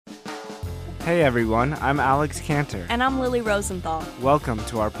Hey everyone, I'm Alex Cantor. And I'm Lily Rosenthal. Welcome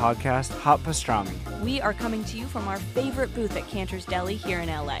to our podcast, Hot Pastrami. We are coming to you from our favorite booth at Cantor's Deli here in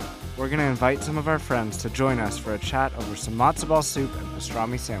LA. We're going to invite some of our friends to join us for a chat over some matzo ball soup and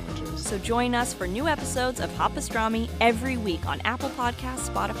pastrami sandwiches. So join us for new episodes of Hot Pastrami every week on Apple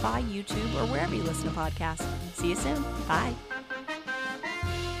Podcasts, Spotify, YouTube, or wherever you listen to podcasts. See you soon. Bye.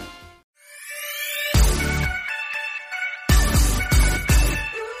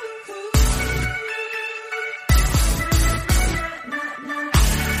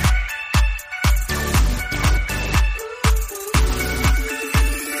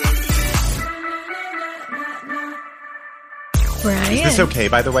 Brian. Is this okay,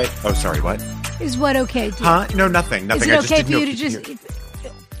 by the way? Oh, sorry, what? Is what okay, dear? Huh? No, nothing. Is it okay for you to just...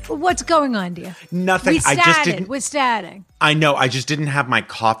 What's going on, dear? Nothing. We're starting. I know. I just didn't have my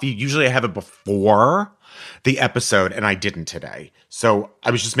coffee. Usually I have it before the episode, and I didn't today. So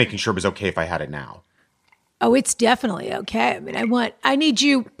I was just making sure it was okay if I had it now. Oh, it's definitely okay. I mean, I need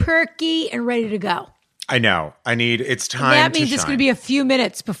you perky and ready to go. I know. It's time and that to means it's going to be a few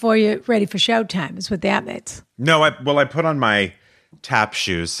minutes before you're ready for showtime, is what that means. No, I put on my tap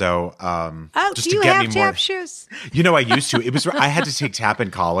shoes, so just do you to get have me tap more shoes? You know, I used to. I had to take tap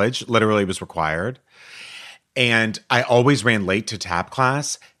in college. Literally, it was required. And I always ran late to tap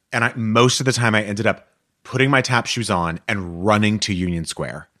class, and most of the time I ended up putting my tap shoes on and running to Union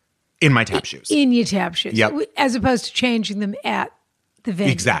Square in my tap shoes. In your tap shoes. Yep. As opposed to changing them at the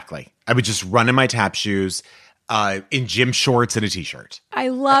venue. Exactly. I would just run in my tap shoes, in gym shorts and a t-shirt. I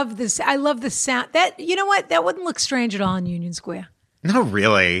love this. I love the sound. That, you know what? That wouldn't look strange at all in Union Square. Not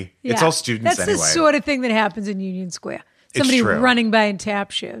really. Yeah. It's all students That's anyway. the sort of thing that happens in Union Square. Somebody true. running by in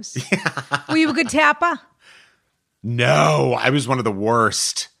tap shoes. Yeah. Were you a good tapper? No, I was one of the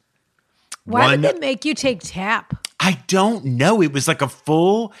worst. Why did they make you take tap? I don't know. It was like a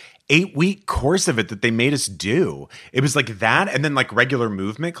full 8-week course of it that they made us do. It was like that and then like regular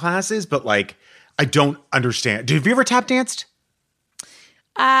movement classes, but like I don't understand. Have you ever tap danced?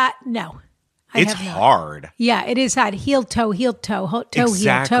 No. It's hard. Yeah, it is hard. Heel, toe, toe, Exactly.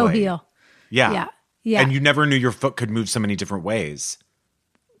 heel, toe, heel. Yeah. Yeah. And you never knew your foot could move so many different ways.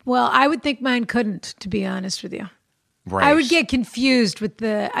 Well, I would think mine couldn't, to be honest with you. Right. I would get confused with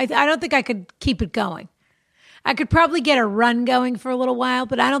I don't think I could keep it going. I could probably get a run going for a little while,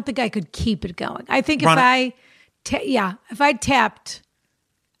 but I don't think I could keep it going. I think if I tapped,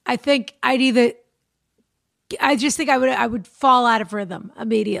 I think I just think I would fall out of rhythm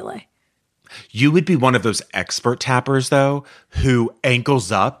immediately. You would be one of those expert tappers, though, who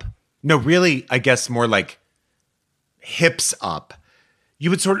ankles up. No, really, I guess more like hips up.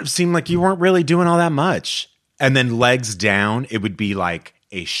 You would sort of seem like you weren't really doing all that much. And then legs down, it would be like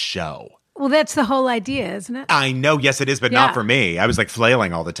a show. Well, that's the whole idea, isn't it? I know, yes, it is, but not for me. I was like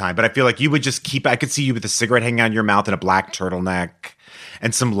flailing all the time. But I feel like you would just I could see you with a cigarette hanging out of your mouth and a black turtleneck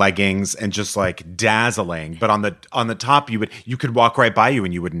and some leggings and just like dazzling. But on the top, you could walk right by you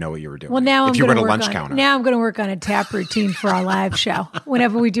and you wouldn't know what you were doing. Well, now if you were at a lunch counter. Now I'm going to work on a tap routine for our live show.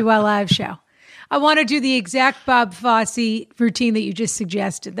 Whenever we do our live show, I want to do the exact Bob Fosse routine that you just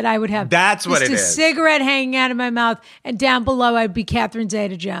suggested. That I would have. That's what it is. Just a cigarette hanging out of my mouth, and down below I'd be Catherine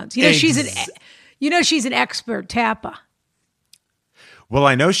Zeta-Jones. You know she's an expert tapper. Well,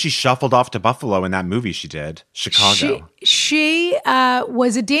 I know she shuffled off to Buffalo in that movie she did, Chicago. She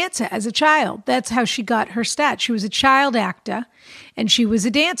was a dancer as a child. That's how she got her start. She was a child actor, and she was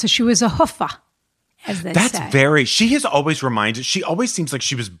a dancer. She was a hoofa, as they say. She has always reminded, she always seems like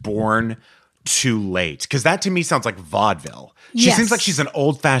she was born too late, because that to me sounds like vaudeville. She seems like she's an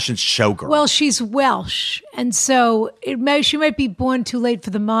old-fashioned showgirl. Well, she's Welsh, and so she might be born too late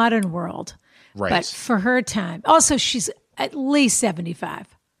for the modern world. Right. But for her time. Also, she's at least 75.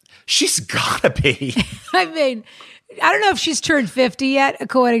 She's gotta be. I mean, I don't know if she's turned 50 yet,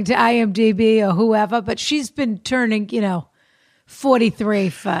 according to IMDb or whoever, but she's been turning, 43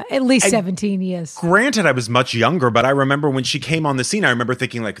 for at least 17 years. Granted, I was much younger, but I remember when she came on the scene, I remember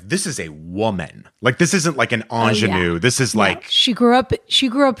thinking, like, this is a woman. Like, this isn't like an ingenue. This is like... She grew up,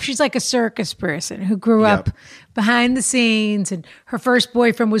 she's like a circus person who grew up behind the scenes, and her first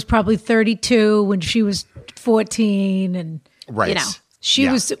boyfriend was probably 32 when she was 14, and, she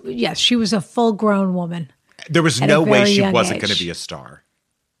was a full-grown woman. There was no way she wasn't going to be a star.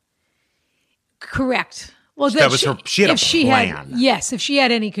 Correct. Well, that was she had a plan. If she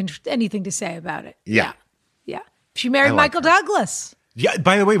had anything to say about it. Yeah. She married Michael Douglas. Yeah,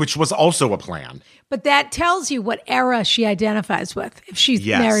 by the way, which was also a plan. But that tells you what era she identifies with if she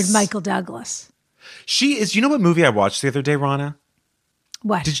married Michael Douglas. She is, you know what movie I watched the other day, Rana?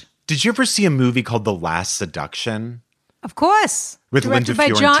 What? Did you ever see a movie called The Last Seduction? Of course. With Linda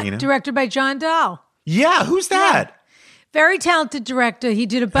Fiorentina? Directed by John Dahl. Yeah, who's that? Yeah. Very talented director. He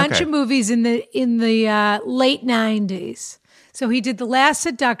did a bunch of movies in the late 90s. So he did The Last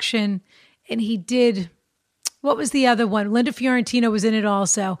Seduction, and he did, what was the other one? Linda Fiorentina was in it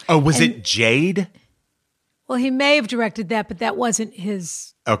also. Oh, was it Jade? Well, he may have directed that, but that wasn't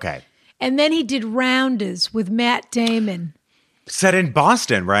his. Okay. And then he did Rounders with Matt Damon. Set in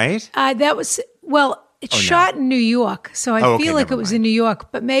Boston, right? That was, well, it's shot in New York, so I feel like it was in New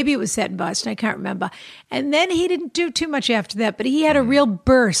York, but maybe it was set in Boston. I can't remember. And then he didn't do too much after that, but he had a real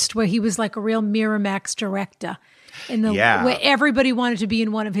burst where he was like a real Miramax director, where everybody wanted to be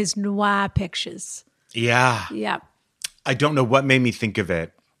in one of his noir pictures. Yeah. Yeah. I don't know what made me think of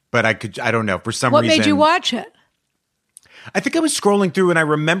it, but I don't know. For some reason. What made you watch it? I think I was scrolling through and I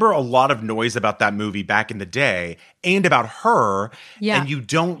remember a lot of noise about that movie back in the day and about her. Yeah. And you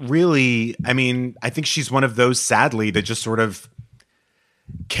don't really, I mean, I think she's one of those, sadly, that just sort of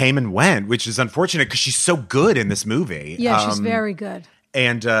came and went, which is unfortunate because she's so good in this movie. Yeah, she's very good.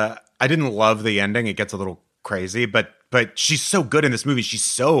 And I didn't love the ending. It gets a little crazy, but she's so good in this movie. She's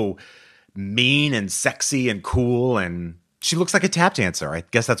so mean and sexy and cool, and she looks like a tap dancer. I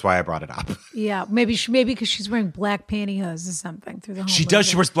guess that's why I brought it up. Yeah, maybe because she's wearing black pantyhose or something through the whole movie. She does.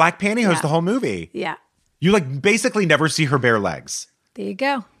 She wears black pantyhose the whole movie. Yeah. You like basically never see her bare legs. There you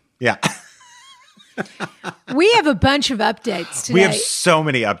go. Yeah. We have a bunch of updates today. We have so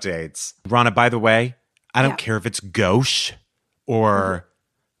many updates. Rana, by the way, I don't care if it's gauche or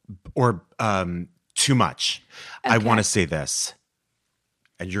too much. Okay. I want to say this,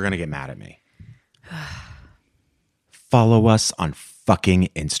 and you're going to get mad at me. Follow us on fucking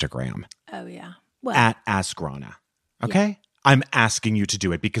Instagram. Oh, yeah. Well, at AskRana. Okay? Yeah. I'm asking you to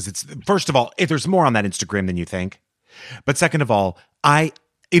do it because it's, first of all, there's more on that Instagram than you think. But second of all, it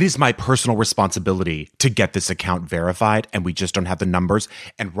is my personal responsibility to get this account verified, and we just don't have the numbers.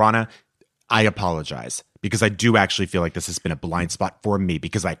 And Rana, I apologize because I do actually feel like this has been a blind spot for me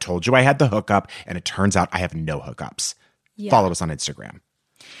because I told you I had the hookup, and it turns out I have no hookups. Yeah. Follow us on Instagram.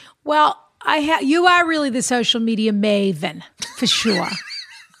 Well, you are really the social media maven for sure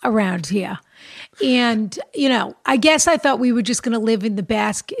around here. And, I guess I thought we were just going to live in the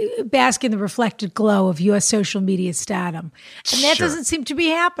bask in the reflected glow of your social media stardom. And that doesn't seem to be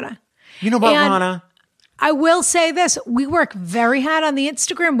happening. You know what, Rana? I will say this. We work very hard on the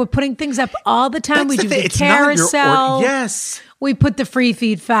Instagram. We're putting things up all the time. We do the carousel. Yes. We put the free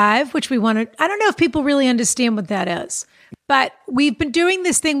feed 5, which we want to, I don't know if people really understand what that is. But we've been doing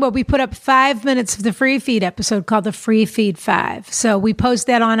this thing where we put up 5 minutes of the free feed episode called the Free Feed 5. So we post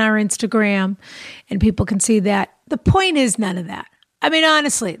that on our Instagram and people can see that. The point is none of that. I mean,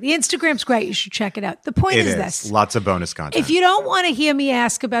 honestly, the Instagram's great. You should check it out. The point is this. Lots of bonus content. If you don't want to hear me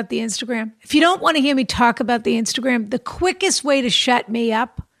ask about the Instagram, if you don't want to hear me talk about the Instagram, the quickest way to shut me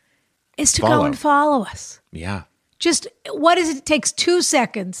up is to go and follow us. Yeah. Just, what is it? It takes 2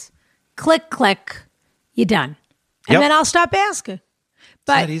 seconds. Click, you're done. And then I'll stop asking.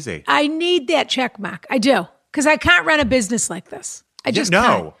 But it's not easy. I need that check mark. I do. Because I can't run a business like this. I just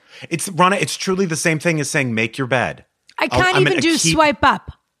can't. It's Rana, it's truly the same thing as saying make your bed. I can't even do swipe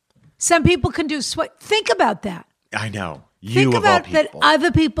up. Some people can do swipe. Think about that. I know. Think about that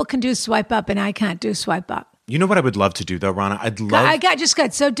other people can do swipe up and I can't do swipe up. You know what I would love to do though, Rana? I just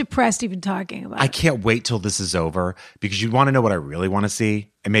got so depressed even talking about it. I can't wait till this is over because you want to know what I really want to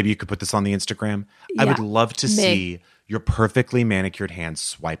see. And maybe you could put this on the Instagram. Yeah, I would love to see your perfectly manicured hands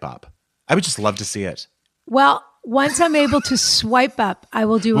swipe up. I would just love to see it. Well, once I'm able to swipe up, I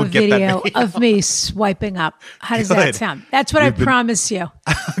will do a video of me swiping up. How does that sound? That's what I promise you.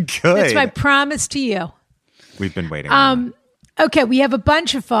 Good. That's my promise to you. We've been waiting. Okay, we have a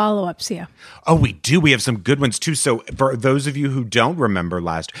bunch of follow-ups here. Oh, we do. We have some good ones too. So for those of you who don't remember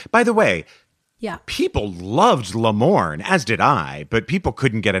by the way, people loved Lamorne, as did I, but people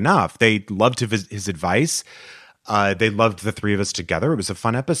couldn't get enough. They loved his advice. They loved the three of us together. It was a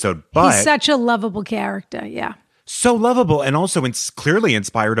fun episode. But he's such a lovable character, yeah. So lovable, and also clearly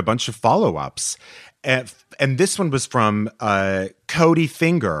inspired a bunch of follow-ups. And this one was from Cody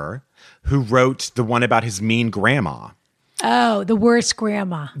Finger, who wrote the one about his mean grandma. Oh, the worst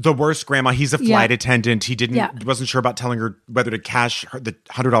grandma. The worst grandma. He's a flight attendant. He wasn't sure about telling her whether to cash the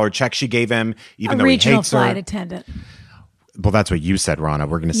 $100 check she gave him, even though he hates her. Regional flight attendant. Well, that's what you said, Rana.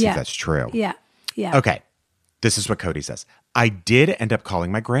 We're going to see if that's true. Yeah. Okay. This is what Cody says. I did end up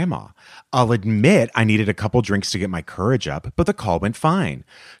calling my grandma. I'll admit I needed a couple drinks to get my courage up, but the call went fine.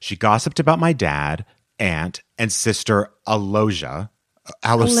 She gossiped about my dad, aunt, and sister Alosia.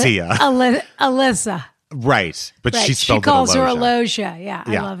 Alyssa. Right. But she spelled calls it her Alosia. Alosia. Yeah,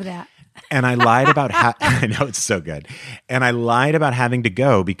 I love that. And I lied about I know it's so good. And I lied about having to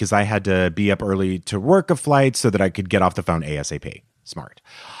go because I had to be up early to work a flight so that I could get off the phone ASAP. Smart.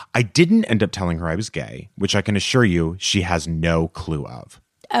 I didn't end up telling her I was gay, which I can assure you she has no clue of.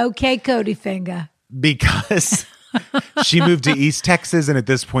 Okay, Cody Finger. Because she moved to East Texas and at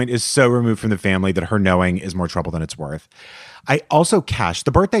this point is so removed from the family that her knowing is more trouble than it's worth. I also cashed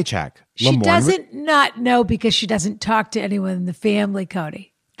the birthday check. She doesn't not know because she doesn't talk to anyone in the family,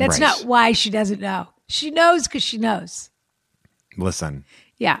 Cody. That's not why she doesn't know. She knows because she knows. Listen.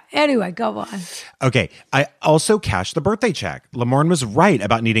 Yeah. Anyway, go on. Okay. I also cashed the birthday check. Lamorne was right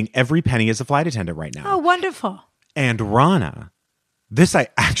about needing every penny as a flight attendant right now. Oh, wonderful. And Rana, this I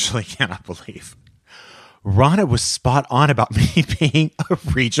actually cannot believe. Rana was spot on about me being a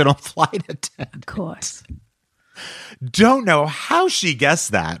regional flight attendant. Of course. Don't know how she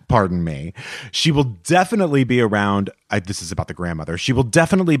guessed that, pardon me. She will definitely be around. This is about the grandmother. She will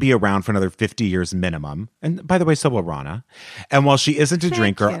definitely be around for another 50 years minimum. And by the way, so will Rana. And while she isn't a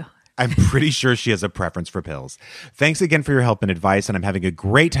drinker, I'm pretty sure she has a preference for pills. Thanks again for your help and advice. And I'm having a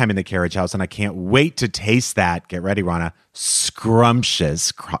great time in the carriage house. And I can't wait to taste that. Get ready, Rana.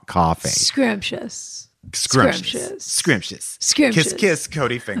 Scrumptious coffee. Scrumptious. Scrumptious. Kiss,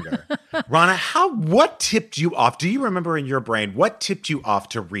 Cody Finger. Rana, what tipped you off? Do you remember in your brain, what tipped you off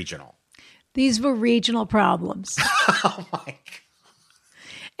to regional? These were regional problems. Oh my God.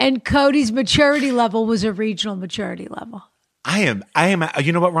 And Cody's maturity level was a regional maturity level. I am,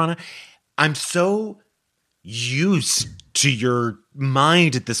 you know what, Rana? I'm so used to your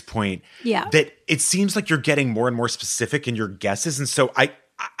mind at this point that it seems like you're getting more and more specific in your guesses. And so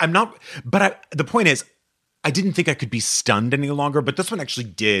I'm not, but the point is, I didn't think I could be stunned any longer, but this one actually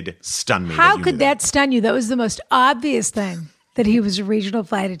did stun me. How could that stun you? That was the most obvious thing, that he was a regional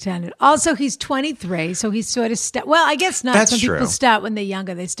flight attendant. Also, he's 23, so he's sort of, well, I guess not. That's Some true. People start when they're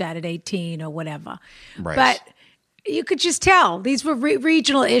younger. They start at 18 or whatever. Right. But you could just tell these were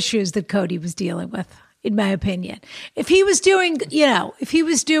regional issues that Cody was dealing with, in my opinion. If he was doing,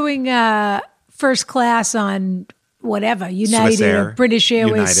 first class on whatever, United or British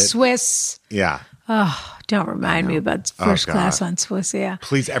Airways, Swiss. Yeah. Oh, don't remind me about first class on Swiss Air.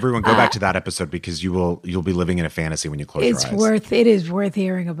 Please, everyone, go back to that episode because you'll be living in a fantasy when you close your eyes. It is worth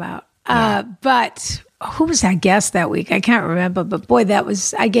hearing about. But who was our guest that week? I can't remember. But boy,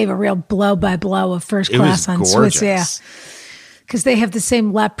 I gave a real blow by blow of first class on Swiss Air because they have the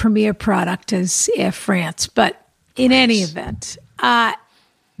same La Première product as Air France. But in any event,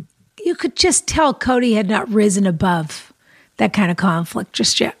 you could just tell Cody had not risen above that kind of conflict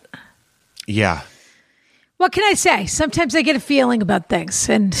just yet. Yeah. What can I say? Sometimes I get a feeling about things,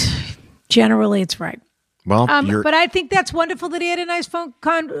 and generally it's right. Well, but I think that's wonderful that he had a nice phone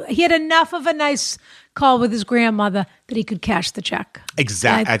call. He had enough of a nice call with his grandmother that he could cash the check.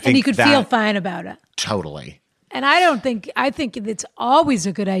 Exactly. And he could feel fine about it. Totally. And I think it's always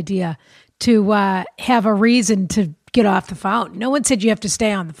a good idea to have a reason to get off the phone. No one said you have to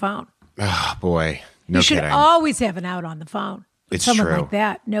stay on the phone. Oh, boy. No kidding. You should always have an out on the phone. It's someone true. like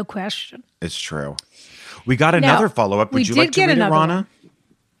that, no question. It's true. We got another follow-up. Would you like to read it, Rana?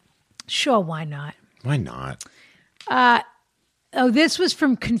 Sure, why not? Why not? This was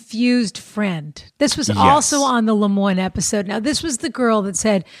from Confused Friend. This was also on the Lemoyne episode. Now, this was the girl that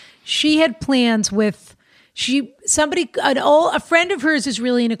said she had plans with a friend of hers is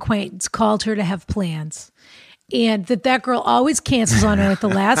really an acquaintance, called her to have plans. And that girl always cancels on her at the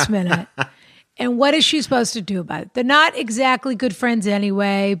last minute. And what is she supposed to do about it? They're not exactly good friends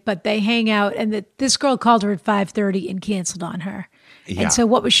anyway, but they hang out. And this girl called her at 5:30 and canceled on her. Yeah. And so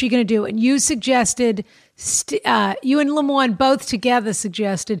what was she going to do? And you suggested, you and Lemoyne both together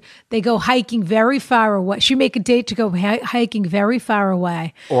suggested they go hiking very far away. She make a date to go hiking very far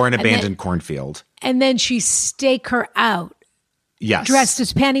away. Or an abandoned cornfield. And then she stake her out. Yes. Dressed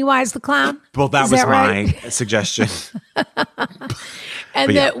as Pennywise the Clown? Well, that was my suggestion. And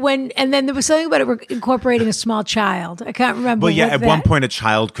then there was something about incorporating a small child. I can't remember. Well, yeah, at one point a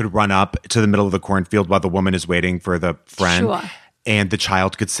child could run up to the middle of the cornfield while the woman is waiting for the friend. Sure. And the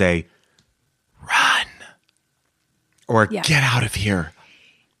child could say, "Run," or "Get out of here."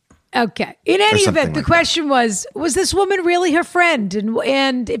 Okay. In any event, the question was this woman really her friend?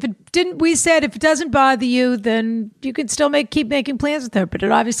 And if it doesn't bother you, then you can still keep making plans with her. But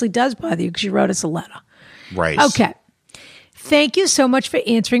it obviously does bother you because she wrote us a letter. Right. Okay. Thank you so much for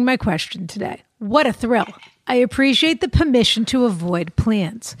answering my question today. What a thrill. I appreciate the permission to avoid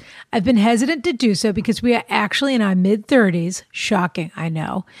plans. I've been hesitant to do so because we are actually in our mid-30s, shocking, I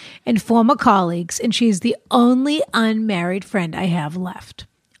know, and former colleagues, and she is the only unmarried friend I have left.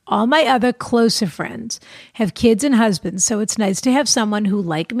 All my other closer friends have kids and husbands, so it's nice to have someone who,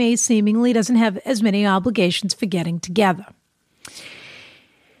 like me, seemingly doesn't have as many obligations for getting together.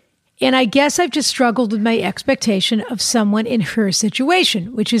 And I guess I've just struggled with my expectation of someone in her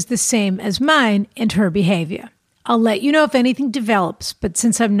situation, which is the same as mine and her behavior. I'll let you know if anything develops, but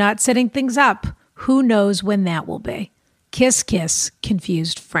since I'm not setting things up, who knows when that will be? Kiss, kiss,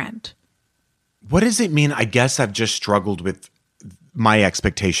 confused friend. What does it mean? I guess I've just struggled with my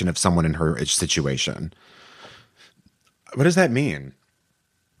expectation of someone in her situation. What does that mean?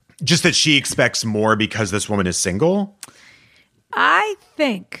 Just that she expects more because this woman is single? I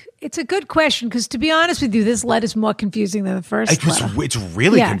think it's a good question because, to be honest with you, this letter's more confusing than the first letter. It's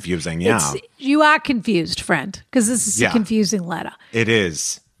really confusing, yeah. You are confused, friend, because this is a confusing letter. It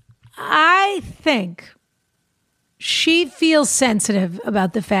is. I think she feels sensitive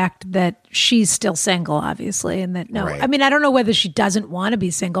about the fact that she's still single, obviously, and that I mean, I don't know whether she doesn't want to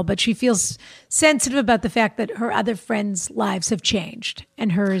be single, but she feels sensitive about the fact that her other friends' lives have changed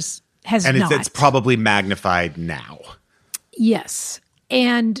and hers has not. And it's probably magnified now. Yes.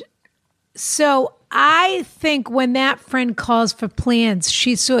 And so I think when that friend calls for plans,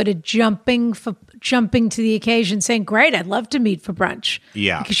 she's sort of jumping to the occasion saying, great, I'd love to meet for brunch.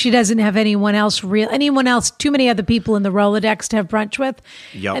 Yeah. Because she doesn't have anyone else, too many other people in the Rolodex to have brunch with.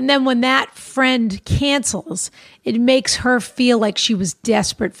 Yep. And then when that friend cancels, it makes her feel like she was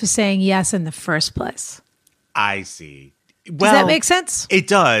desperate for saying yes in the first place. I see. Does that make sense? It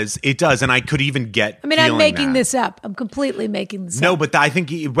does. It does. And I could even get I'm making this up. I'm completely making this up. No, but I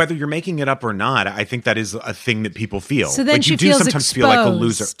think whether you're making it up or not, I think that is a thing that people feel. So then she you do feels sometimes exposed. feel like a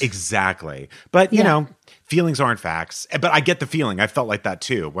loser. Exactly. But, you know, feelings aren't facts. But I get the feeling. I felt like that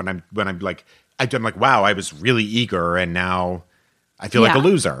too when I'm like, wow, I was really eager and now I feel like a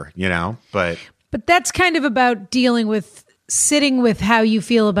loser, you know? But that's kind of about sitting with how you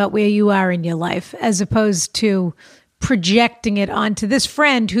feel about where you are in your life as opposed to projecting it onto this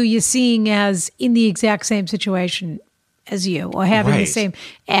friend who you're seeing as in the exact same situation as you or having the same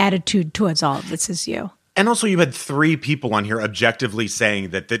attitude towards all of this as you. And also you had 3 people on here objectively saying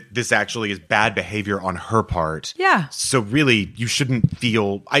that this actually is bad behavior on her part. Yeah. So really you shouldn't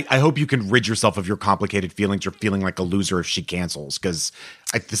feel, I hope you can rid yourself of your complicated feelings or feeling like a loser if she cancels because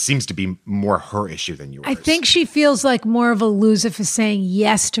this seems to be more her issue than yours. I think she feels like more of a loser for saying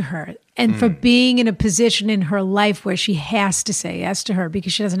yes to her and for being in a position in her life where she has to say yes to her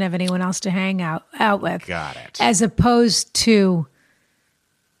because she doesn't have anyone else to hang out with. Got it. As opposed to,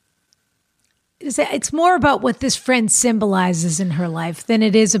 it's more about what this friend symbolizes in her life than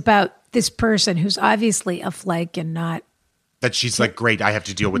it is about this person who's obviously a flake and not. That she's like, great, I have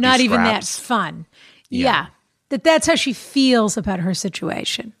to deal with not these even that scraps. fun. Yeah. That's how she feels about her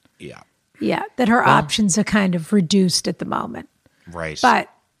situation. Yeah. Yeah. That her options are kind of reduced at the moment. Right. But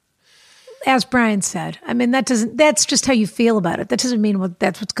as Brian said, I mean, that's just how you feel about it. That doesn't mean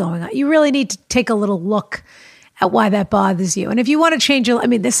that's what's going on. You really need to take a little look at why that bothers you. And if you want to change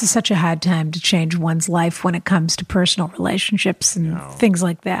this is such a hard time to change one's life when it comes to personal relationships and things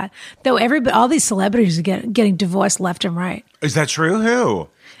like that. Though all these celebrities are getting divorced left and right. Is that true? Who?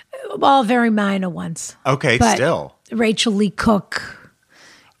 All very minor ones. Okay, but still. Rachel Lee Cook,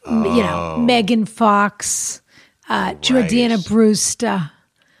 Megan Fox, Jordana Brewster,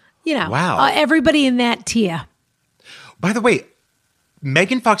 wow. Everybody in that tier. By the way,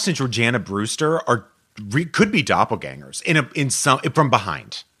 Megan Fox and Jordana Brewster could be doppelgangers in some from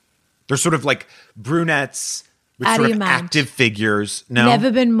behind. They're sort of like brunettes with out sort of of mind. Active figures. No,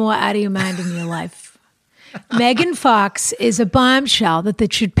 never been more out of your mind in your life. Megan Fox is a bombshell that they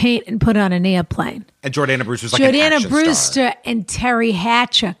should paint and put on an airplane. And Jordana Brewster's like an action Brewster star. and Terry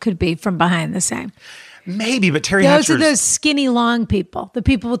Hatcher could be from behind the same. Maybe, but Terry Those Hatcher's... are those skinny, long people, the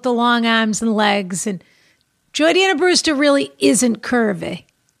people with the long arms and legs. And Jordana Brewster really isn't curvy.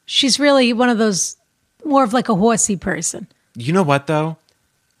 She's really one of those, more of like a horsey person. You know what, though?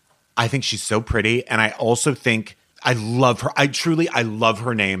 I think she's so pretty, and I also think I love her. I love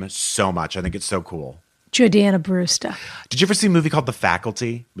her name so much. I think it's so cool. Jordana Brewster. Did you ever see a movie called The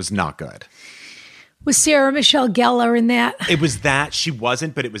Faculty? It was not good. Was Sarah Michelle Gellar in that? It was that. She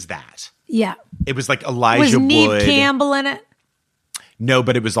wasn't, but it was that. Yeah. It was like Elijah Was Wood. Neve Campbell in it? No,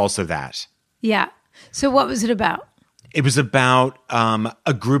 but it was also that. Yeah. So what was it about? It was about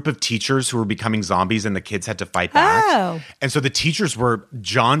a group of teachers who were becoming zombies and the kids had to fight back. Oh. And so the teachers were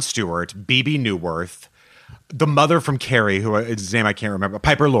Jon Stewart, Bebe Neuwirth, the mother from Carrie, who his name I can't remember,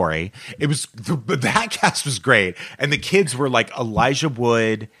 Piper Laurie. That cast was great. And the kids were like Elijah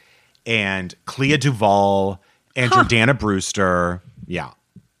Wood and Clea Duvall and Jordana Brewster. Yeah.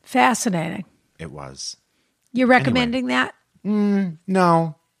 Fascinating. It was. You're recommending that?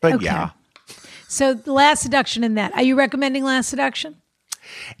 No. But yeah. So Last Seduction in that. Are you recommending Last Seduction?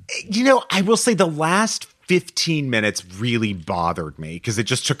 I will say the last 15 minutes really bothered me because it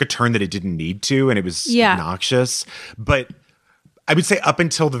just took a turn that it didn't need to, and it was obnoxious. But I would say up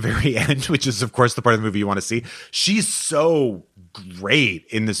until the very end, which is, of course, the part of the movie you want to see, she's so great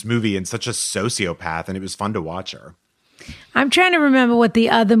in this movie and such a sociopath, and it was fun to watch her. I'm trying to remember what the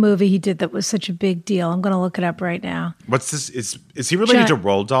other movie he did that was such a big deal. I'm going to look it up right now. What's this? Is he related to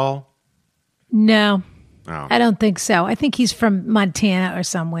Roald Dahl? No. Oh. I don't think so. I think he's from Montana or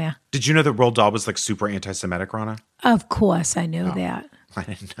somewhere. Did you know that Roald Dahl was like super anti-Semitic, Rana? Of course, I knew that. I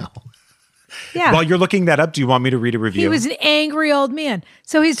didn't know. Yeah. While you're looking that up, do you want me to read a review? He was an angry old man.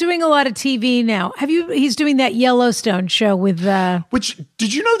 So he's doing a lot of TV now. He's doing that Yellowstone show with Which,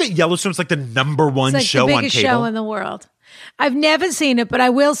 did you know that Yellowstone's like the number one show on cable? It's the biggest show in the world. I've never seen it, but I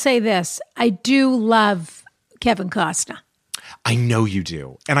will say this. I do love Kevin Costner. I know you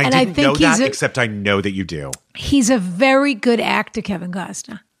do. And I didn't know that, except I know that you do. He's a very good actor, Kevin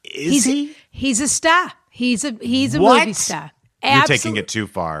Costner. Is he? He's a star. He's a movie star. You're taking it too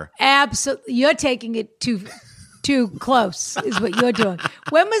far. Absolutely. You're taking it too close is what you're doing.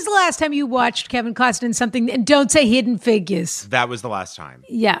 When was the last time you watched Kevin Costner in something? And don't say Hidden Figures. That was the last time.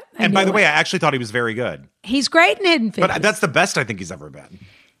 Yeah. And by the way, I actually thought he was very good. He's great in Hidden Figures. But that's the best I think he's ever been.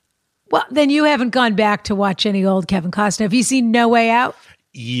 Well, then you haven't gone back to watch any old Kevin Costner. Have you seen No Way Out?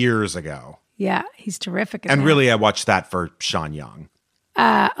 Years ago. Yeah, he's terrific. And really, I watched that for Sean Young.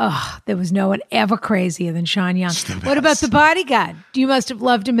 There was no one ever crazier than Sean Young. What about The Bodyguard? You must have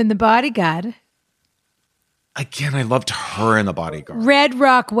loved him in The Bodyguard. Again, I loved her in The Bodyguard. Red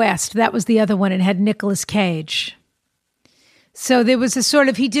Rock West, that was the other one. It had Nicolas Cage. So there was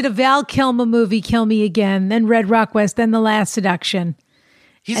he did a Val Kilmer movie, Kill Me Again, then Red Rock West, then The Last Seduction.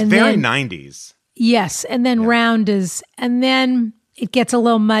 He's very 90s. Yes, and then Rounders, and then it gets a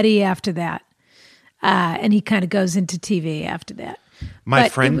little muddy after that. And he kind of goes into TV after that. My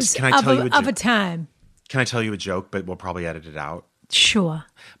friends, can I tell you a joke? Of a time. Can I tell you a joke, but we'll probably edit it out? Sure.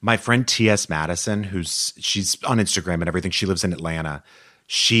 My friend T.S. Madison, she's on Instagram and everything. She lives in Atlanta.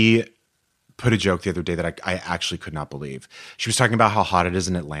 She put a joke the other day that I actually could not believe. She was talking about how hot it is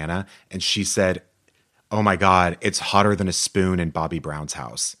in Atlanta, and she said, "Oh my God, it's hotter than a spoon in Bobby Brown's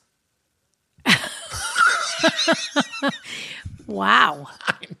house." Wow.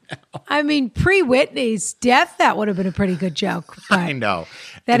 I know. I mean, pre-Whitney's death, that would have been a pretty good joke. I know.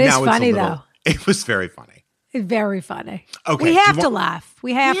 That is funny, though. It was very funny. Very funny. Okay. We have to laugh.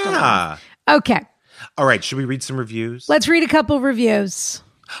 We have to laugh. Okay. All right. Should we read some reviews? Let's read a couple reviews.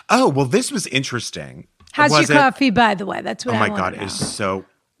 Oh, well, this was interesting. How's your coffee, by the way? That's what I want to know. Oh, my God. It's so...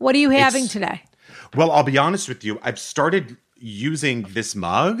 What are you having today? Well, I'll be honest with you. I've started using this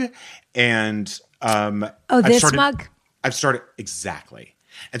mug and... this mug? I've started... Exactly.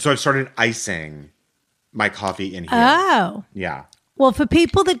 And so I've started icing my coffee in here. Oh. Yeah. Well, for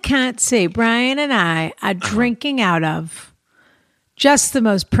people that can't see, Brian and I are drinking out of just the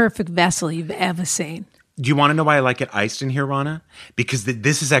most perfect vessel you've ever seen. Do you want to know why I like it iced in here, Rana? Because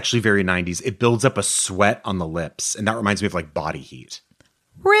this is actually very 90s. It builds up a sweat on the lips, and that reminds me of like body heat.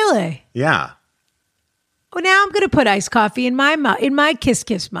 Really? Yeah. Well, now I'm going to put iced coffee in my Kiss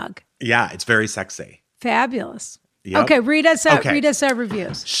Kiss mug. Yeah, it's very sexy. Fabulous. Yep. Okay, read us our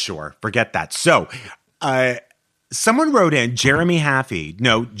reviews. Sure, forget that. So, someone wrote in Jeremy Haffey.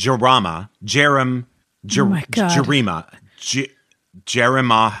 No, Jerema. Jerem. Oh my God. Jerema. Jeremy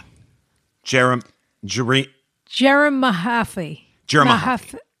Haffey.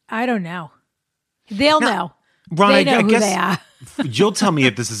 I don't know. They'll know. Ron, they know who they are. You'll tell me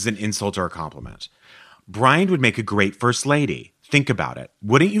if this is an insult or a compliment. Brian would make a great first lady. Think about it.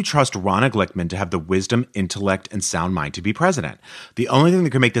 Wouldn't you trust Ronna Glickman to have the wisdom, intellect, and sound mind to be president? The only thing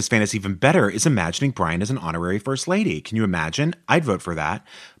that could make this fantasy even better is imagining Brian as an honorary first lady. Can you imagine? I'd vote for that.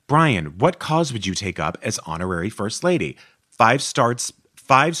 Brian, what cause would you take up as honorary first lady?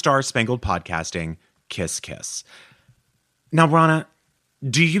 5-star spangled podcasting. Kiss, kiss. Now, Ronna,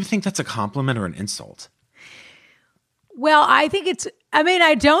 do you think that's a compliment or an insult? Well, I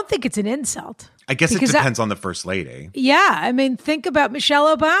don't think it's an insult. I guess it depends on the first lady. Yeah. I mean, think about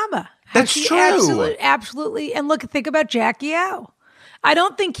Michelle Obama. That's true. Absolutely. And think about Jackie O. I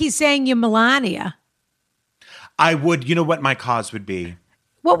don't think he's saying you're Melania. I would, you know what my cause would be?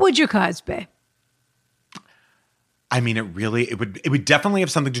 What would your cause be? I mean, it would definitely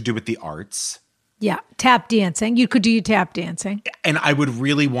have something to do with the arts. Yeah. Tap dancing. You could do your tap dancing. And I would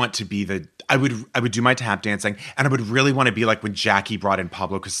really want to be I would do my tap dancing, and I would really want to be like when Jackie brought in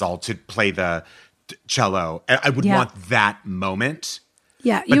Pablo Casal to play the cello. I would want that moment.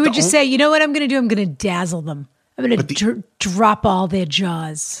 Yeah, you would just say, you know what I'm going to do? I'm going to dazzle them. I'm going to drop all their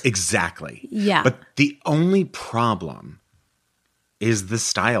jaws. Exactly. Yeah. But the only problem is the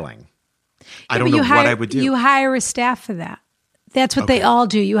styling. I don't know what I would do. You hire a staff for that. That's what they all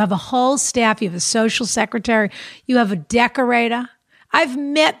do. You have a whole staff. You have a social secretary. You have a decorator. I've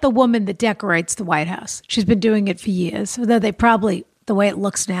met the woman that decorates the White House. She's been doing it for years. Although they probably, the way it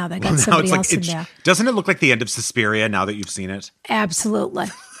looks now, they got somebody else in there. Doesn't it look like the end of Suspiria now that you've seen it? Absolutely.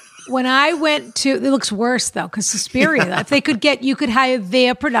 When I went to, it looks worse though, because Suspiria, if they could get, you could hire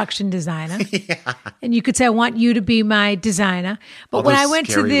their production designer, and you could say, "I want you to be my designer." But when I went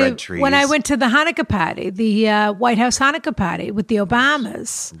to the Hanukkah party, the White House Hanukkah party with the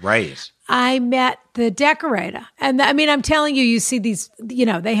Obamas, right? I met the decorator, and I mean, I'm telling you, you see these,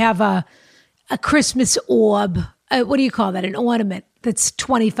 they have a Christmas orb. What do you call that? An ornament that's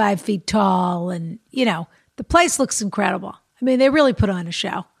 25 feet tall, and the place looks incredible. I mean, they really put on a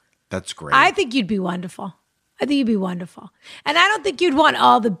show. That's great. I think you'd be wonderful. And I don't think you'd want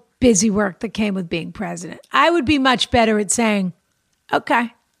all the busy work that came with being president. I would be much better at saying,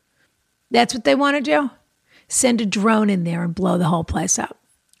 okay, that's what they want to do. Send a drone in there and blow the whole place up.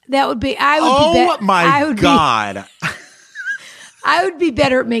 That would be, I would be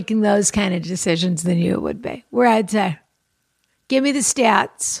better at making those kind of decisions than you would be. Where I'd say, give me the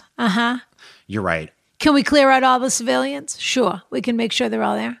stats. You're right. Can we clear out all the civilians? Sure. We can make sure they're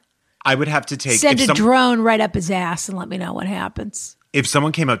all there. I would have to send a drone right up his ass and let me know what happens. If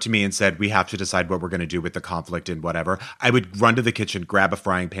someone came up to me and said, we have to decide what we're going to do with the conflict and whatever, I would run to the kitchen, grab a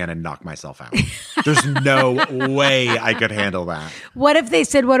frying pan, and knock myself out. There's no way I could handle that. What if they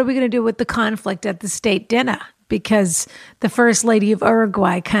said, what are we going to do with the conflict at the state dinner? Because the first lady of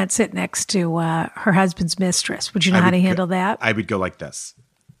Uruguay can't sit next to her husband's mistress. Would you know how to handle that? I would go like this.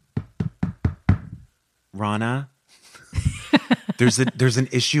 Rana, there's an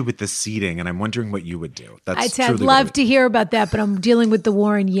issue with the seating, and I'm wondering what you would do. I'd love to hear about that, but I'm dealing with the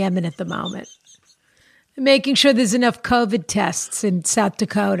war in Yemen at the moment. I'm making sure there's enough COVID tests in South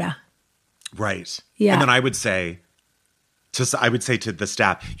Dakota. Right. Yeah. And then I would say to the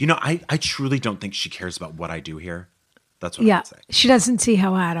staff, I truly don't think she cares about what I do here. That's what I would say. She doesn't see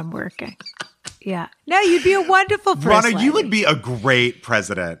how hard I'm working. Yeah. No, you'd be a wonderful first lady. You would be a great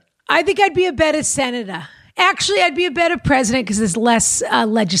president. I think I'd be a better senator. Actually, I'd be a better president because there's less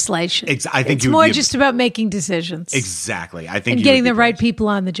legislation. I think it's more just about making decisions. Exactly. I think and getting the right people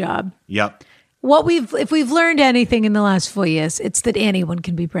on the job. Yep. If we've learned anything in the last 4 years, it's that anyone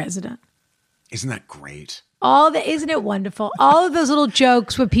can be president. Isn't that great? Isn't it wonderful? All of those little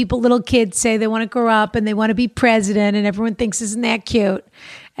jokes where little kids say they want to grow up and they want to be president, and everyone thinks, isn't that cute?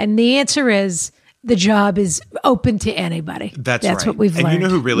 And the answer is, the job is open to anybody. That's right. what we've learned. And you know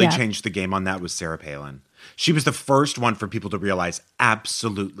who really changed the game on that was Sarah Palin. She was the first one for people to realize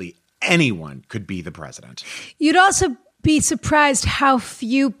absolutely anyone could be the president. You'd also be surprised how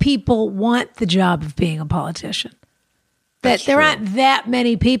few people want the job of being a politician. There aren't that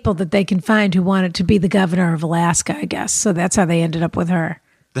many people that they can find who wanted to be the governor of Alaska, I guess. So that's how they ended up with her.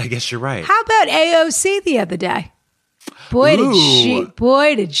 I guess you're right. How about AOC the other day?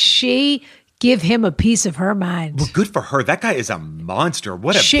 Boy, did she give him a piece of her mind. Well, good for her. That guy is a monster.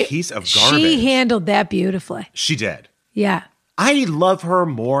 What a piece of garbage. She handled that beautifully. She did. Yeah. I love her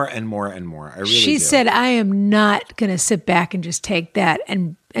more and more and more. I really do. She said, I am not going to sit back and just take that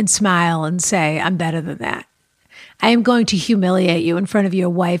and smile and say, I'm better than that. I am going to humiliate you in front of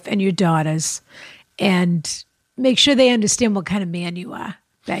your wife and your daughters and make sure they understand what kind of man you are.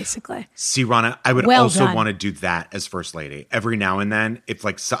 Basically. See, Rana, I would also want to do that as first lady. Every now and then,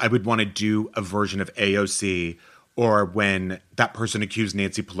 I would want to do a version of AOC, or when that person accused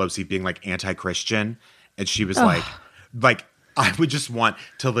Nancy Pelosi being like anti-Christian, and she was like, I would just want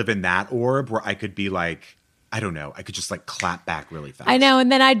to live in that orb where I could be like, I don't know, I could just like clap back really fast. I know,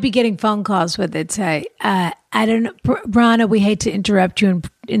 and then I'd be getting phone calls with it say, I don't know, Rana, we hate to interrupt you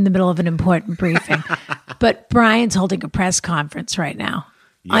in the middle of an important briefing, but Brian's holding a press conference right now.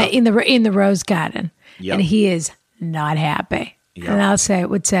 Yep. In the Rose Garden, and he is not happy. Yep. And I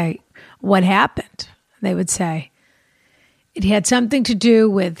would say, what happened? They would say, it had something to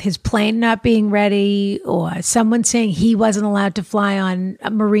do with his plane not being ready, or someone saying he wasn't allowed to fly on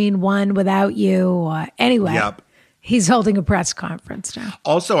Marine One without you, or anyway. Yep. He's holding a press conference now.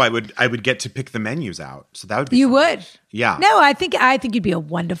 Also, I would get to pick the menus out, so that would be fun. Would. Yeah. No, I think you'd be a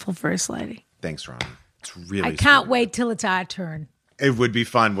wonderful first lady. Thanks, Ron. It's really. I can't wait till it's our turn. It would be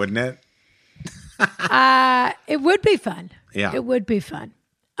fun, wouldn't it? It would be fun. Yeah. It would be fun.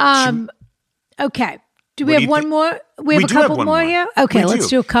 Okay. Do we have one more? We have a couple more here? Okay, let's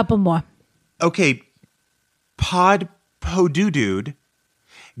do a couple more. Okay. Pod Podudude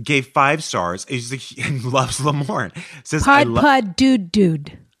Gave 5 stars. And loves Lamorne. Says, Pod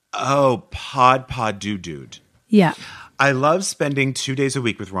dude. Oh, pod dude. Yeah. I love spending 2 days a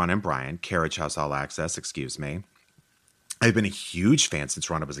week with Ron and Brian. Carriage House All Access, excuse me. I've been a huge fan since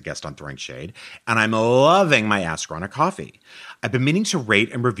Rhonda was a guest on Throwing Shade, and I'm loving my Ask Rhonda coffee. I've been meaning to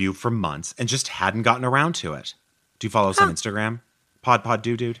rate and review for months and just hadn't gotten around to it. Do you follow us on Instagram? Pod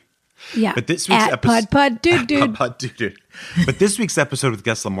dude. Yeah. But this week's Pod dude. But this week's episode with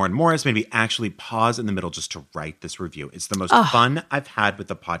guest Lamorne Morris made me actually pause in the middle just to write this review. It's the most fun I've had with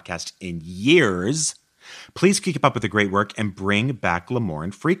the podcast in years. Please keep up with the great work and bring back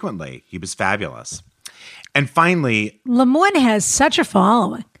Lamorne frequently. He was fabulous. And finally, Lamorne has such a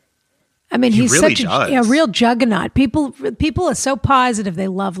following. I mean, he's really such does. a real juggernaut. People are so positive they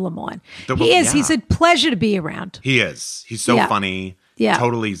love Lamorne. He is. Yeah. He's a pleasure to be around. He is. He's so funny. Yeah.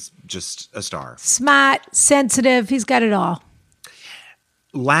 Totally just a star. Smart, sensitive. He's got it all.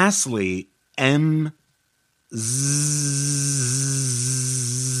 Lastly,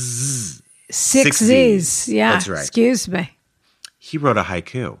 Six Z's. Yeah. That's right. Excuse me. He wrote a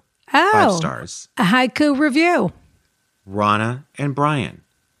haiku. Oh. 5 stars. A haiku review. Rana and Brian,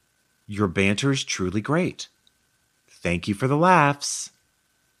 your banter is truly great. Thank you for the laughs.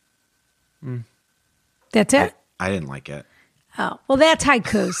 That's it? I didn't like it. Oh. Well, that's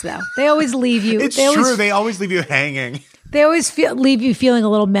haikus, though. They always leave you. It's true. They always leave you hanging. They always leave you feeling a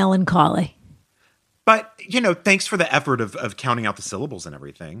little melancholy. But, thanks for the effort of counting out the syllables and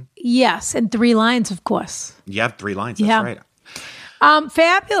everything. Yes. And 3 lines, of course. You have 3 lines. That's right.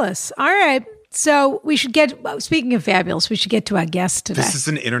 Fabulous. All right. So we should speaking of fabulous, we should get to our guest today. This is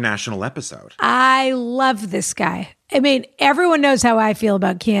an international episode. I love this guy. I mean, everyone knows how I feel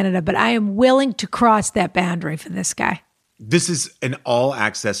about Canada, but I am willing to cross that boundary for this guy. This is an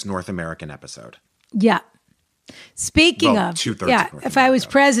all-access North American episode. Yeah. Speaking of, 2/3 yeah, of North if I was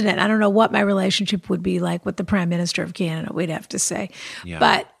America. president, I don't know what my relationship would be like with the Prime Minister of Canada, we'd have to say. Yeah.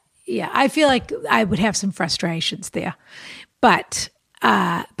 But yeah, I feel like I would have some frustrations there. But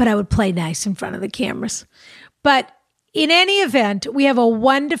I would play nice in front of the cameras. But in any event, we have a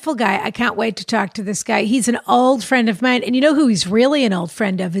wonderful guy. I can't wait to talk to this guy. He's an old friend of mine. And you know who he's really an old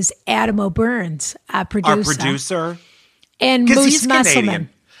friend of is Adam O'Byrne's producer. Our producer. And Because Moose he's Musselman. Canadian.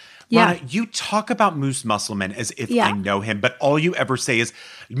 Yeah. Rana, you talk about Moose Musselman as if I know him, but all you ever say is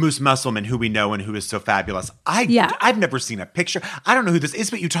Moose Musselman, who we know and who is so fabulous. I've never seen a picture. I don't know who this is,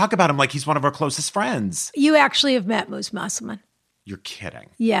 but you talk about him like he's one of our closest friends. You actually have met Moose Musselman. You're kidding.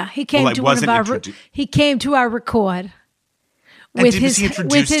 Yeah, he came he came to our record with was he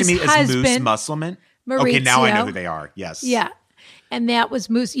introduced to me husband, as Moose Musselman? Maurizio. Okay, now I know who they are. Yes. Yeah. And that was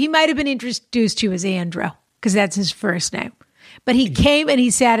Moose. He might have been introduced to you as Andrew because that's his first name. But he came and he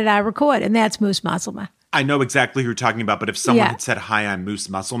sat at our record, and that's Moose Musselman. I know exactly who you're talking about, but if someone had said, "Hi, I'm Moose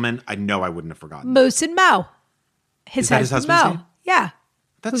Musselman," I know I wouldn't have forgotten. Moose and Mo. Is that his husband's name? Yeah.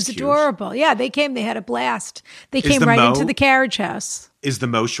 That's Who's cute. adorable. Yeah, they came. They had a blast. They Is came the right Mo- into the carriage house. Is the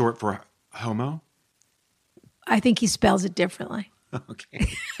Mo short for homo? I think he spells it differently. Okay.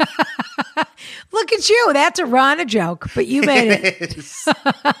 Look at you. That's a Rana joke, but you made it.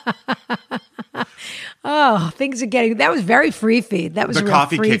 Oh, things are getting, that was very free feed. That was The a real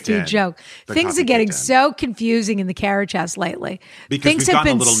coffee free kicked feed in. joke. The Things coffee are getting kicked in. so confusing in the carriage house lately. Because Things we've have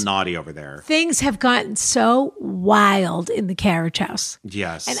gotten been a little naughty over there. Things have gotten so wild in the carriage house.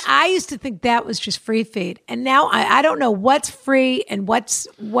 Yes. And I used to think that was just free feed. And now I don't know what's free and what's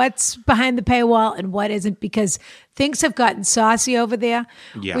behind the paywall and what isn't, because things have gotten saucy over there.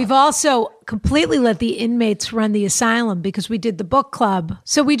 Yeah. We've also completely let the inmates run the asylum because we did the book club.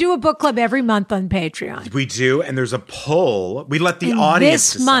 So we do a book club every month on Patreon. We do, and there's a poll. We let the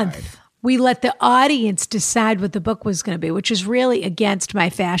audience This month, we let the audience decide what the book was going to be, which is really against my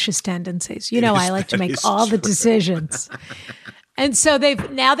fascist tendencies. You know, I like to make all the decisions. And so they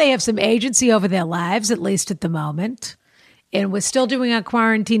have some agency over their lives, at least at the moment. And we're still doing our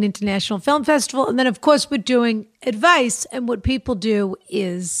Quarantine International Film Festival. And then, of course, we're doing advice. And what people do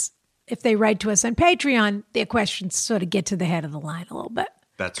is, if they write to us on Patreon, their questions sort of get to the head of the line a little bit.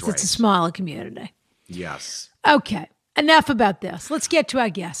 That's 'Cause right. It's a smaller community. Yes. Okay. Enough about this. Let's get to our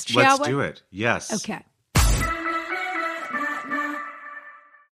guest, shall we? Let's do it. Yes. Okay.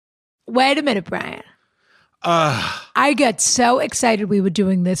 Wait a minute, Brian. I got so excited we were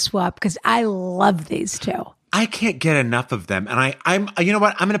doing this swap because I love these two. I can't get enough of them. And I'm you know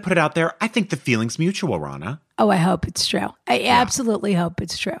what? I'm going to put it out there. I think the feeling's mutual, Rana. Oh, I hope it's true. I absolutely hope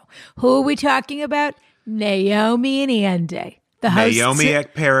it's true. Who are we talking about? Naomi and Andy. The hosts. Naomi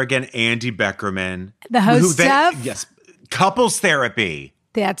Ekperigin, Andy Beckerman. The hosts of? Yes. Couples therapy.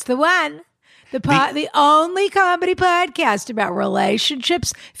 That's the one. The only comedy podcast about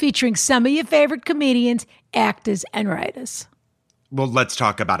relationships featuring some of your favorite comedians, actors, and writers. Well, let's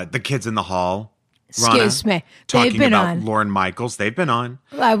talk about it. The Kids in the Hall. Excuse me. Talking They've been about on. Lorne Michaels. They've been on.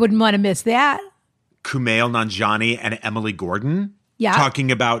 I wouldn't want to miss that. Kumail Nanjiani and Emily Gordon. Yeah. Talking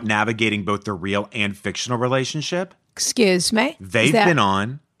about navigating both the real and fictional relationship. Excuse me. They've been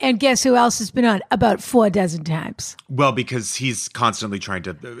on. And guess who else has been on? About 4 dozen times. Well, because he's constantly trying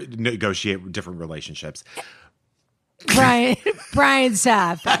to negotiate different relationships. Brian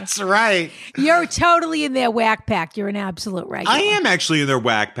Sapp. That's right. You're totally in their whack pack. You're an absolute regular. I am actually in their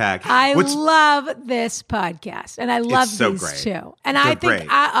whack pack. I love this podcast, and I love so these great. too. And They're I think great.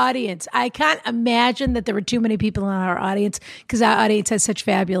 our audience, I can't imagine that there are too many people in our audience, because our audience has such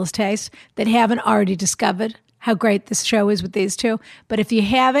fabulous taste, that haven't already discovered how great this show is with these two. But if you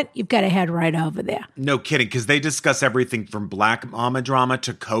haven't, you've got to head right over there. No kidding, because they discuss everything from black mama drama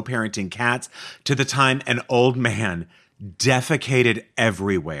to co-parenting cats to the time an old man defecated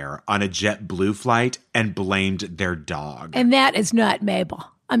everywhere on a JetBlue flight and blamed their dog. And that is not Mabel.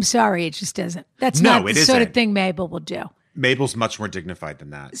 I'm sorry, it just isn't. That's No, not it the sort of isn't. thing Mabel will do. Mabel's much more dignified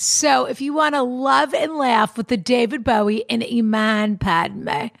than that. So if you want to love and laugh with the David Bowie and Iman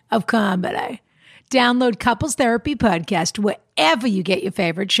Padme of comedy, download Couples Therapy Podcast wherever you get your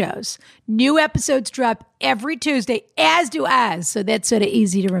favorite shows. New episodes drop every Tuesday, as do ours, so that's sort of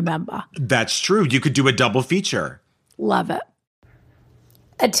easy to remember. That's true. You could do a double feature. Love it.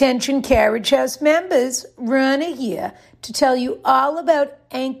 Attention Carriage House members, Rana here to tell you all about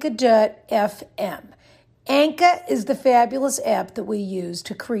Anchor.fm. Anchor is the fabulous app that we use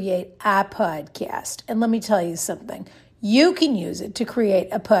to create our podcast. And let me tell you something. You can use it to create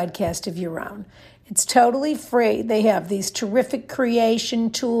a podcast of your own. It's totally free. They have these terrific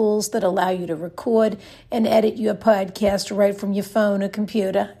creation tools that allow you to record and edit your podcast right from your phone or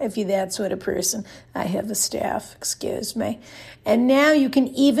computer, if you're that sort of person. I have a staff, excuse me. And now you can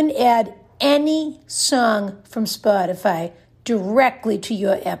even add any song from Spotify directly to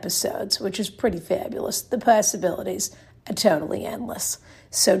your episodes, which is pretty fabulous. The possibilities are totally endless.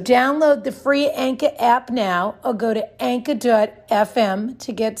 So download the free Anchor app now or go to anchor.fm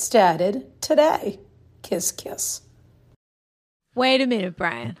to get started today. Kiss, kiss. Wait a minute,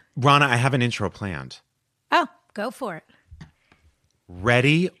 Brian. Rana, I have an intro planned. Oh, go for it.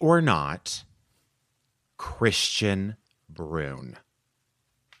 Ready or not, Kristian Bruun.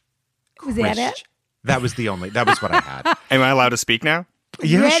 Was that it? That was what I had. Am I allowed to speak now?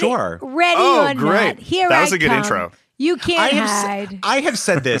 Yeah, Ready, sure. Ready Oh, or great. not, here That I was a good come. intro. You can't hide. I have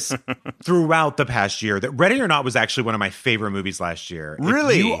said this throughout the past year that Ready or Not was actually one of my favorite movies last year.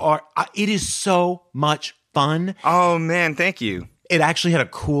 Really? It is so much fun. Oh, man, thank you. It actually had a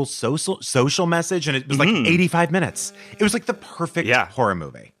cool social message, and it was like 85 minutes. It was like the perfect horror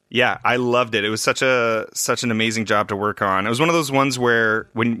movie. Yeah, I loved it. It was such an amazing job to work on. It was one of those ones where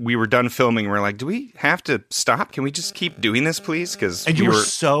when we were done filming, we were like, do we have to stop? Can we just keep doing this, please? And you were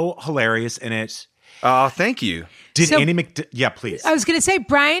so hilarious in it. Oh, thank you. Yeah, please. I was going to say,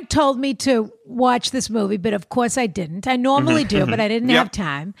 Brian told me to watch this movie, but of course I didn't. I normally do, but I didn't have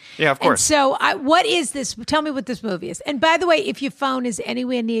time. Yeah, of course. And so what is this? Tell me what this movie is. And by the way, if your phone is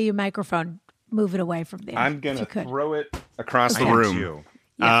anywhere near your microphone, move it away from there. I'm going to could. throw it across the Thank room. you.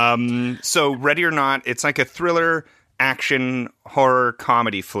 Yeah. So Ready or Not, it's like a thriller, action, horror,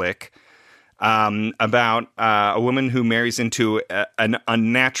 comedy flick about a woman who marries into an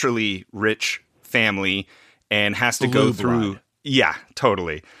unnaturally rich family and has to go through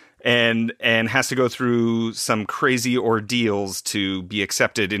totally and has to go through some crazy ordeals to be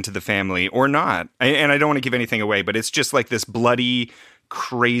accepted into the family or not. And I don't want to give anything away, but it's just like this bloody,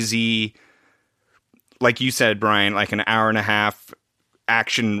 crazy, like you said, Brian, like an hour and a half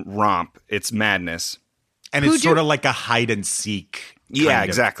action romp. It's madness. And it's sort of like a hide and seek. Yeah,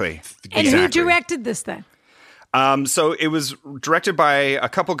 exactly. And who directed this then? So it was directed by a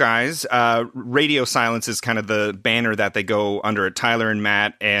couple guys. Radio Silence is kind of the banner that they go under at Tyler and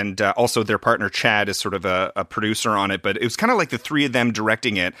Matt, and also their partner Chad is sort of a producer on it. But it was kind of like the three of them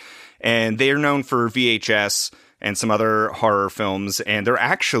directing it, and they are known for VHS and some other horror films, and they're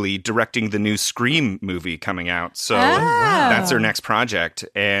actually directing the new Scream movie coming out. So that's their next project,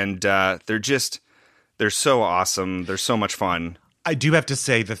 and they're so awesome. They're so much fun. I do have to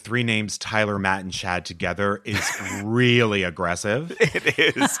say the three names Tyler, Matt, and Chad together is really aggressive. It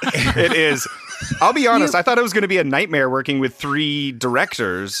is. It is. I'll be honest. I thought it was going to be a nightmare working with three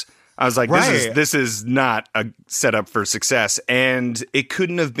directors. I was like, this is not a setup for success. And it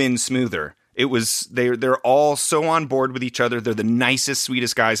couldn't have been smoother. It was they're all so on board with each other. They're the nicest,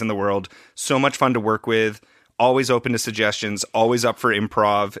 sweetest guys in the world. So much fun to work with. Always open to suggestions. Always up for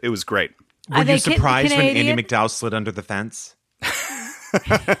improv. It was great. Were you surprised when Andie MacDowell slid under the fence?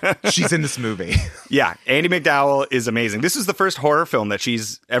 She's in this movie. Yeah, Andie MacDowell is amazing. This is the first horror film that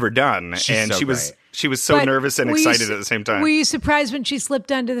she's ever done, and she was so nervous and excited at the same time. Were you surprised when she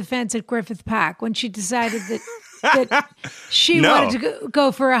slipped under the fence at Griffith Park when she decided that she wanted to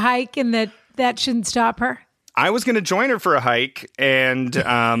go for a hike and that shouldn't stop her? I was going to join her for a hike, and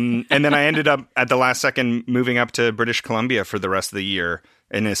then I ended up at the last second moving up to British Columbia for the rest of the year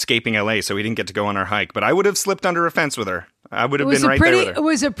and escaping LA, so we didn't get to go on our hike. But I would have slipped under a fence with her. I would have been right there with her. It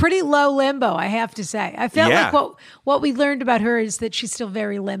was a pretty low limbo, I have to say. I felt like what we learned about her is that she's still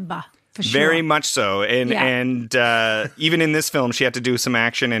very limbo. For sure. Very much so. And even in this film, she had to do some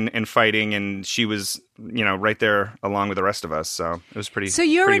action and fighting, and she was, right there along with the rest of us. So it was pretty So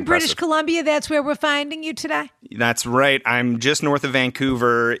you're pretty in impressive. British Columbia. That's where we're finding you today? That's right. I'm just north of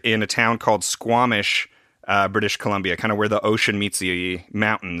Vancouver in a town called Squamish, British Columbia, kind of where the ocean meets the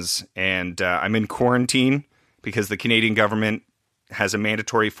mountains. And I'm in quarantine because the Canadian government has a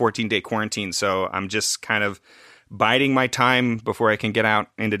mandatory 14-day quarantine. So I'm just kind of biding my time before I can get out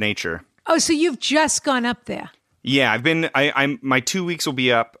into nature. Oh, so you've just gone up there? Yeah, I've been. I'm my 2 weeks will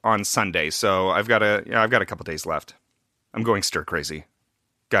be up on Sunday, so I've got a couple days left. I'm going stir crazy,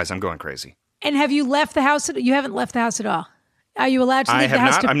 guys. I'm going crazy. And have you left the house? You haven't left the house at all. Are you allowed to leave the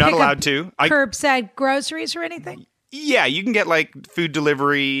house? I'm not allowed to. Curbside groceries or anything? Yeah, you can get like food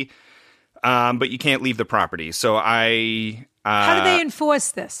delivery, but you can't leave the property. So how do they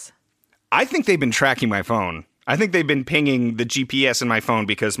enforce this? I think they've been tracking my phone. I think they've been pinging the GPS in my phone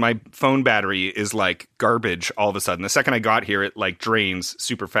because my phone battery is like garbage all of a sudden. The second I got here, it like drains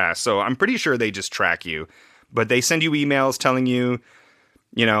super fast. So I'm pretty sure they just track you. But they send you emails telling you,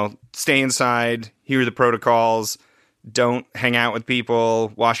 stay inside, here are the protocols, don't hang out with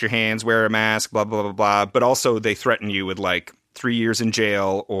people, wash your hands, wear a mask, blah, blah, blah, blah. But also they threaten you with like 3 years in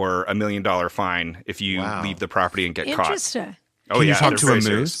jail or $1 million fine if you leave the property and get caught. Interesting. Can you talk to a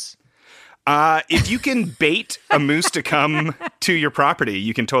moose? If you can bait a moose to come to your property,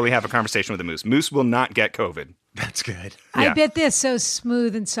 you can totally have a conversation with a moose. Moose will not get COVID. That's good. I bet they're so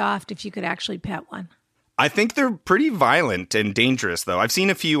smooth and soft if you could actually pet one. I think they're pretty violent and dangerous, though. I've seen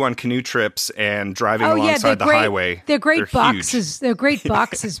a few on canoe trips and driving alongside the highway. They're great boxes. Huge. They're great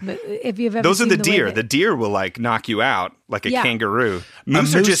boxes. If you've ever Those seen are the deer. The deer will like knock you out like a kangaroo.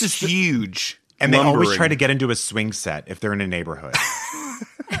 Moose are just huge. And they always try to get into a swing set if they're in a neighborhood.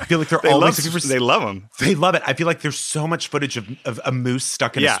 I feel like they love them. They love it. I feel like there's so much footage of a moose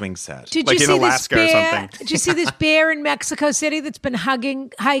stuck in a swing set. Did like you in see Alaska this bear? or something. Did you see this bear in Mexico City that's been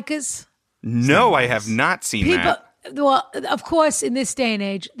hugging hikers? No, I have not seen that. Well, of course, in this day and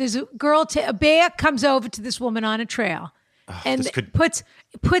age, there's a bear comes over to this woman on a trail and puts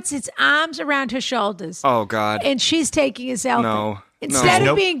its arms around her shoulders. Oh, God. And she's taking a selfie. No. Instead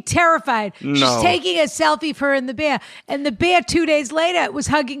of being terrified, she's taking a selfie for her and the bear. And the bear 2 days later was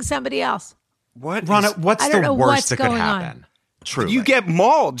hugging somebody else. What? Rana, what's the worst that could happen? On. Truly. You get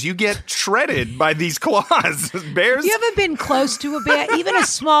mauled. You get shredded by these claws. Bears. You ever been close to a bear? Even a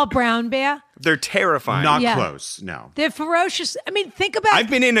small brown bear? They're terrifying. Not close, no. They're ferocious. I mean, think about... I've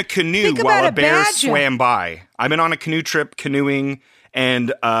been in a canoe while a bear swam by. I've been on a canoe trip canoeing,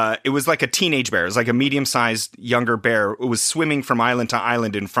 and it was like a teenage bear. It was like a medium-sized younger bear. It was swimming from island to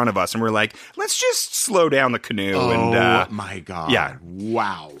island in front of us, and we're like, let's just slow down the canoe. Oh, my God. Yeah.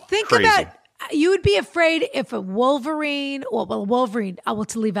 Wow. Think Crazy. about... You would be afraid if a Wolverine, Wolverine, I will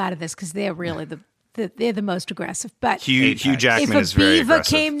to leave out of this because they're really they're the most aggressive. But Hugh Jackman is very if a beaver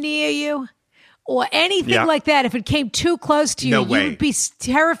aggressive. came near you or anything like that, if it came too close to you, you would be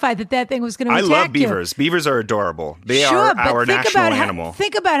terrified that thing was going to attack you. I love beavers. Beavers are adorable. They are our national animal.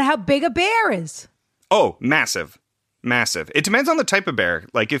 Think about how big a bear is. Oh, massive. Massive. It depends on the type of bear.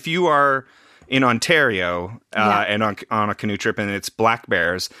 Like if you are in Ontario and on a canoe trip and it's black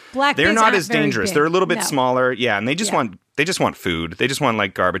bears, they're not as dangerous. Big. They're a little bit smaller. Yeah, and they just want food. They just want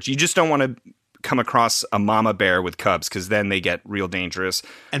like garbage. You just don't want to come across a mama bear with cubs because then they get real dangerous.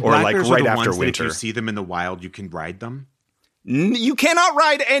 And or black like bears right are the after ones winter. That if you see them in the wild, you can ride them. You cannot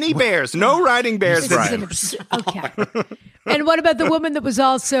ride any bears. No riding bears, Brian. Okay. And what about the woman that was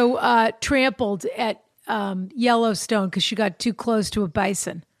also trampled at Yellowstone because she got too close to a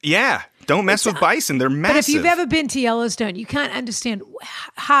bison? Yeah. Don't mess with bison. They're massive. But if you've ever been to Yellowstone, you can't understand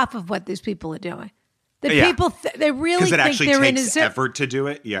half of what these people are doing. The people, they really think they're in a zoo. Because it actually takes effort to do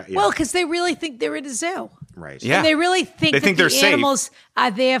it? Yeah. Well, because they really think they're in a zoo. Right. Yeah. And they really think that they're the animals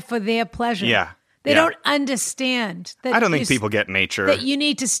are there for their pleasure. Yeah. They don't understand that. I don't think people get nature. That you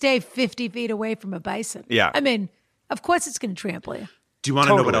need to stay 50 feet away from a bison. Yeah. I mean, of course it's going to trample you. Do you want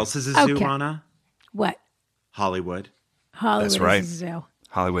to know what else is a zoo, Rana? What? Hollywood. Hollywood That's right. is a zoo.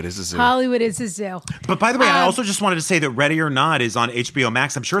 Hollywood is a zoo. Hollywood is a zoo. But by the way, I also just wanted to say that Ready or Not is on HBO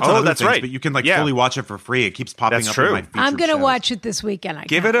Max. I'm sure it's on other things, but you can fully watch it for free. It keeps popping up in my featured I'm going to shows. watch it this weekend.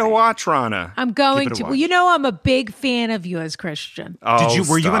 Give it a watch, Rana. I'm going to. Well, you know I'm a big fan of yours, Kristian. Oh,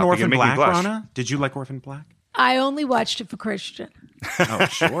 were you an Orphan Black, Rana? Did you like Orphan Black? I only watched it for Kristian. Oh,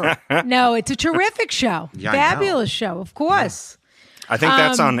 sure. No, it's a terrific show. Yeah, fabulous show, of course. I think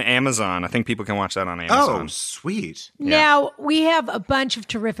that's on Amazon. I think people can watch that on Amazon. Oh, sweet. Now, we have a bunch of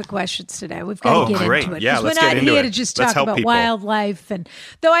terrific questions today. We've got to get into it. Yeah, let's we're not get into here it. to just Let's talk help about people. wildlife. And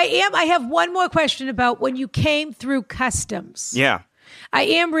though I have one more question about when you came through customs. Yeah. I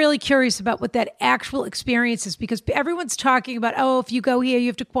am really curious about what that actual experience is, because everyone's talking about, if you go here, you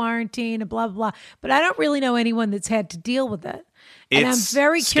have to quarantine and blah, blah, blah. But I don't really know anyone that's had to deal with it. And I'm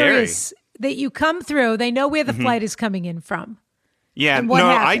very curious that you come through. They know where the flight is coming in from. Yeah, no,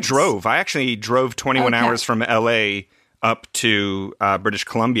 I drove. I actually drove 21 hours from L.A. up to British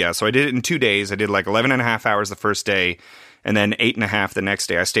Columbia. So I did it in 2 days. I did 11 and a half hours the first day and then 8.5 the next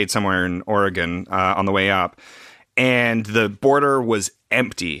day. I stayed somewhere in Oregon on the way up. And the border was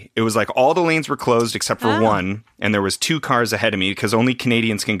empty. It was all the lanes were closed except for one. And there was 2 cars ahead of me because only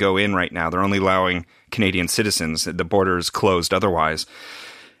Canadians can go in right now. They're only allowing Canadian citizens. The border is closed otherwise.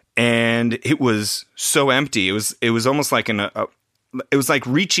 And it was so empty. It was almost like it was like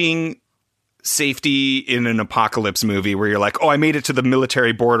reaching safety in an apocalypse movie where you're like, I made it to the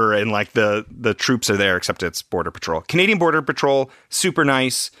military border and the troops are there, except it's Border Patrol. Canadian Border Patrol, super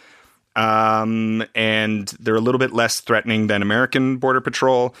nice. And they're a little bit less threatening than American Border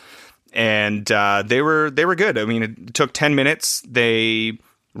Patrol. And they were good. I mean, it took 10 minutes. They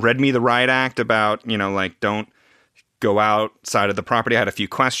read me the riot act about, don't go outside of the property. I had a few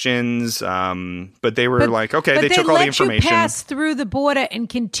questions, but they were okay, they took all the information. But they let you pass through the border and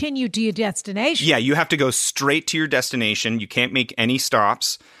continue to your destination. Yeah, you have to go straight to your destination. You can't make any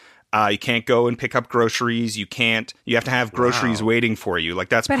stops. You can't go and pick up groceries. You have to have groceries waiting for you.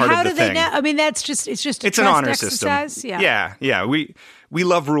 That's part of the thing. But how do they know? I mean, it's an honor exercise. System. Yeah. We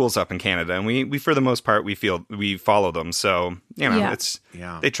love rules up in Canada, and we for the most part we follow them. So they trust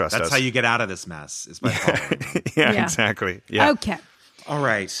us. That's how you get out of this mess. Is by following. Yeah, exactly. Yeah. Okay. All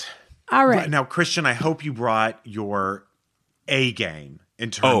right. Now, Kristian, I hope you brought your A game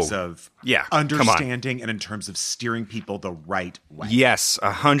in terms of understanding and in terms of steering people the right way. Yes,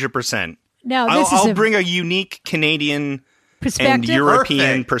 100%. Now, I'll bring a unique Canadian and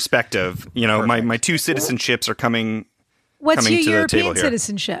European perspective. My 2 citizenships are coming. What's your to European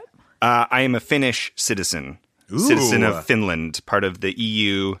citizenship? I am a Finnish citizen. Ooh. Citizen of Finland, part of the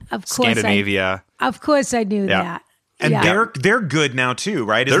EU, Scandinavia. Of course I knew that. And they're good now too,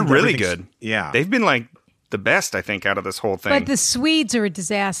 right? They're really good. Yeah. They've been the best, I think, out of this whole thing. But the Swedes are a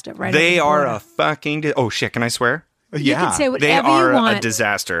disaster, right? They are a fucking... oh, shit, can I swear? You can say whatever you want. They are a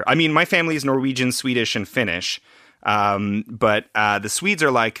disaster. I mean, my family is Norwegian, Swedish, and Finnish. But the Swedes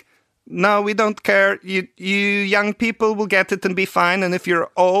are no, we don't care. You young people will get it and be fine. And if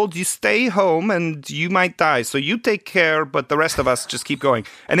you're old, you stay home and you might die. So you take care, but the rest of us just keep going.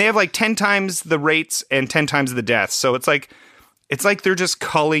 And they have 10 times the rates and 10 times the deaths. So it's like they're just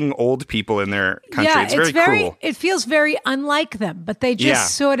culling old people in their country. Yeah, it's very cruel. It feels very unlike them, but they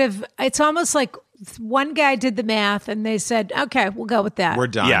just sort of, it's almost like one guy did the math and they said, okay, we'll go with that. We're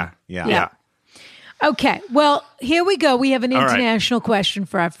done. Yeah. Okay, well, here we go. We have an international question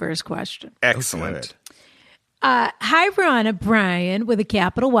for our first question. Excellent. Hi, Rana, Brian, with a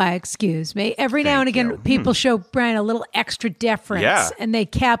capital Y, excuse me. Every now and again, people show Brian a little extra deference, and they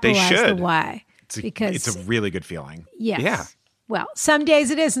capitalize the Y. It's a really good feeling. Yes. Yeah. Well, some days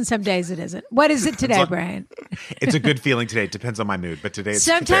it is and some days it isn't. What is it today, Brian? It's a good feeling today. It depends on my mood, but today it's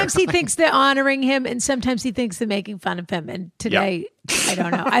sometimes he thinks they're honoring him and sometimes he thinks they're making fun of him. And today, I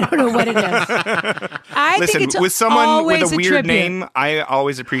don't know. I don't know what it is. Listen, with someone with a weird name, I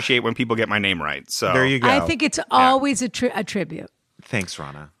always appreciate when people get my name right. So there you go. I think it's always a tribute. Thanks,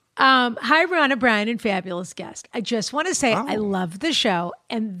 Rana. Hi, Rana, Brian, and fabulous guest. I just want to say I love the show,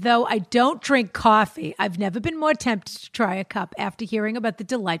 and though I don't drink coffee, I've never been more tempted to try a cup after hearing about the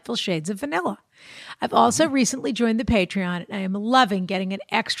delightful shades of vanilla. I've also recently joined the Patreon, and I am loving getting an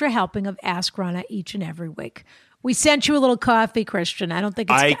extra helping of Ask Rana each and every week. We sent you a little coffee, Kristian. I don't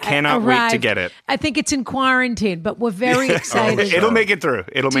think it's I cannot wait to get it. I think it's in quarantine, but we're very excited. It'll make it through.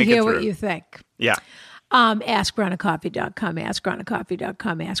 To hear what you think. Yeah. AskRanaCoffee.com,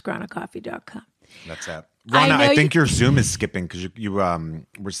 AskRanaCoffee.com, AskRanaCoffee.com. That's it. Rana, I think your Zoom is skipping because you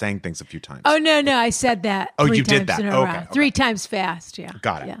were saying things a few times. Oh, no, I said that. Oh, you did that. Okay. 3 times fast, yeah.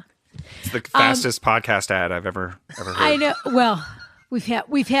 Got it. Yeah. It's the fastest podcast ad I've ever heard. I know. Well, We've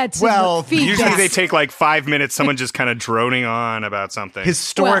had some feedback. Usually they take like 5 minutes, someone just kind of droning on about something.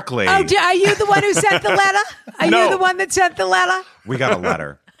 Historically. Are you the one who sent the letter? Are you the one that sent the letter? We got a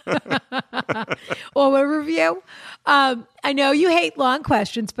letter. Or a review? I know you hate long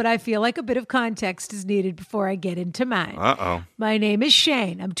questions, but I feel like a bit of context is needed before I get into mine. Uh-oh. My name is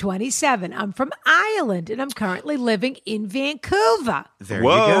Shane. I'm 27. I'm from Ireland, and I'm currently living in Vancouver. There you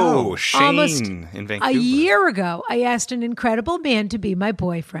go. Shane Almost in Vancouver. A year ago, I asked an incredible man to be my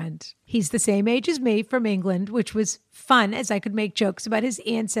boyfriend. He's the same age as me, from England, which was fun as I could make jokes about his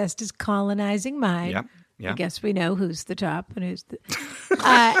ancestors colonizing mine. Yep. Yeah. I guess we know who's the top and who's the...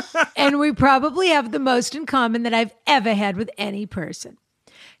 and we probably have the most in common that I've ever had with any person.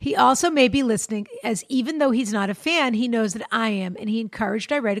 He also may be listening, as even though he's not a fan, he knows that I am, and he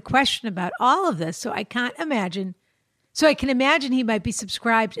encouraged I write a question about all of this, so I can imagine he might be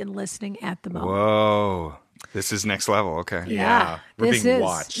subscribed and listening at the moment. Whoa. This is next level. Okay. Yeah. We're this being is.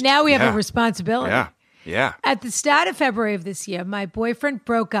 watched. Now we have Yeah. a responsibility. Yeah. Yeah. At the start of February of this year, my boyfriend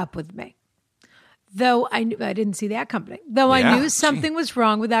broke up with me. Though I didn't see that coming. Though I knew something was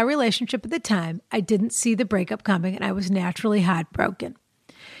wrong with our relationship at the time, I didn't see the breakup coming, and I was naturally heartbroken.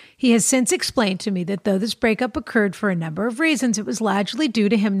 He has since explained to me that though this breakup occurred for a number of reasons, it was largely due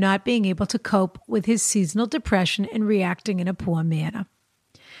to him not being able to cope with his seasonal depression and reacting in a poor manner.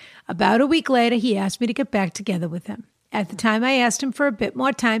 About a week later, he asked me to get back together with him. At the time, I asked him for a bit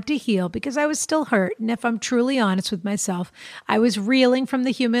more time to heal because I was still hurt, and if I'm truly honest with myself, I was reeling from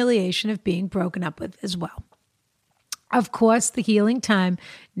the humiliation of being broken up with as well. Of course, the healing time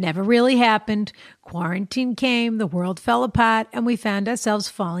never really happened. Quarantine came, the world fell apart, and we found ourselves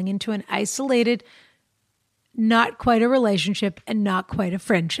falling into an isolated, not quite a relationship and not quite a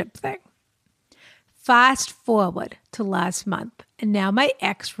friendship thing. Fast forward to last month, and now my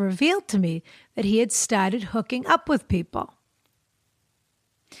ex revealed to me that he had started hooking up with people.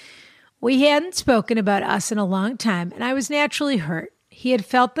 We hadn't spoken about us in a long time, and I was naturally hurt. He had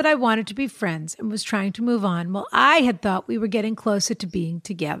felt that I wanted to be friends and was trying to move on, while I had thought we were getting closer to being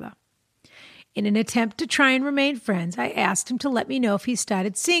together. In an attempt to try and remain friends, I asked him to let me know if he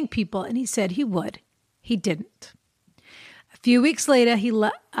started seeing people, and he said he would. He didn't. A few weeks later, he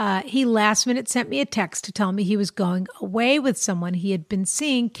last minute sent me a text to tell me he was going away with someone he had been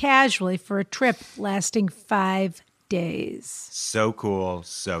seeing casually for a trip lasting 5 days. So cool,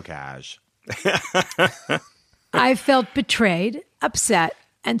 so cash. I felt betrayed, upset,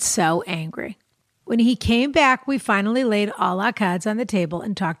 and so angry. When he came back, we finally laid all our cards on the table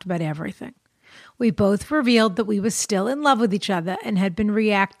and talked about everything. We both revealed that we were still in love with each other and had been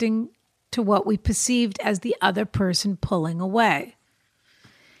reacting to what we perceived as the other person pulling away.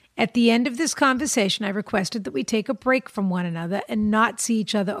 At the end of this conversation, I requested that we take a break from one another and not see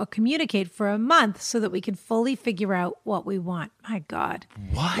each other or communicate for a month so that we can fully figure out what we want. My God.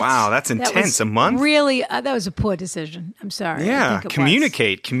 What? Wow, that's intense. A month? Really, that was a poor decision. I'm sorry. Yeah, I think it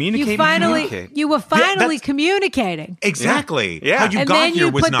communicate. was. You were finally communicating. Exactly. Yeah. How you And got then here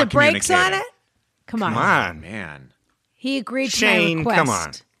you was put not the brakes on communicating. it? Come on. Come on. Man. He agreed to Shane, my request. come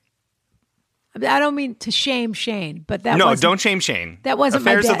on. I don't mean to shame Shane, but that No, wasn't, don't shame Shane. That wasn't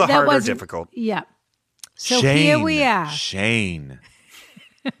Affairs my of the that heart are wasn't- difficult. Yeah. So Shane. here we are. Shane.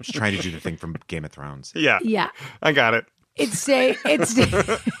 I'm just trying to do the thing from Game of Thrones. Yeah. Yeah. I got it. It's day. It's day.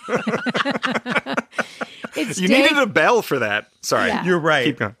 You needed a bell for that. Sorry. Yeah. You're right.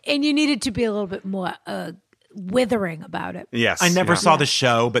 Keep going. And you needed to be a little bit more withering about it. Yes. I never yeah. saw the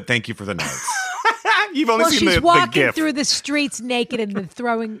show, but thank you for the notes. You've only Well, seen she's the walking GIF. through the streets naked and then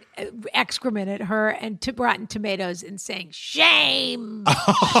throwing excrement at her and rotten tomatoes and saying, "Shame,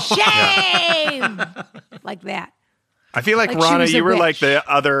 shame," like that. I feel like Like she Rana, was a you were like witch. the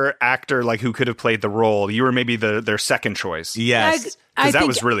other actor, like who could have played the role. You were maybe their second choice. Yes. that think-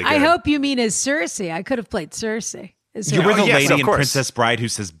 was really I good. hope you mean as Cersei. I could have played Cersei. As You were her. the yes, lady of in course. Princess Bride who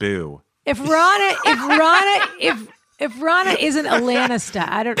says boo. If Rana isn't a Lannister,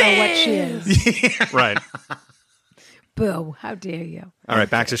 I don't know what she is. Right. Boo! How dare you? All right,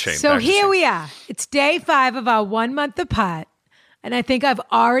 back to Shane. So back to here Shane. we are. It's day 5 of our 1 month apart. And I think I've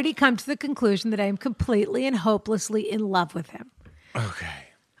already come to the conclusion that I am completely and hopelessly in love with him. Okay.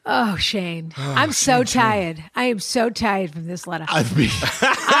 Oh, Shane. I'm so tired. I am so tired from this letter. I mean,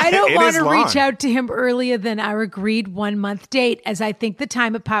 I don't It want is to long. reach out to him earlier than our agreed 1 month date, as I think the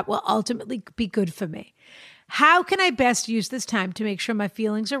time apart will ultimately be good for me. How can I best use this time to make sure my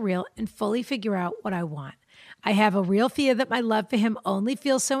feelings are real and fully figure out what I want? I have a real fear that my love for him only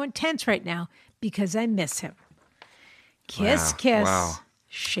feels so intense right now because I miss him. Kiss, Wow. kiss, Wow.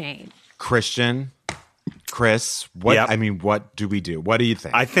 Shane. Christian, Chris, what? Yep. I mean, what do we do? What do you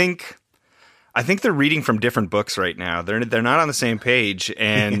think? I think I think they're reading from different books right now. They're not on the same page,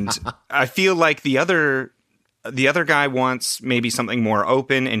 and I feel like the other guy wants maybe something more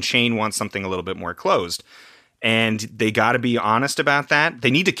open, and Shane wants something a little bit more closed. And they got to be honest about that.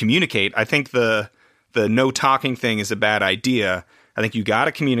 They need to communicate. I think the no talking thing is a bad idea. I think you got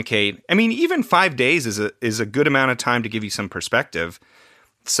to communicate. I mean, even 5 days is a good amount of time to give you some perspective.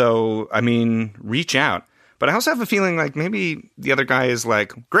 So, I mean, reach out. But I also have a feeling like maybe the other guy is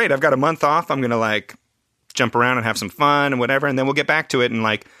like, great, I've got a month off. I'm going to like jump around and have some fun and whatever. And then we'll get back to it and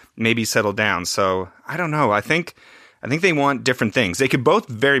like maybe settle down. So I don't know. I think they want different things. They could both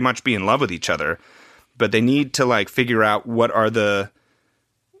very much be in love with each other, but they need to like figure out what are the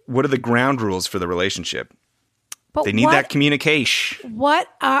ground rules for the relationship. But they need that communication. What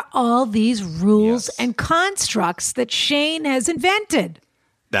are all these rules and constructs that Shane has invented?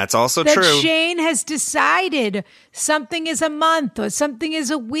 That's also that true. Shane has decided something is a month or something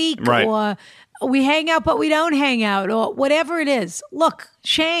is a week or we hang out but we don't hang out or whatever it is. Look,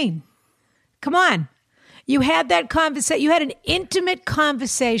 Shane, come on. You had that conversation. You had an intimate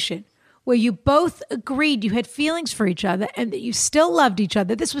conversation where you both agreed you had feelings for each other and that you still loved each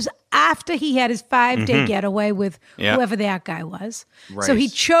other. This was after he had his 5-day getaway with whoever that guy was. Right. So he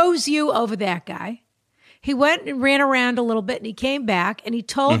chose you over that guy. He went and ran around a little bit and he came back and he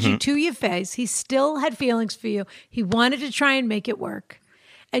told you to your face he still had feelings for you. He wanted to try and make it work.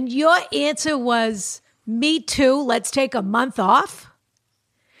 And your answer was, me too, let's take a month off.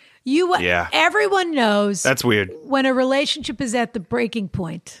 Everyone knows that's weird when a relationship is at the breaking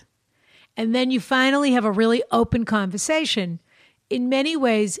point and then you finally have a really open conversation. In many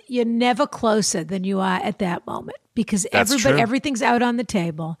ways, you're never closer than you are at that moment because everything's out on the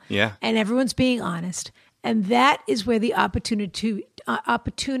table and everyone's being honest. And that is where the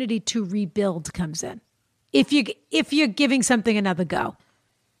opportunity to rebuild comes in. If you're giving something another go.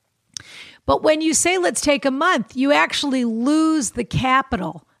 But when you say, let's take a month, you actually lose the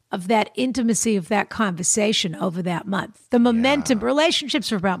capital of that intimacy of that conversation over that month. The momentum,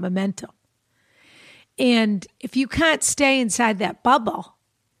 relationships are about momentum. And if you can't stay inside that bubble,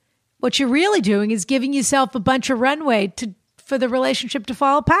 what you're really doing is giving yourself a bunch of runway for the relationship to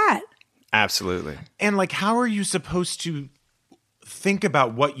fall apart. Absolutely. And like, how are you supposed to think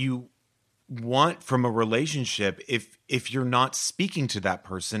about what you want from a relationship if you're not speaking to that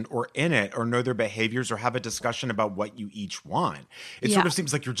person or in it or know their behaviors or have a discussion about what you each want? It sort of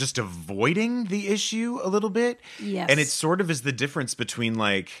seems like you're just avoiding the issue a little bit. Yes. And it sort of is the difference between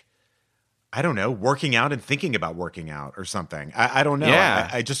like, I don't know, working out and thinking about working out or something. I don't know. Yeah.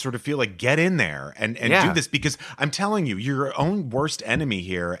 I just sort of feel like get in there and do this because I'm telling you, you're your own worst enemy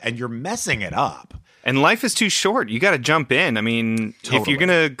here and you're messing it up. And life is too short. You got to jump in. I mean, if you're going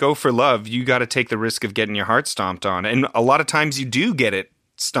to go for love, you got to take the risk of getting your heart stomped on. And a lot of times you do get it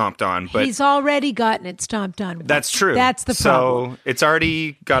stomped on. But he's already gotten it stomped on. That's true. That's the problem. So it's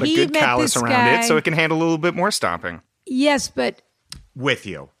already got a good callus around it, so it can handle a little bit more stomping. Yes, but... with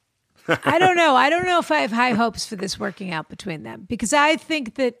you. I don't know. I don't know if I have high hopes for this working out between them because I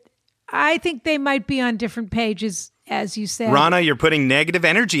think they might be on different pages, as you said. Rana, you're putting negative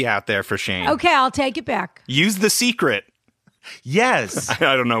energy out there for Shane. Okay, I'll take it back. Use the secret. Yes.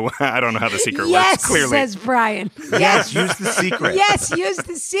 I don't know how the secret works, clearly. Says Brian. Yes, use the secret. Yes, use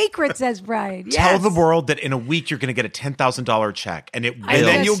the secret, says Brian. Yes. Tell the world that in a week you're going to get a $10,000 check and it will and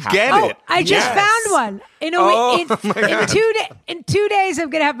then you'll get it. I just found one. In 2 days, I'm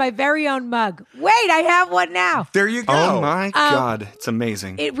going to have my very own mug. Wait, I have one now. There you go. Oh my God. It's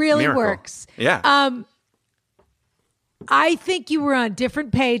amazing. It really Miracle. works. Yeah. I think you were on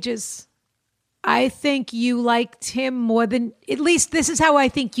different pages. I think you liked him more than, at least this is how I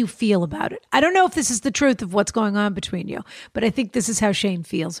think you feel about it. I don't know if this is the truth of what's going on between you, but I think this is how Shane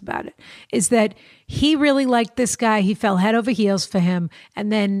feels about it, is that he really liked this guy. He fell head over heels for him.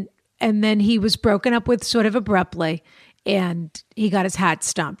 And then he was broken up with sort of abruptly and he got his heart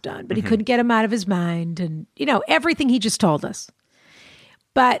stomped on, but he couldn't get him out of his mind and, everything he just told us.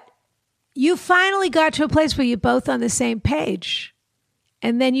 But you finally got to a place where you're both on the same page.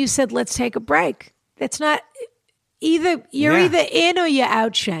 And then you said, let's take a break. That's not either. You're either in or you're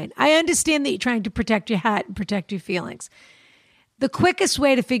out, Shane. I understand that you're trying to protect your heart and protect your feelings. The quickest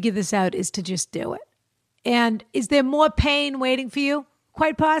way to figure this out is to just do it. And is there more pain waiting for you?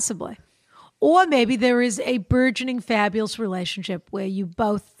 Quite possibly. Or maybe there is a burgeoning, fabulous relationship where you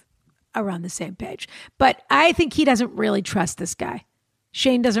both are on the same page. But I think he doesn't really trust this guy.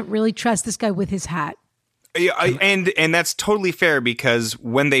 Shane doesn't really trust this guy with his heart. Yeah, and that's totally fair because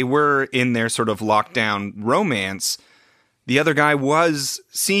when they were in their sort of lockdown romance, the other guy was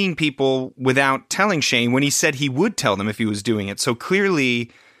seeing people without telling Shane when he said he would tell them if he was doing it. So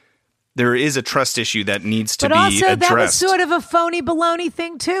clearly there is a trust issue that needs to be addressed. But also, that was sort of a phony baloney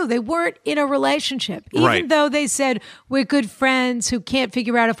thing, too. They weren't in a relationship. Even though they said, we're good friends who can't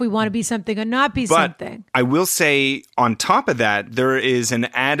figure out if we want to be something or not be something. I will say, on top of that, there is an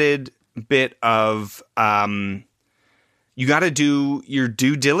added bit of you got to do your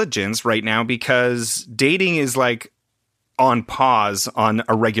due diligence right now, because dating is like on pause on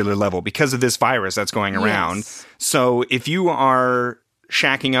a regular level because of this virus that's going around. Yes. So if you are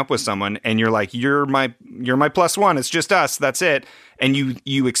shacking up with someone and you're like, you're my plus one, it's just us, that's it, and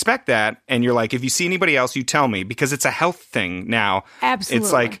you expect that, and you're like, if you see anybody else, you tell me, because it's a health thing now. Absolutely.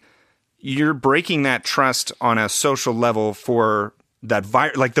 It's like you're breaking that trust on a social level for that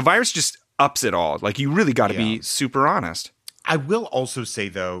virus. Like, the virus just ups it all. Like, you really got to be super honest. I will also say,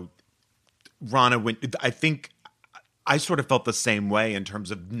 though, Rana, I think I sort of felt the same way in terms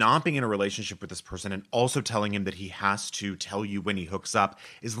of not being in a relationship with this person and also telling him that he has to tell you when he hooks up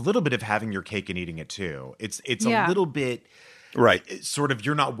is a little bit of having your cake and eating it too. It's a little bit sort of,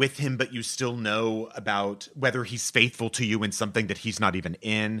 you're not with him, but you still know about whether he's faithful to you in something that he's not even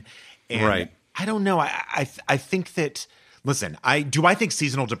in. And I don't know. I think that, listen, I think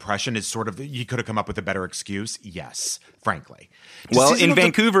seasonal depression is sort of, you could have come up with a better excuse. Yes, frankly. Well, in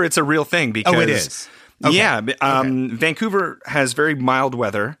Vancouver, it's a real thing because it is. Okay. Yeah. Vancouver has very mild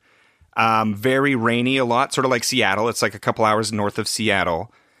weather, very rainy a lot, sort of like Seattle. It's like a couple hours north of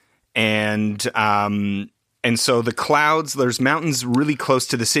Seattle. And so the clouds, there's mountains really close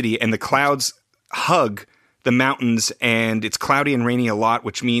to the city, and the clouds hug the mountains, and it's cloudy and rainy a lot,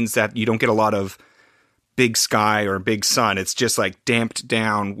 which means that you don't get a lot of big sky or big sun. It's just like damped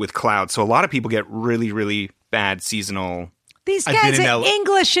down with clouds. So a lot of people get really, really bad seasonal. These guys are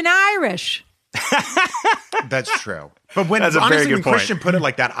English and Irish. That's true. But when Kristian put it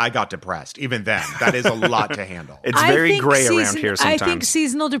like that, I got depressed. Even then, that is a lot to handle. It's very gray around here sometimes. I think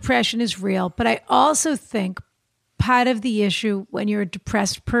seasonal depression is real, but I also think part of the issue when you're a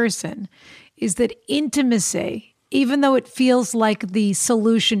depressed person is that intimacy, even though it feels like the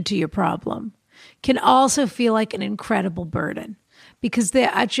solution to your problem, can also feel like an incredible burden, because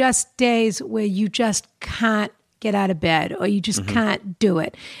there are just days where you just can't get out of bed, or you just can't do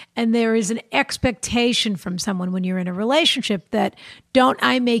it. And there is an expectation from someone when you're in a relationship that, don't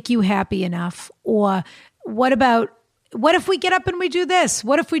I make you happy enough? Or what if we get up and we do this?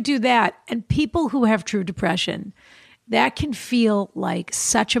 What if we do that? And people who have true depression, that can feel like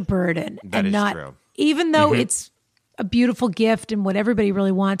such a burden. That is true. Even though it's a beautiful gift and what everybody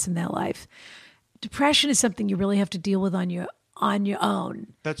really wants in their life, depression is something you really have to deal with on your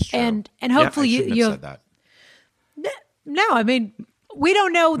own. That's true. And hopefully you said that. No, I mean, we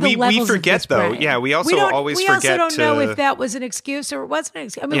don't know the levels we forget, of this though. brain. Yeah, we also always forget. We also don't know if that was an excuse or it wasn't an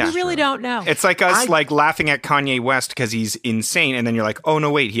excuse. I mean, we really don't know. It's like us like laughing at Kanye West because he's insane, and then you're like, oh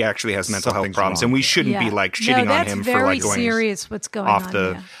no, wait, he actually has mental health problems, and we shouldn't be like shitting on him for like going serious. What's going off on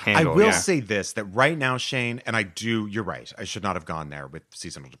the handle. I will say this: that right now, Shane, and you're right. I should not have gone there with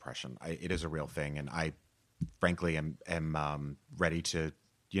seasonal depression. It is a real thing, and I, frankly, am ready to,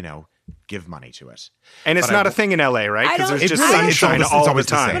 give money to it. And it's not a thing in LA, right? Because there's just sunshine all the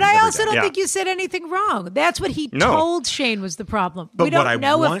time. But I also don't think you said anything wrong. That's what he told Shane was the problem. But we don't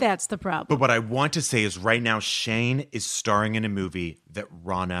know if that's the problem. But what I want to say is right now, Shane is starring in a movie that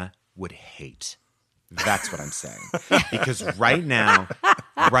Rana would hate. That's what I'm saying. Because right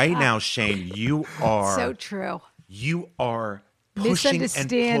now, Shane, you are... So true. You are pushing and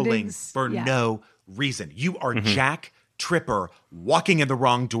pulling for no reason. You are Jack Tripper walking in the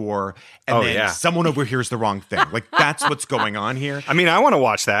wrong door, and then someone overhears the wrong thing. Like, that's what's going on here. I mean, I want to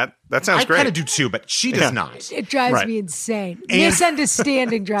watch that. That sounds great. I kind of do too, but she does not. It drives me insane.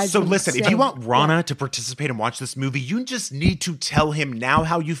 Misunderstanding drives me insane. So listen, if you want Rana to participate and watch this movie, you just need to tell him now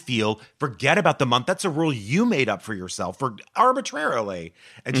how you feel. Forget about the month. That's a rule you made up for yourself arbitrarily,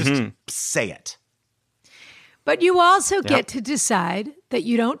 and just say it. But you also get to decide that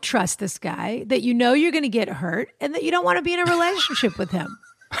you don't trust this guy, that you know you're going to get hurt, and that you don't want to be in a relationship with him.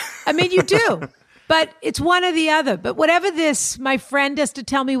 I mean, you do. But it's one or the other. But whatever this, my friend has to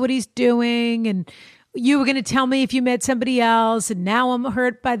tell me what he's doing, and you were going to tell me if you met somebody else, and now I'm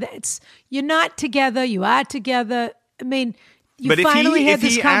hurt by that. You're not together. You are together. I mean, finally had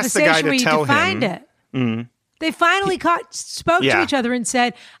this conversation where you defined it. They finally spoke to each other and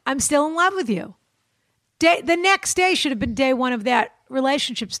said, I'm still in love with you. The next day should have been day one of that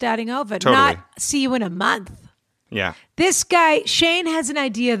relationship starting over, not see you in a month. Yeah. This guy, Shane, has an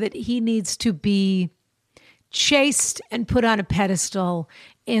idea that he needs to be chased and put on a pedestal,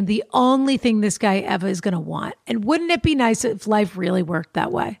 and the only thing this guy ever is going to want. And wouldn't it be nice if life really worked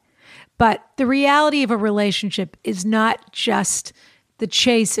that way? But the reality of a relationship is not just the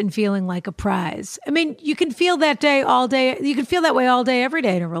chase and feeling like a prize. I mean, you can feel that day all day. You can feel that way all day, every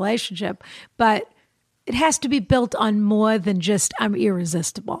day in a relationship, but it has to be built on more than just I'm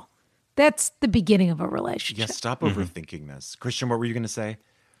irresistible. That's the beginning of a relationship. Yeah, stop overthinking this. Kristian, what were you going to say?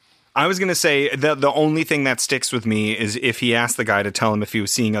 I was going to say that the only thing that sticks with me is if he asked the guy to tell him if he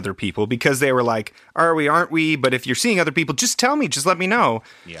was seeing other people, because they were like, are we, aren't we? But if you're seeing other people, just tell me, just let me know.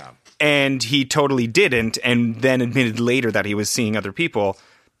 Yeah. And he totally didn't, and then admitted later that he was seeing other people.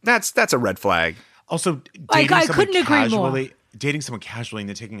 That's a red flag. Also, I couldn't agree more. Dating someone casually and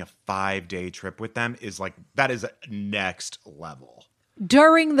then taking a 5-day trip with them is like, that is next level.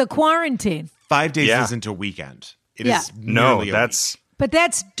 During the quarantine. 5 days isn't a weekend. It is no, nearly that's... But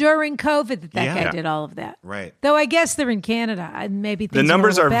that's during COVID that guy did all of that. Right. Though I guess they're in Canada and maybe things the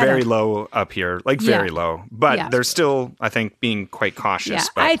numbers are are better. very low up here, like very low. But they're still, I think, being quite cautious. Yeah,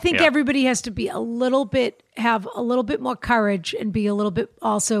 but, I think everybody has to be have a little bit more courage and be a little bit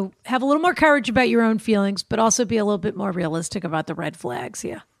also have a little more courage about your own feelings, but also be a little bit more realistic about the red flags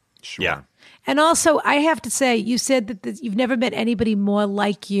here. Sure. Yeah. And also, I have to say, you said that you've never met anybody more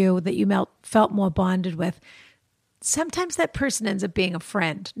like you that you felt more bonded with. Sometimes that person ends up being a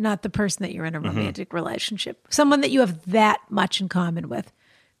friend, not the person that you're in a romantic relationship. Someone that you have that much in common with.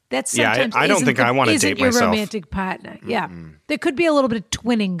 That's sometimes I don't think I want to date your myself. romantic partner. Yeah, there could be a little bit of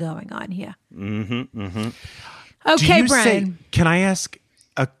twinning going on here. Okay, Brian. Can I ask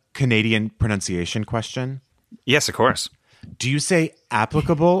a Canadian pronunciation question? Yes, of course. Do you say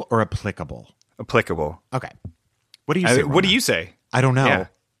applicable or applicable? Applicable. Okay. What do you say? What do you say? I don't know. Yeah.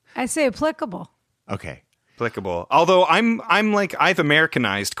 I say applicable. Okay. Applicable. Although I'm like I've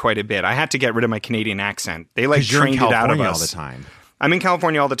Americanized quite a bit. I had to get rid of my Canadian accent. They like trained it out of us all the time. I'm in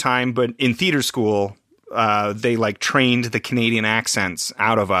California all the time, but in theater school, they like trained the Canadian accents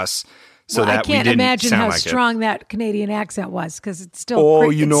out of us. So that I can't we didn't imagine sound how like strong that Canadian accent was because it's still.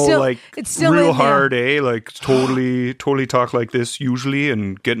 It's still real hard, eh? Like totally talk like this usually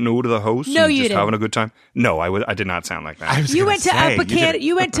and getting over to the host No, and you just didn't. having a good time. No, I did not sound like that. You went to Upper Canada.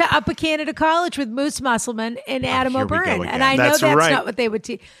 You went to Upper Canada College with Moose Musselman and Adam here we go O'Byrne, again. and I know That's that's right. not what they would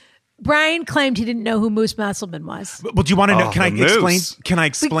teach. Brian claimed he didn't know who Moose Musselman was. Well, do you want to know? Can I the explain? Moose. Can I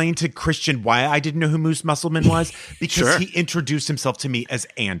explain to Kristian why I didn't know who Moose Musselman was? Because Sure. he introduced himself to me as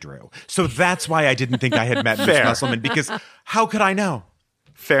Andrew, so that's why I didn't think I had met Moose Fair. Musselman. Because how could I know?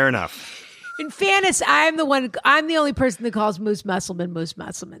 Fair enough. In fairness, I'm the only person that calls Moose Musselman Moose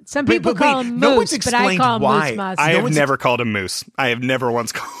Musselman. Some people but call wait, him no Moose, one's but I call him explained why. Moose Musselman. I have one's never called him Moose. I have never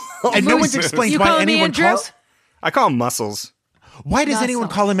once called And him no one's Moose. explained You why call him anyone Andrew? calls. I call him Muscles. Why does anyone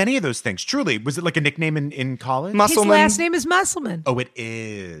Muscle. call him any of those things? Truly, was it like a nickname in college? His Musselman. last name is Musselman. Oh, it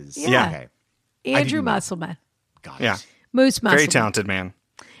is. Yeah. Okay. Andrew didn't know. Musselman. Got it. Yeah. Moose Musselman. Very talented man.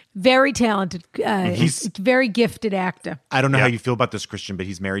 Very talented. He's- very gifted actor. I don't know Yeah. how you feel about this, Kristian, but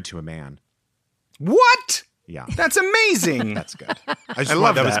he's married to a man. What? Yeah. That's amazing. That's good. I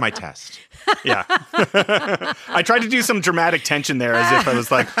love that was that. my test. Yeah. I tried to do some dramatic tension there as if I was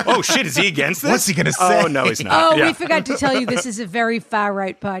like, oh shit, is he against this? What's he gonna say? Oh, no, he's not. Oh, Yeah. we forgot to tell you this is a very far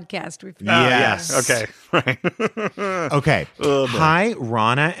right podcast. We forgot. Yes. Yeah. Okay. Right. Okay. Hi,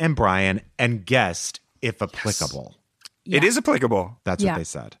 Rana and Brian, and guest, if applicable. It is applicable. That's Yeah. what they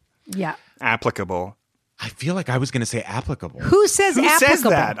said. Yeah. Applicable. I feel like I was going to say applicable, Who says Who says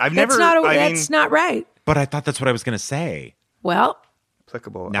applicable? that? I've never- That's not right. but I thought that's what I was going to say. Well,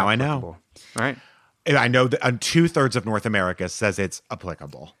 Applicable. Now I know. Applicable. Right. And I know that 2/3 of North America says it's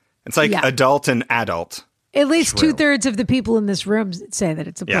applicable. It's like Yeah. adult and adult. at least True. 2/3 of the people in this room say that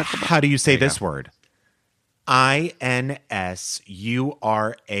it's Yeah. applicable. How do you say this word? INSURANCE.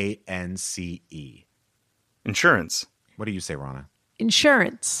 Insurance. What do you say, Rana?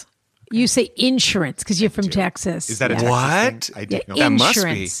 Insurance. You say insurance because you're from Texas. Is that a yeah. Texas What? thing? I didn't know Yeah, That must be.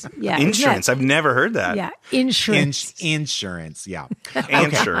 Insurance. Yeah, isn't Insurance. that- I've never heard that. Yeah, insurance. Insurance, yeah.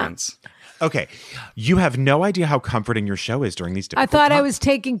 Insurance. Okay. You have no idea how comforting your show is during these I difficult thought I times. was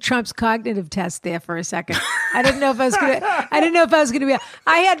taking Trump's cognitive test there for a second. I didn't know if I was going to. I didn't know if I was going to be.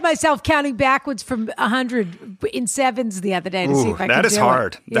 I had myself counting backwards from 100 in sevens the other day to see Ooh, if I that could is do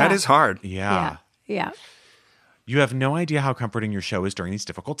hard. It. That is hard. Yeah. Yeah. You have no idea how comforting your show is during these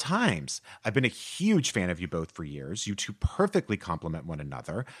difficult times. I've been a huge fan of you both for years. You two perfectly complement one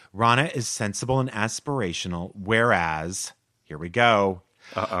another. Rana is sensible and aspirational, whereas, here we go.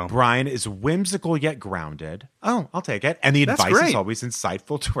 Uh-oh. Brian is whimsical yet grounded. Oh, I'll take it. And the That's advice is great. always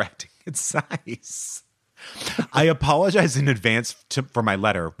insightful, direct, and concise. I apologize in advance for my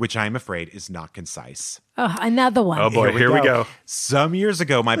letter, which I'm afraid is not concise. Oh, another one. Oh, boy. Here we go. Some years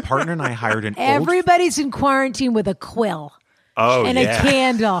ago, my partner and I hired an old... Everybody's in quarantine with a quill. Oh, and a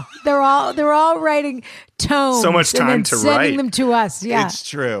candle. They're all writing tomes. So much time and then to sending write. them to us. Yeah, It's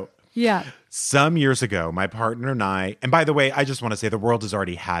true. yeah. Some years ago, my partner and I, and by the way, I just want to say the world has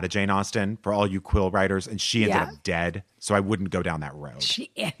already had a Jane Austen for all you Quill writers, and she ended up dead, so I wouldn't go down that road.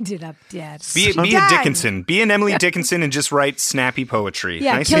 She ended up dead. Be a Dickinson. Be an Emily Dickinson and just write snappy poetry.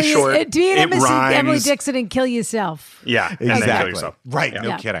 Yeah, nice and short. Be an rhymes. Emily Dixon and kill yourself. Yeah, and then kill Exactly. yourself. Right.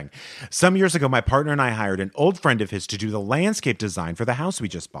 No kidding. Some years ago, my partner and I hired an old friend of his to do the landscape design for the house we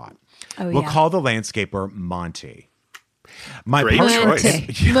just bought. We'll call the landscaper Monty. Great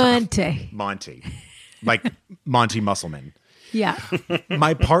choice. Monty. Like Monty Musselman. Yeah.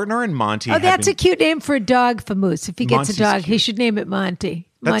 My partner and Monty. Oh, that's a cute name for a dog for Moose. If he gets Monty's a dog, cute. he should name it Monty.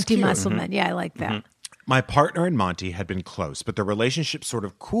 That's Monty cute. Musselman. Yeah, I like that. My partner and Monty had been close, but their relationship sort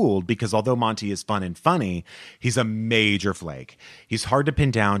of cooled because although Monty is fun and funny, he's a major flake. He's hard to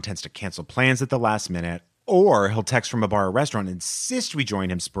pin down, tends to cancel plans at the last minute, or he'll text from a bar or restaurant and insist we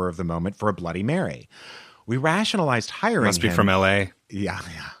join him spur of the moment for a Bloody Mary. We rationalized hiring him. Must be from L.A. Yeah.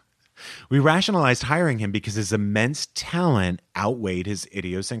 We rationalized hiring him because his immense talent outweighed his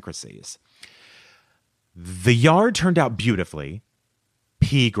idiosyncrasies. The yard turned out beautifully.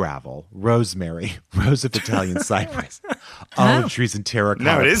 Pea gravel, rosemary, rose of Italian cypress, olive trees and terracotta.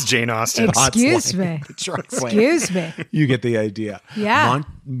 No, it is Jane Austen. Excuse me. Excuse me. You get the idea. Yeah.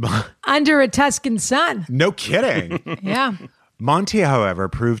 Under a Tuscan sun. No kidding. Yeah. Monty, however,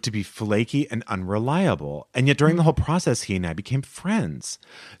 proved to be flaky and unreliable. And yet during the whole process, he and I became friends.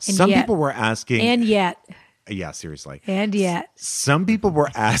 People were asking. And yet. Yeah, seriously. And yet. Some people were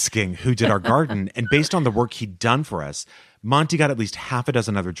asking who did our garden. And based on the work he'd done for us, Monty got at least half a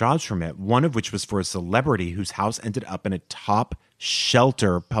dozen other jobs from it, one of which was for a celebrity whose house ended up in a top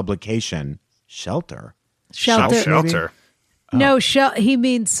shelter publication. Shelter? Shelter. No, he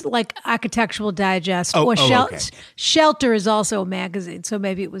means like Architectural Digest. Okay. Shelter is also a magazine, so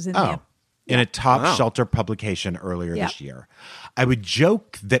maybe it was in there. In a top shelter publication earlier this year. I would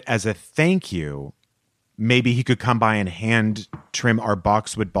joke that as a thank you, maybe he could come by and hand trim our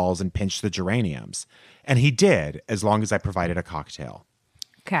boxwood balls and pinch the geraniums. And he did, as long as I provided a cocktail.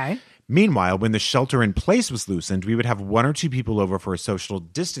 Okay. Meanwhile, when the shelter in place was loosened, we would have one or two people over for a social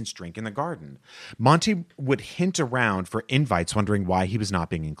distance drink in the garden. Monty would hint around for invites, wondering why he was not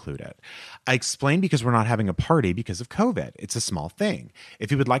being included. I explained because we're not having a party because of COVID. It's a small thing.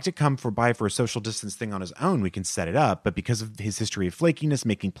 If he would like to come by for a social distance thing on his own, we can set it up. But because of his history of flakiness,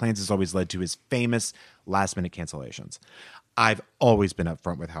 making plans has always led to his famous last-minute cancellations. I've always been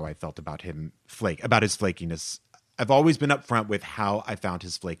upfront with how I felt about his flakiness. I've always been upfront with how I found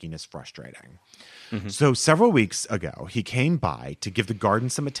his flakiness frustrating. Mm-hmm. So several weeks ago, he came by to give the garden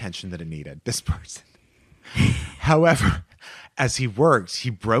some attention that it needed. This person. However, as he worked,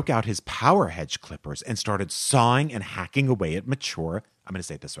 he broke out his power hedge clippers and started sawing and hacking away at mature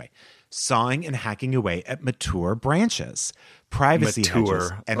branches, privacy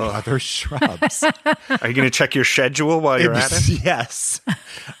hedges, and other shrubs. Are you going to check your schedule while you're at it? Yes.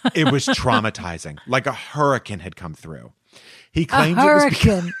 It was traumatizing, like a hurricane had come through. He claimed a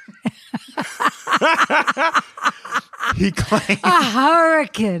hurricane. He claimed a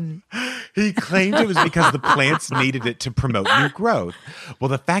hurricane. He claimed it was because the plants needed it to promote new growth. Well,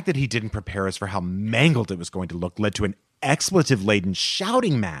 the fact that he didn't prepare us for how mangled it was going to look led to an expletive-laden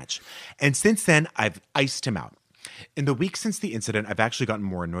shouting match. And since then, I've iced him out. In the weeks since the incident, I've actually gotten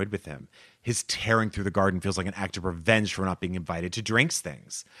more annoyed with him. His tearing through the garden feels like an act of revenge for not being invited to drinks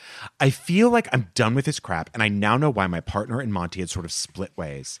things. I feel like I'm done with his crap, and I now know why my partner and Monty had sort of split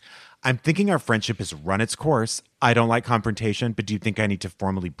ways. I'm thinking our friendship has run its course. I don't like confrontation, but do you think I need to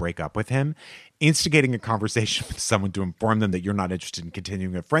formally break up with him? Instigating a conversation with someone to inform them that you're not interested in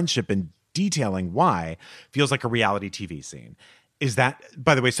continuing a friendship and detailing why feels like a reality TV scene. Is that,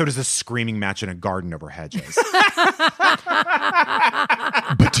 by the way, so does a screaming match in a garden over hedges.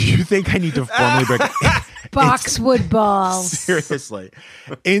 But do you think I need to formally break Boxwood balls. Seriously.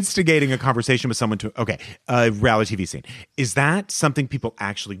 Instigating a conversation with someone to, reality TV scene. Is that something people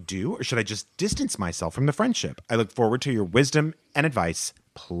actually do, or should I just distance myself from the friendship? I look forward to your wisdom and advice.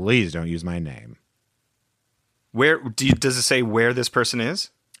 Please don't use my name. Does it say where this person is?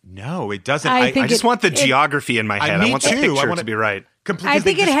 No, it doesn't. I just want the geography in my head. I want the picture to be right. I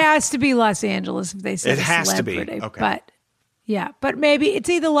think it has to be Los Angeles if they say it has to be. Okay. But yeah, but maybe it's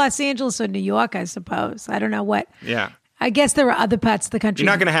either Los Angeles or New York, I suppose. I don't know what. Yeah. I guess there are other parts of the country.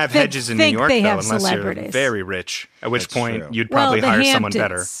 You're not going to have hedges in New York, they though, have unless celebrities. You're very rich, at which That's point true. you'd probably hire someone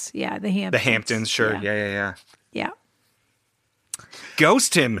better. Yeah, the Hamptons. The Hamptons, sure. Yeah. Yeah.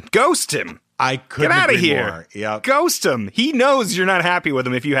 Ghost him. I couldn't Get out of agree here. more. Yep. Ghost him. He knows you're not happy with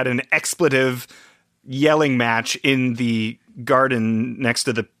him if you had an expletive yelling match in the garden next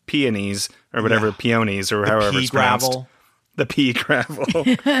to the peonies or whatever, peonies or however it's pronounced. Gravel. The pea gravel.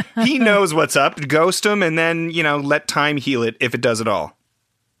 He knows what's up. Ghost him and then, let time heal it if it does at all.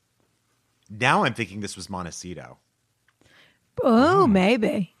 Now I'm thinking this was Montecito. Oh,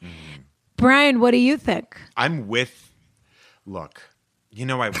 maybe. Brian, what do you think? I'm with, look,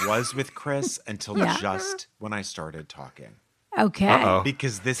 I was with Chris until just when I started talking. Okay. Uh-oh.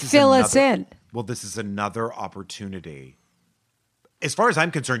 Because this is Fill us in. Well, this is another opportunity. As far as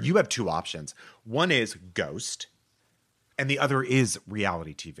I'm concerned, you have two options. One is Ghost, and the other is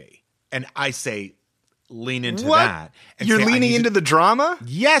reality TV. And I say lean into that. And You're leaning into the drama?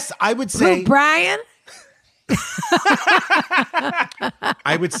 Yes, I would say. Who, Brian?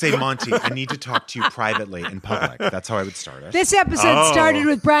 I would say, Monty, I need to talk to you privately in public. That's how I would start it. This episode started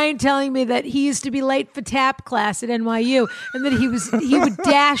with Brian telling me that he used to be late for tap class at NYU, and that he would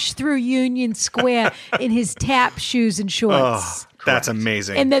dash through Union Square in his tap shoes and shorts. That's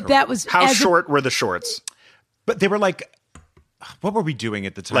amazing. And that was How short were the shorts? But they were like, what were we doing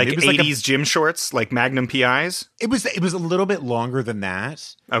at the time? Like it was 80s gym shorts, like Magnum PIs? It was a little bit longer than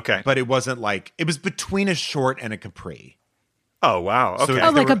that. Okay. But it wasn't like, it was between a short and a capri. Oh, wow. Okay. So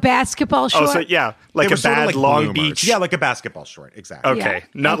like a basketball short? Oh, so yeah, like They a were sort of bad like Long bloomers. Beach. Yeah, like a basketball short. Exactly. Okay. Yeah.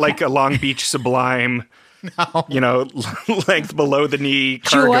 Not Okay. like a Long Beach Sublime, length below the knee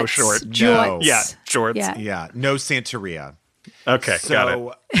cargo short. Jorts. Yeah, shorts. Yeah. Yeah. No Santeria. Okay, got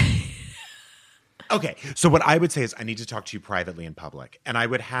it. Okay, so what I would say is I need to talk to you privately in public. And I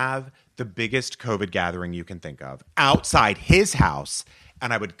would have the biggest COVID gathering you can think of outside his house.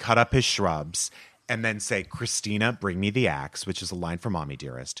 And I would cut up his shrubs and then say, Christina, bring me the axe, which is a line from Mommy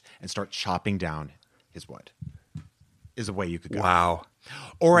Dearest, and start chopping down his wood. Is a way you could go. Wow.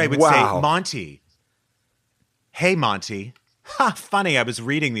 Or I would say, Wow. Monty. Hey, Monty. Ha, funny. I was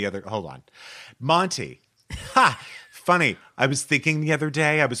reading hold on. Monty. Ha, funny. I was thinking the other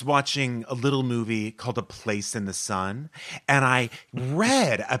day, I was watching a little movie called A Place in the Sun, and I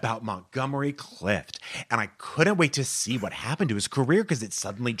read about Montgomery Clift, and I couldn't wait to see what happened to his career because it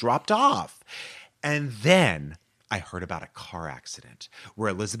suddenly dropped off. And then I heard about a car accident where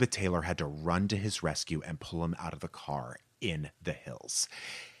Elizabeth Taylor had to run to his rescue and pull him out of the car in the hills.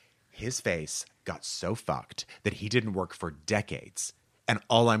 His face got so fucked that he didn't work for decades. And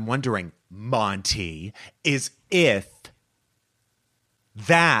all I'm wondering, Monty, is if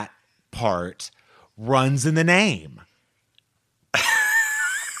that part runs in the name.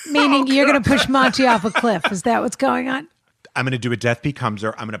 Meaning you're going to push Monty off a cliff. Is that what's going on? I'm going to do a Death Becomes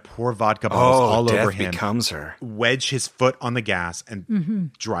Her. I'm going to pour vodka bottles all over him. Death Becomes Her. Wedge his foot on the gas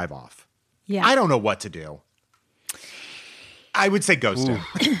and drive off. Yeah. I don't know what to do. I would say ghost him.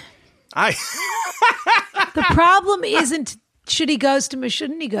 The problem isn't should he ghost him or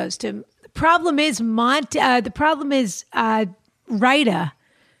shouldn't he ghost him. The problem is Ryder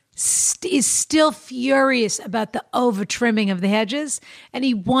is still furious about the over trimming of the hedges, and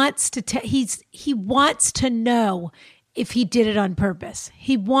he wants to know if he did it on purpose.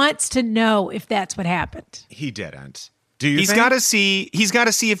 He wants to know if that's what happened. He didn't. Do you? He's got to see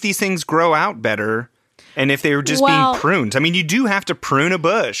if these things grow out better. And if they were just being pruned. I mean, you do have to prune a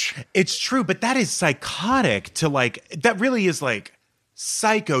bush. It's true, but that is psychotic that really is like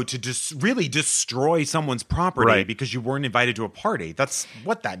psycho to just really destroy someone's property because you weren't invited to a party. That's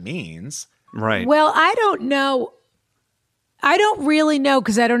what that means. Right. Well, I don't know. I don't really know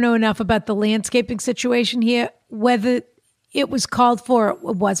because I don't know enough about the landscaping situation here, whether it was called for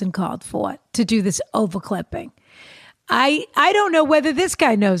or wasn't called for to do this overclipping. I don't know whether this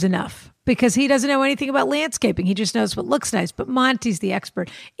guy knows enough. Because he doesn't know anything about landscaping. He just knows what looks nice. But Monty's the expert.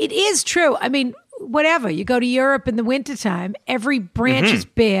 It is true. I mean, whatever. You go to Europe in the wintertime, every branch is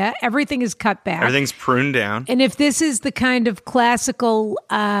bare. Everything is cut back. Everything's pruned down. And if this is the kind of classical,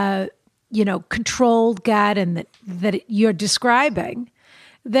 controlled garden that you're describing,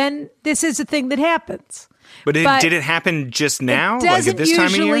 then this is a thing that happens. But did it happen just now? It doesn't like at this time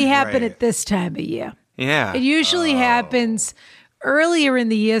of usually year? happen Right. at this time of year. Yeah. It usually happens earlier in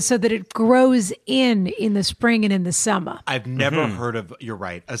the year so that it grows in the spring and in the summer. I've never heard of, you're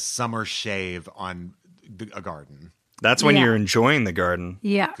right, a summer shave on a garden. That's when you're enjoying the garden.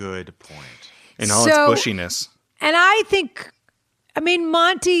 Yeah. Good point. In all its bushiness. And I think,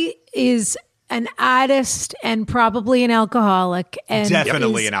 Monty is an artist and probably an alcoholic. And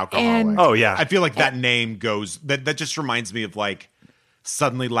Definitely an alcoholic. Oh, yeah. I feel like that name goes, that just reminds me of like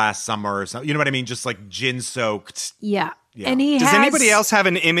Suddenly Last Summer or something. You know what I mean? Just like gin soaked. Yeah. Yeah. And Does anybody else have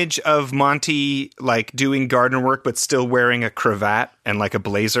an image of Monty like doing garden work but still wearing a cravat and like a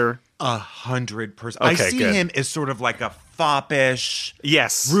blazer? 100%. Okay, I see good. him as sort of like a foppish,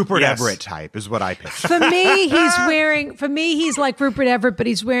 Yes, Rupert yes. Everett type is what I picture. For me, he's like Rupert Everett, but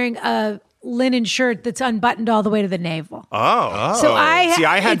he's wearing a linen shirt that's unbuttoned all the way to the navel. Oh. So I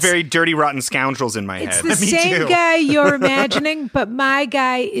had it's- very dirty, rotten scoundrels in my It's head. the same too. guy you're imagining, but my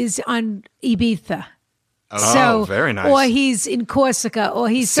guy is on Ibiza. Oh, very nice. Or he's in Corsica, or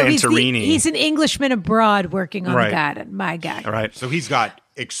he's Santorini. he's an Englishman abroad working on Right. the garden. My guy. All right. So he's got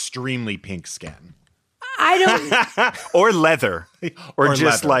extremely pink skin. I don't. Or leather. Or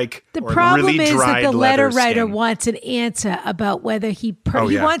just leather. like The or problem really is that dried the letter leather writer skin. wants an answer about whether he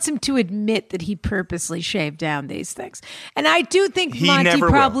yeah. wants him to admit that he purposely shaved down these things. And I do think He Monty never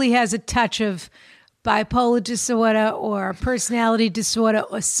probably has a touch of bipolar disorder or personality disorder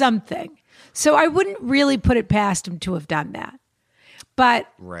or something. So I wouldn't really put it past him to have done that. But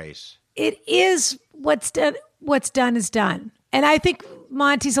Right. it is what's done is done. And I think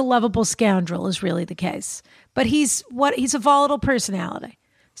Monty's a lovable scoundrel is really the case. But he's a volatile personality.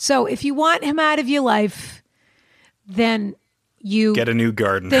 So if you want him out of your life, then you Get a new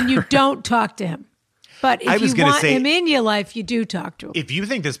garden. then you don't talk to him. But I if was you gonna want say- him in your life, you do talk to him. If you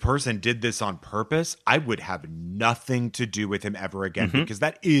think this person did this on purpose, I would have nothing to do with him ever again because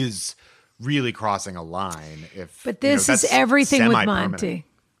that is really crossing a line. But this is that's everything with semi-permanent. Monty.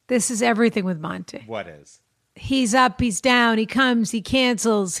 This is everything with Monty. What is? He's up, he's down, he comes, he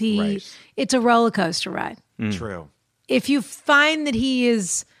cancels, Right. It's a roller coaster ride. True. If you find that he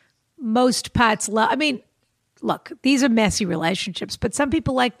is most parts I mean, look, these are messy relationships, but some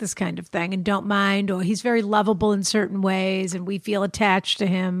people like this kind of thing and don't mind, or he's very lovable in certain ways and we feel attached to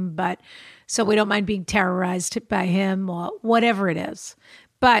him, but so we don't mind being terrorized by him or whatever it is.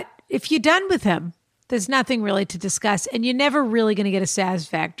 But if you're done with him, there's nothing really to discuss and you're never really going to get a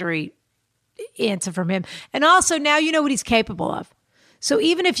satisfactory answer from him. And also now you know what he's capable of. So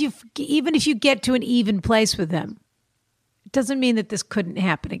even if you get to an even place with him, it doesn't mean that this couldn't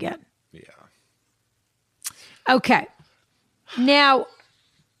happen again. Yeah. Okay. Now,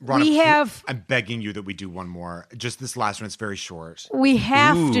 Ronna, I'm begging you that we do one more. Just this last one. It's very short. we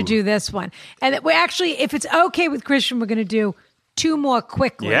have to do this one. And we actually, if it's okay with Kristian, we're going to do two more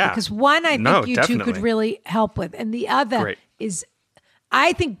quickly. Yeah. Because one I think No, you two definitely. could really help with. And the other Great. is,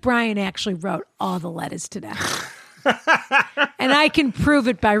 I think Brian actually wrote all the letters today. And I can prove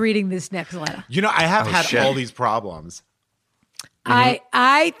it by reading this next letter. You know, I have had shit. all these problems.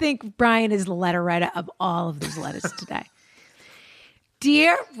 I think Brian is the letter writer of all of these letters today.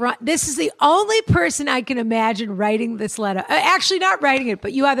 Dear Ron, this is the only person I can imagine writing this letter. Actually, not writing it,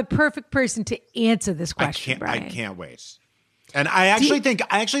 but you are the perfect person to answer this question, Brian. I can't wait. And I actually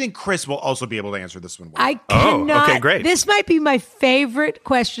think Chris will also be able to answer this one well. I cannot. okay, great. This might be my favorite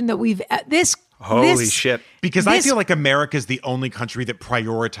question that we've. Holy shit. Because I this- feel like America is the only country that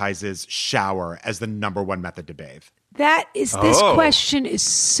prioritizes shower as the number one method to bathe. This Oh. question is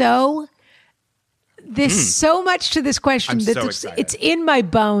so. There's so much to this question I'm that so it's excited. in my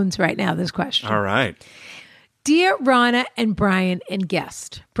bones right now. This question. All right. Dear Ronna and Brian and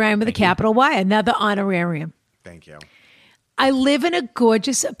guest, Brian with a capital Y, another honorarium. Thank you. I live in a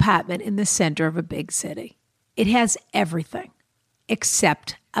gorgeous apartment in the center of a big city. It has everything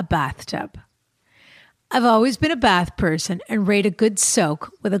except a bathtub. I've always been a bath person and rate a good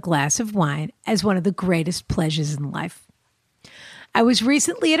soak with a glass of wine as one of the greatest pleasures in life. I was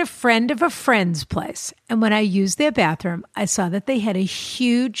recently at a friend of a friend's place, and when I used their bathroom, I saw that they had a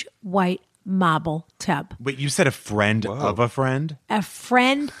huge white marble tub. Wait, you said a friend of a friend? A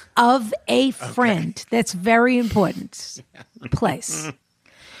friend of a friend. That's very important place.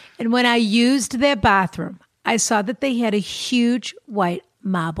 And when I used their bathroom, I saw that they had a huge white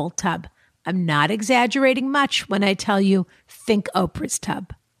marble tub. I'm not exaggerating much when I tell you, think Oprah's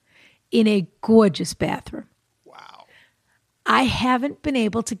tub in a gorgeous bathroom. Wow. I haven't been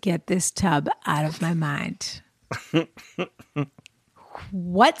able to get this tub out of my mind.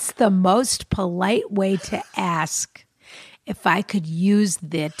 What's the most polite way to ask if I could use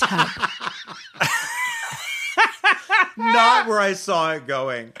their tub? Not where I saw it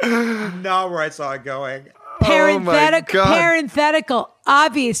going. Not where I saw it going. Parenthetical.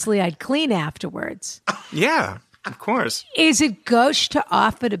 Obviously, I'd clean afterwards. Yeah, of course. Is it gauche to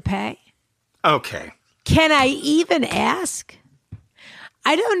offer to pay? Okay. Can I even ask?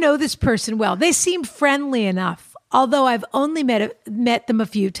 I don't know this person well. They seem friendly enough, although I've only met them a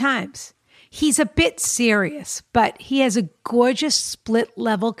few times. He's a bit serious, but he has a gorgeous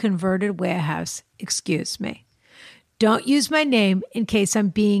split-level converted warehouse. Excuse me. Don't use my name in case I'm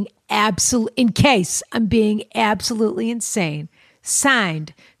being absolutely insane.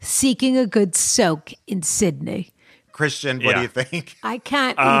 Signed, seeking a good soak in Sydney. Kristian, what do you think? I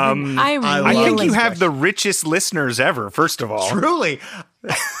can't even. I think you have the richest listeners ever, first of all. Truly.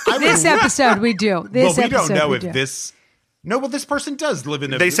 This episode we do. We don't know if this... No, well, this person does live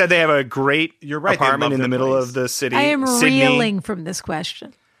in a... They said they have a great apartment in the middle place. of the city. I am Sydney. reeling from this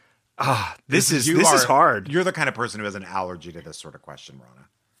question. This is hard. You're the kind of person who has an allergy to this sort of question, Rana.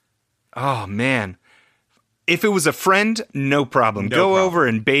 Oh, man. If it was a friend, no problem. Go over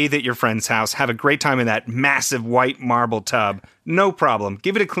and bathe at your friend's house. Have a great time in that massive white marble tub. No problem.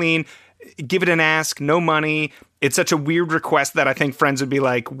 Give it a clean. Give it an ask. No money. It's such a weird request that I think friends would be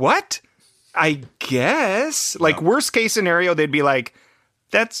like, what? I guess. Like, worst case scenario, they'd be like,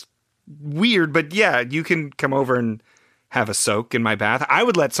 that's weird, but yeah, you can come over and have a soak in my bath. I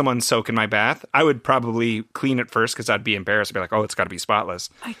would let someone soak in my bath. I would probably clean it first because I'd be embarrassed. I'd be like, oh, it's got to be spotless.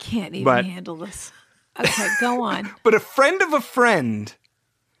 I can't even handle this. Okay, go on. But a friend of a friend,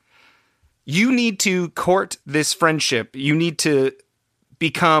 you need to court this friendship. You need to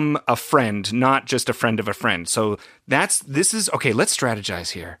become a friend, not just a friend of a friend. So this is okay. Let's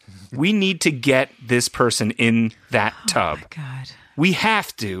strategize here. We need to get this person in that tub. Oh my God. We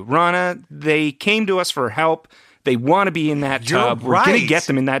have to. Rana, they came to us for help. They want to be in that tub. We're going to get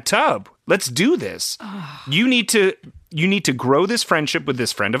them in that tub. Let's do this. You need to grow this friendship with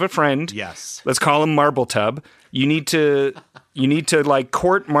this friend of a friend. Yes. Let's call him Marble Tub. You need to like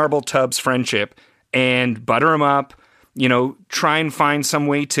court Marble Tub's friendship and butter him up. You know, try and find some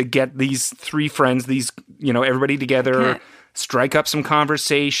way to get these three friends, everybody together, strike up some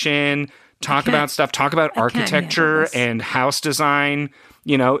conversation, talk about stuff, talk about architecture and house design.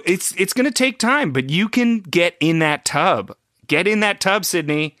 You know, it's going to take time, but you can get in that tub. Get in that tub,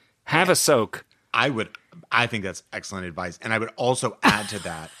 Sydney. Have a soak. I think that's excellent advice. And I would also add to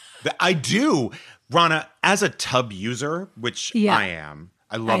that I do, Rana, as a tub user, which I am,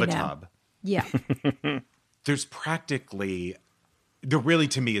 I love a tub. Yeah. There really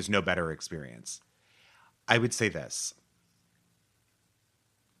to me is no better experience. I would say this.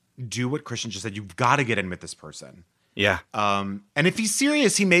 Do what Kristian just said. You've got to get in with this person. Yeah. And if he's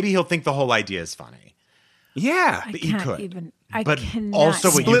serious, he'll think the whole idea is funny. Yeah. I he could. Even. Also,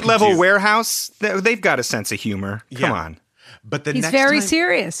 what split level warehouse, they've got a sense of humor. Come on. But he's very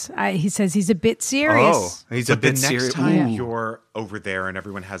serious. He says he's a bit serious. Oh, he's a bit serious. Next time you're over there and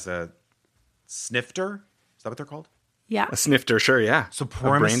everyone has a snifter, is that what they're called? Yeah. A snifter, sure, yeah. So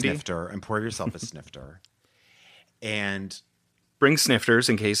pour him a snifter and pour yourself a snifter. And bring snifters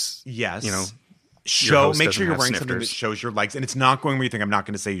in case, make sure you're wearing something that shows your legs. And it's not going where you think. I'm not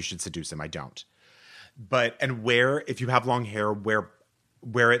going to say you should seduce him. I don't. But, if you have long hair, wear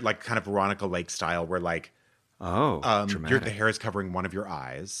it like kind of Veronica Lake style, where like, the hair is covering one of your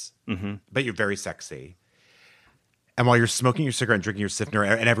eyes, but you're very sexy. And while you're smoking your cigarette and drinking your snifter,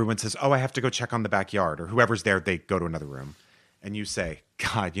 and everyone says, oh, I have to go check on the backyard, or whoever's there, they go to another room. And you say,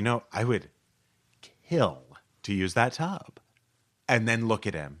 God, I would kill to use that tub. And then look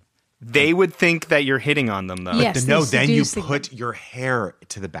at him. They would think that you're hitting on them, though. Yes, then you put your hair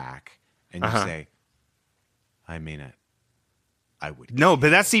to the back and you say, I mean it. I would. No,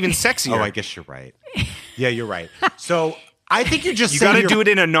 but that's even sexier. Oh, I guess you're right. Yeah, you're right. So I think you just you got to do it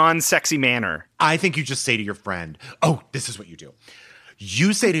in a non-sexy manner. I think you just say to your friend, oh, this is what you do.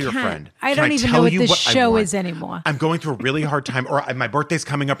 You say to your friend, I don't even know what this show is anymore. I'm going through a really hard time, or my birthday's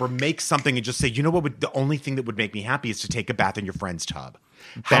coming up, or make something and just say, you know what? The only thing that would make me happy is to take a bath in your friend's tub.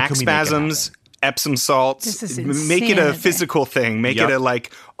 Back spasms, Epsom salts. This is make it a physical thing. Make it a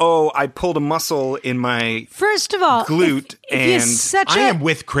like, oh, I pulled a muscle in my first of all glute, I am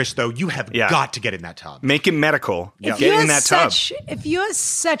with Chris though. You have got to get in that tub. Make it medical. Get in that tub. If you're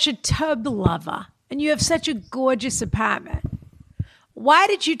such a tub lover and you have such a gorgeous apartment, why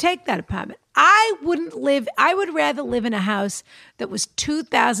did you take that apartment? I would rather live in a house that was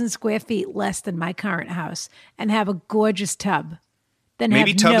 2,000 square feet less than my current house and have a gorgeous tub than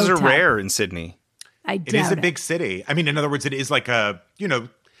maybe have tubs no are tub. rare in Sydney. It is a big city. I mean, in other words, it is like a,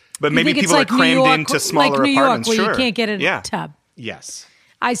 But maybe people are crammed into smaller like New apartments. York, where sure. you can't get in a tub. Yes.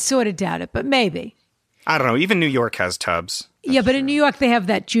 I sort of doubt it, but maybe. I don't know. Even New York has tubs. But in New York, they have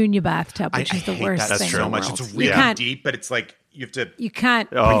that junior bathtub, which is the worst thing. That's so much. World. It's really deep, but it's like you have to. You can't.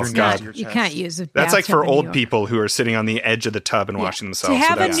 Oh God! You can't use it. That's like for old people who are sitting on the edge of the tub and washing themselves. To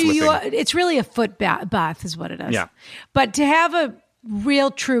have a New York, it's really a foot bath, is what it is. Yeah. But to have a real,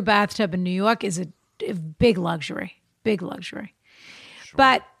 true bathtub in New York is a big luxury. Big luxury. Sure.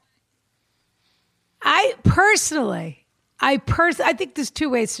 But I think there's two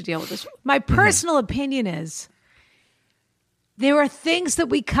ways to deal with this. My personal opinion is there are things that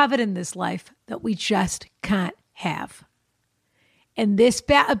we covet in this life that we just can't have. And this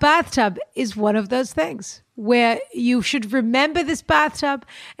bathtub is one of those things where you should remember this bathtub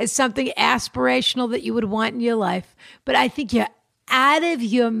as something aspirational that you would want in your life. But I think you're out of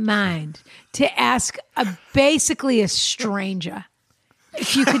your mind to ask basically a stranger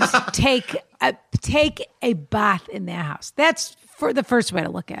if you could take a bath in their house. That's for the first way to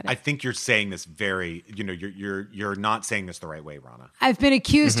look at it. I think you're saying this very, you're not saying this the right way, Rana. I've been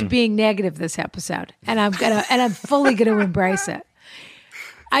accused of being negative this episode, and I'm fully going to embrace it.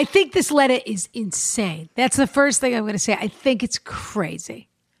 I think this letter is insane. That's the first thing I'm going to say. I think it's crazy.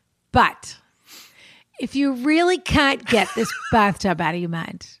 But if you really can't get this bathtub out of your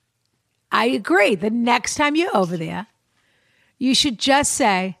mind, I agree. The next time you're over there, you should just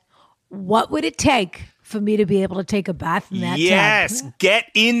say, what would it take for me to be able to take a bath in that tub? Yes, get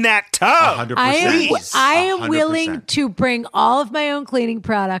in that tub. 100%. I am 100%. willing to bring all of my own cleaning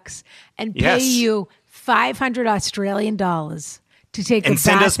products and pay you 500 Australian dollars to take a bath in that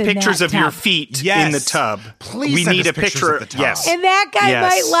tub. And send us pictures of your feet in the tub. Please we send need us a picture of the tub. Yes. And that guy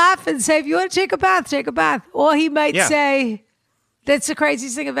might laugh and say, if you want to take a bath, take a bath. Or he might say, that's the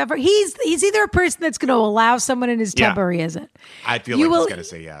craziest thing I've ever. He's either a person that's going to allow someone in his tub or he isn't. I feel like he's going to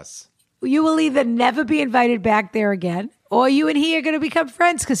say yes. You will either never be invited back there again, or you and he are going to become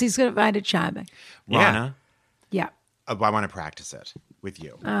friends because he's going to find it charming. Rana? Yeah. I want to practice it with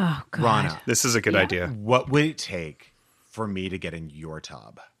you. Oh, God. Rana. This is a good idea. What would it take for me to get in your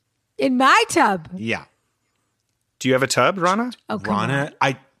tub? In my tub? Yeah. Do you have a tub, Rana? Oh, come Rana,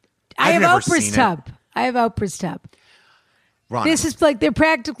 on. I have never Oprah's seen tub. I have Oprah's tub. Rana. This is like they're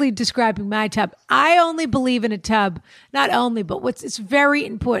practically describing my tub. I only believe in a tub, not only, but it's very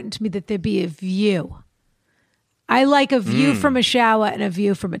important to me that there be a view. I like a view from a shower and a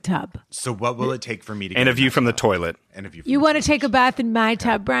view from a tub. So what will it take for me to get And a in view that from the tub? toilet. And a view from You the want to toilet. take a bath in my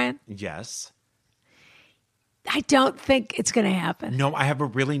tub, Brian? Yes. I don't think it's going to happen. No, I have a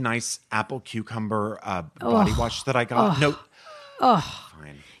really nice apple cucumber body wash that I got. No.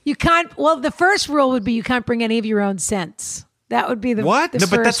 Fine. You can't. Well, the first rule would be you can't bring any of your own scents. That would be the What? the No,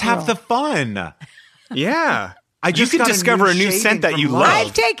 but that's first half rule. the fun. Yeah. You You could discover a new scent that you love.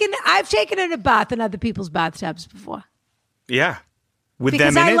 I've taken in a bath in other people's bathtubs before. Yeah. With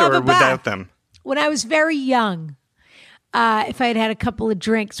Because them I in it love or a bath. without them? When I was very young, if I had had a couple of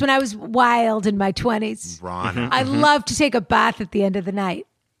drinks, when I was wild in my 20s, Rana. I loved to take a bath at the end of the night.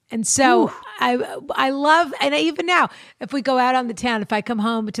 And so I love, and even now, if we go out on the town, if I come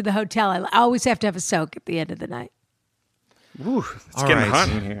home to the hotel, I always have to have a soak at the end of the night. Ooh, it's All getting right. hot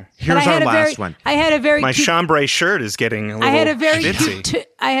in here. Here's our last one. I had a very My cute, chambray shirt is getting a little I had a very schwitzy. cute.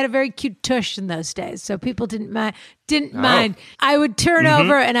 I had a very cute tush in those days, so people didn't mind. I would turn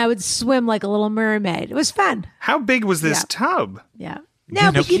over and I would swim like a little mermaid. It was fun. How big was this Yeah. tub? Yeah. Yeah,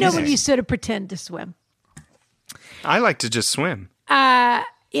 No, no but you know when kidding. you sort of pretend to swim. I like to just swim. At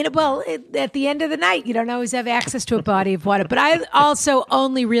the end of the night, you don't always have access to a body of water. But I also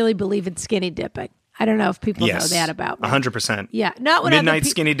only really believe in skinny dipping. I don't know if people know that about me. 100%. Yeah, not when Midnight other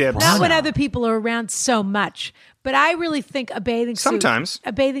skinny dips. Not when other people are around so much. But I really think a bathing suit. Sometimes.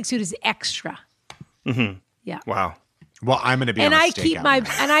 A bathing suit is extra. Mm-hmm. Yeah. Wow. Well, I'm going to be And on a I keep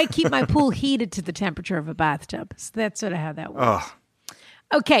stakeout my night. pool heated to the temperature of a bathtub. So that's sort of how that works. Oh,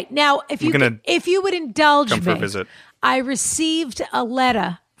 Okay, now if you gonna if you would indulge come for a me, visit. I received a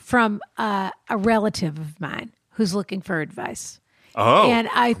letter from a relative of mine who's looking for advice. Oh. And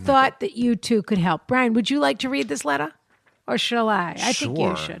I thought that you two could help. Brian, would you like to read this letter? Or shall I? I think you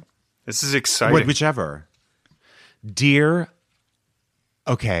Sure. should. This is exciting. Whichever. Dear,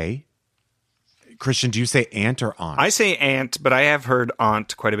 okay. Kristian, do you say aunt or aunt? I say aunt, but I have heard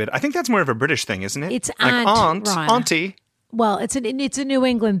aunt quite a bit. I think that's more of a British thing, isn't it? It's like aunt, aunt, Rana. auntie. Well, it's a New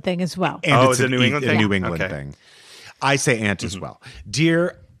England thing as well. And it's a New England thing? New England Okay. thing. I say aunt as well.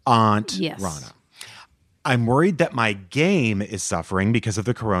 Dear Aunt Yes. Rana, I'm worried that my game is suffering because of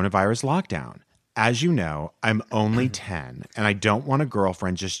the coronavirus lockdown. As you know, I'm only 10 and I don't want a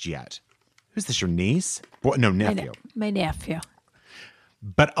girlfriend just yet. Who's this, your niece? No, nephew. My nephew.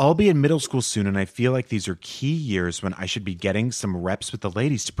 But I'll be in middle school soon, and I feel like these are key years when I should be getting some reps with the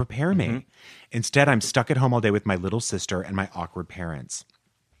ladies to prepare me. Instead, I'm stuck at home all day with my little sister and my awkward parents.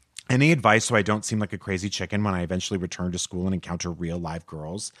 Any advice so I don't seem like a crazy chicken when I eventually return to school and encounter real live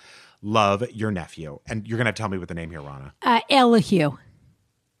girls? Love, your nephew. And you're going to tell me what the name here, Rana. Elihu.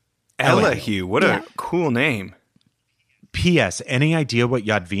 Elihu. What Yeah. a cool name. P.S. Any idea what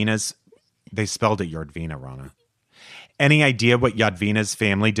Yadvina's... They spelled it Yardvina, Rana. Any idea what Yadvina's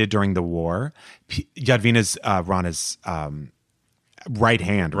family did during the war? Yadvina's Rana's right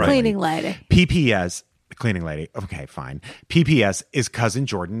hand. Right? Cleaning lady. PPS, cleaning lady. Okay, fine. PPS, is cousin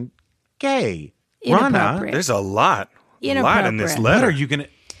Jordan gay? Rana, Inappropriate. There's a lot. lot in this Inappropriate. letter. What are you going to...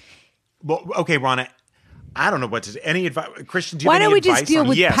 Well, okay, Ronna, I don't know what to... Any advice? Kristian, do you Why have don't any we advice just deal on...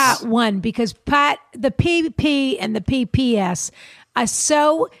 with Yes. part one? Because the PP and the PPS are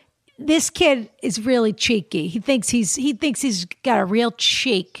so... This kid is really cheeky. He thinks he's got a real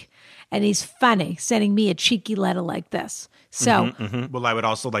cheek, and he's funny, sending me a cheeky letter like this. So, Well, I would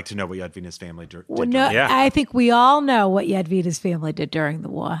also like to know what Yadvina's family did. Yeah. I think we all know what Yadvita's family did during the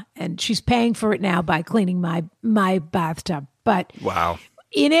war, and she's paying for it now by cleaning my bathtub. But Wow.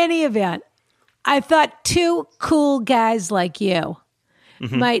 in any event, I thought two cool guys like you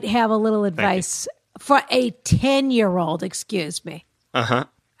might have a little advice for a 10-year-old. Excuse me.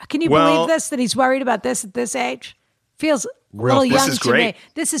 Can you Well- believe this? That he's worried about this at this age? Feels a little This young is to great. me.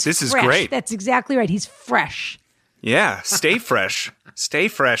 This is This is fresh. great. That's exactly right. He's fresh. Yeah, stay fresh. Stay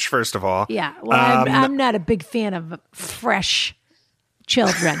fresh, first of all. Yeah. Well, I'm not a big fan of fresh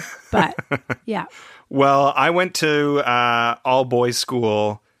children, but yeah. Well, I went to all-boys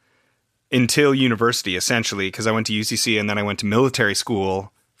school until university, essentially, because I went to UCC and then I went to military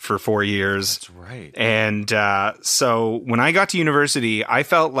school for 4 years. That's right. And so when I got to university, I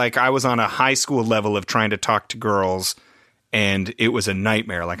felt like I was on a high school level of trying to talk to girls, and it was a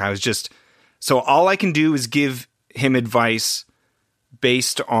nightmare. Like I was just... So all I can do is give him advice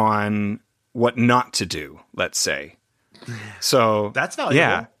based on what not to do, let's say. So That's valuable.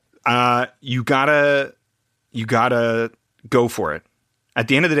 Yeah. You gotta go for it. At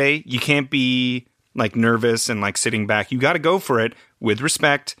the end of the day, you can't be like nervous and like sitting back. You gotta go for it with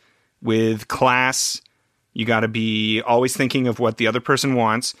respect, with class. You gotta be always thinking of what the other person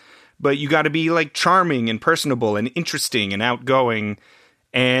wants, but you gotta be like charming and personable and interesting and outgoing,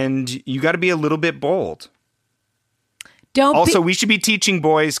 and you gotta be a little bit bold. We should be teaching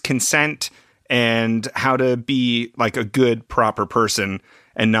boys consent and how to be like a good, proper person,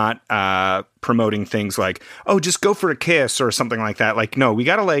 and not promoting things like, oh, just go for a kiss or something like that. Like, no, we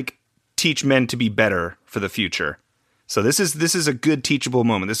got to like teach men to be better for the future. So this is a good teachable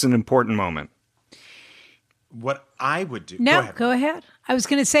moment. This is an important moment. What I would do... No, go ahead. I was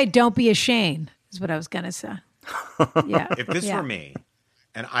going to say, don't be ashamed, is what I was going to say. Yeah. If this were me,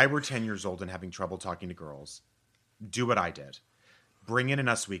 and I were 10 years old and having trouble talking to girls, do what I did. Bring in an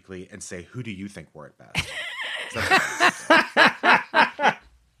Us Weekly and say, who do you think wore it best?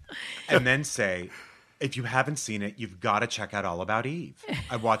 And then say, if you haven't seen it, you've got to check out All About Eve.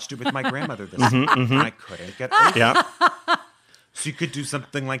 I watched it with my grandmother this week, and I couldn't get over it. Yeah. So you could do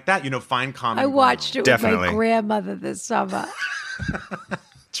something like that, find common I watched it Definitely. with my grandmother this summer.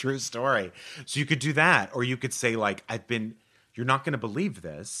 True story. So you could do that, or you could say, like, you're not going to believe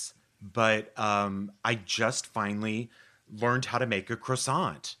this, but I just finally learned how to make a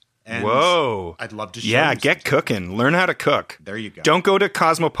croissant. And Whoa. I'd love to show you. Yeah, get sometime. cooking. Learn how to cook. There you go. Don't go to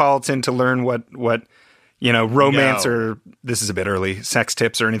Cosmopolitan to learn what romance No. or, this is a bit early, sex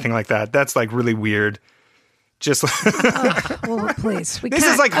tips or anything like that. That's like really weird. Just Well, please. This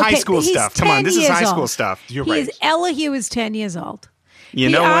is like high school he's stuff. Come on, 10 this is years high school old. stuff. You're He right. is Elihu is 10 years old. You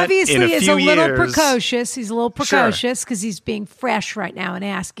He know what? obviously In a is few a little years, precocious. He's a little precocious because he's being fresh right now and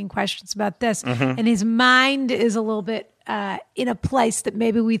asking questions about this. And his mind is a little bit in a place that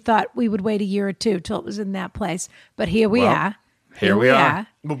maybe we thought we would wait a year or two till it was in that place. But here we are. Here we are.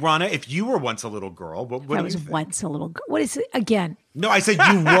 Well, Ronna, if you were once a little girl, what I do was you think? once a little girl. What is it again? No, I said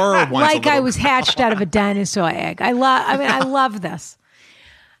you were once a Like little I was girl. hatched out of a dinosaur egg. I love this.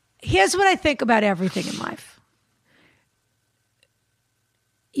 Here's what I think about everything in life.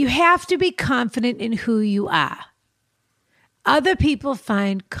 You have to be confident in who you are. Other people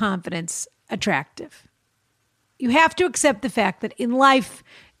find confidence attractive. You have to accept the fact that in life,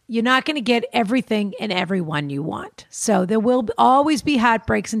 you're not going to get everything and everyone you want. So there will always be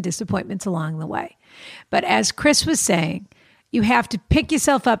heartbreaks and disappointments along the way. But as Chris was saying, you have to pick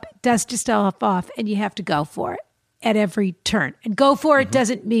yourself up, dust yourself off, and you have to go for it at every turn. And go for it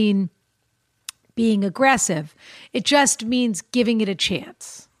doesn't mean being aggressive. It just means giving it a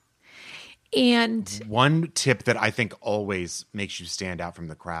chance. And One tip that I think always makes you stand out from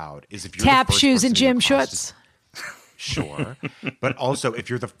the crowd is if you're tap the first shoes person and in your gym class shorts. Sure. But also, if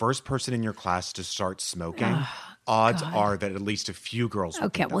you're the first person in your class to start smoking, odds are that at least a few girls will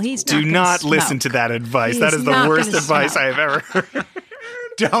Okay, think well, that's he's cool. Do gonna not listen smoke. to that advice. He That is is the not worst gonna advice smoke. I have ever heard.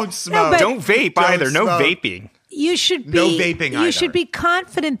 Don't smoke. but- Don't vape Don't either. No smoke. vaping. You should be No vaping You either. should be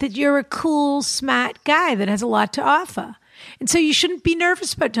confident that you're a cool, smart guy that has a lot to offer. And so you shouldn't be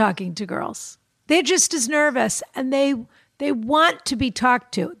nervous about talking to girls. They're just as nervous, and they want to be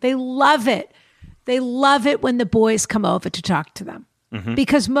talked to. They love it. They love it when the boys come over to talk to them.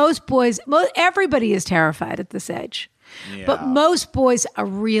 Because most boys, everybody is terrified at this age. But most boys are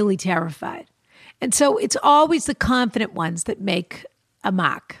really terrified. And so it's always the confident ones that make a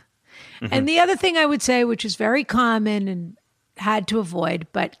mark. Mm-hmm. And the other thing I would say, which is very common and hard to avoid,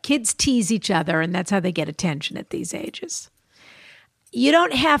 but kids tease each other, and that's how they get attention at these ages. You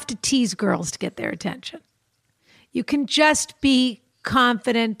don't have to tease girls to get their attention. You can just be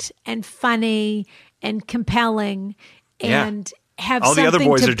confident and funny and compelling and have all the something other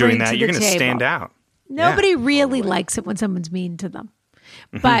boys to are doing bring that. to You're the going to table. stand out. Nobody really likes it when someone's mean to them.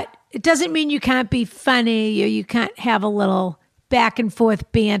 Mm-hmm. But it doesn't mean you can't be funny or you can't have a little back and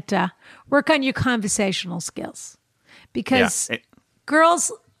forth banter. Work on your conversational skills. Because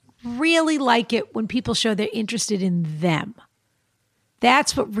girls really like it when people show they're interested in them.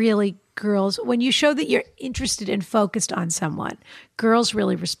 That's what really girls, when you show that you're interested and focused on someone, girls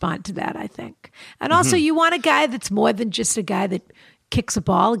really respond to that, I think. And also you want a guy that's more than just a guy that kicks a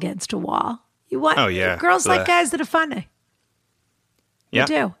ball against a wall. You want girls like guys that are funny. You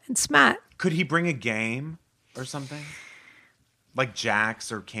do, and smart. Could he bring a game or something? Like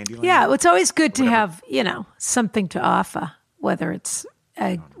Jax or Candyland? Yeah, it's always good to have, something to offer, whether it's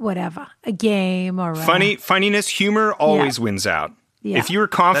a game or funniness, humor always wins out. Yeah. If you're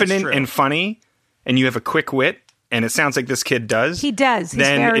confident and funny and you have a quick wit, and it sounds like this kid does. He does.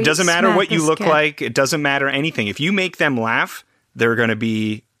 Then it doesn't matter what you look like. It doesn't matter anything. If you make them laugh, they're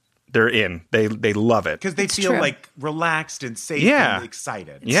in. They love it. Because they feel like relaxed and safe and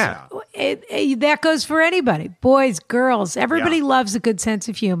excited. Yeah. So. That goes for anybody. Boys, girls. Everybody loves a good sense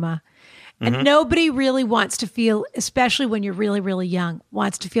of humor. And nobody really wants to feel, especially when you're really, really young,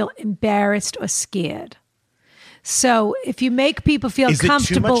 wants to feel embarrassed or scared. So if you make people feel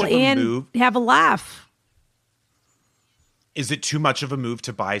comfortable and have a laugh. Is it too much of a move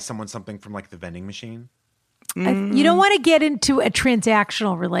to buy someone something from like the vending machine? You don't want to get into a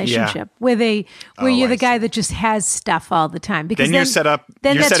transactional relationship where you're the guy that just has stuff all the time. Because then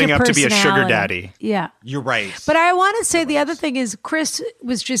you're setting up to be a sugar daddy. Yeah. You're right. But I want to say the other thing is Chris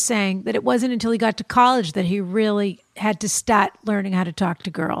was just saying that it wasn't until he got to college that he really had to start learning how to talk to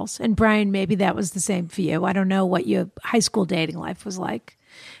girls. And Brian, maybe that was the same for you. I don't know what your high school dating life was like.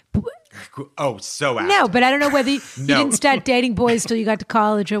 Oh, so active. No, but I don't know whether you didn't start dating boys till you got to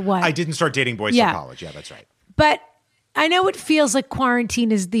college or what. I didn't start dating boys till college. Yeah, that's right. But I know it feels like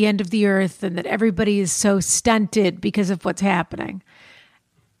quarantine is the end of the earth and that everybody is so stunted because of what's happening.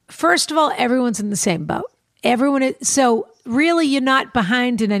 First of all, everyone's in the same boat. So really you're not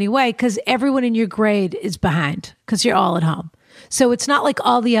behind in any way because everyone in your grade is behind because you're all at home. So it's not like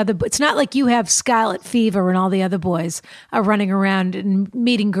it's not like you have scarlet fever and all the other boys are running around and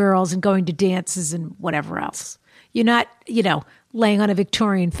meeting girls and going to dances and whatever else. You're not, laying on a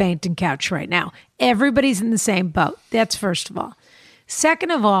Victorian fainting couch right now. Everybody's in the same boat. That's first of all.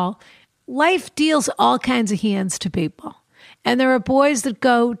 Second of all, life deals all kinds of hands to people. And there are boys that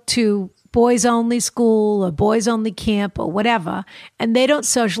go to boys only school or boys only camp or whatever, and they don't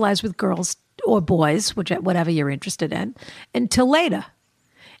socialize with girls or boys, whatever you're interested in, until later.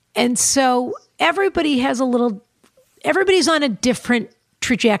 And so everybody's on a different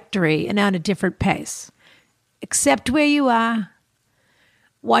trajectory and on a different pace. Accept where you are.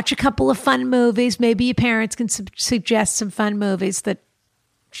 Watch a couple of fun movies. Maybe your parents can suggest some fun movies that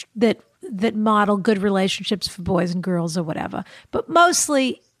model good relationships for boys and girls or whatever. But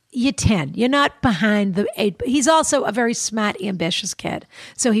mostly, you're 10. You're not behind the 8. He's also a very smart, ambitious kid.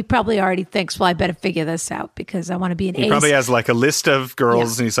 So he probably already thinks, well, I better figure this out because I want to be an ace. He probably has like a list of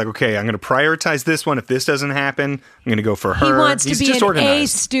girls and he's like, okay, I'm going to prioritize this one. If this doesn't happen, I'm going to go for her. He wants to be an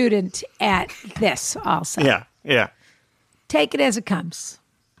organized. A student at this also. Yeah. Take it as it comes.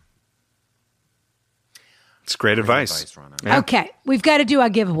 It's great advice. Rana. Yeah. Okay, we've got to do our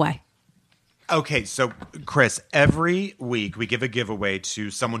giveaway. Okay, so Chris, every week we give a giveaway to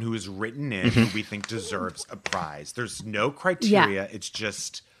someone who has written in who we think deserves a prize. There's no criteria. It's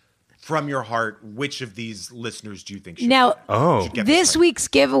just from your heart, which of these listeners do you think should get this week's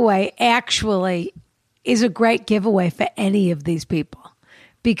giveaway actually is a great giveaway for any of these people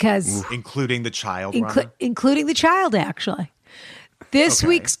because including the child, including the child, actually. This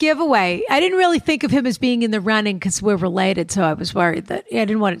week's giveaway, I didn't really think of him as being in the running because we're related, so I was worried that I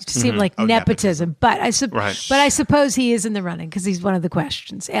didn't want it to seem like nepotism. But I suppose he is in the running because he's one of the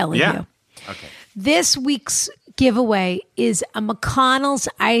questions. Ellie, you. Okay. This week's giveaway is a McConnell's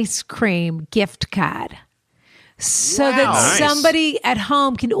ice cream gift card. So that somebody at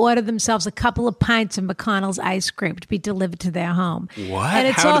home can order themselves a couple of pints of McConnell's ice cream to be delivered to their home. What?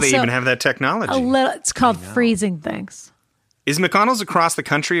 And How do they even have that technology? It's called freezing things. Is McConnell's across the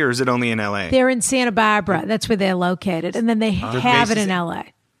country or is it only in LA? They're in Santa Barbara. That's where they're located. And then they have it in LA.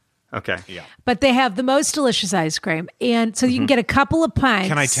 Okay. Yeah. But they have the most delicious ice cream. And so you can get a couple of pints.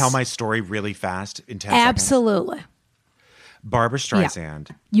 Can I tell my story really fast in 10 seconds? Absolutely. Barbara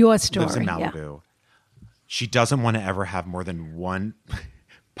Streisand Your story. lives in Malibu. She doesn't want to ever have more than one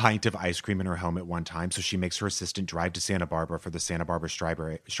pint of ice cream in her home at one time. So she makes her assistant drive to Santa Barbara for the Santa Barbara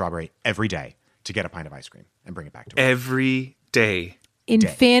strawberry every day to get a pint of ice cream and bring it back to her. Every day. In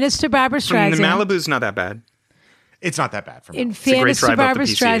fairness to Barbara Streisand. Malibu's not that bad. It's not that bad for me. In fairness to Barbara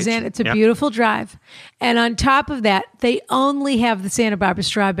Streisand, it's a beautiful drive. And on top of that, they only have the Santa Barbara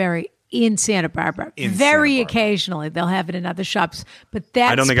strawberry in Santa Barbara. Very occasionally, they'll have it in other shops. But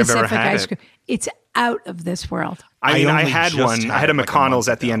that I don't think I've ever specific had ice cream, it's out of this world. I mean, I had only one. just I had a had it like a McConnell's month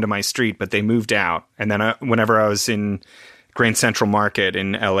at the ago. end of my street, but they moved out. And then whenever I was in Grand Central Market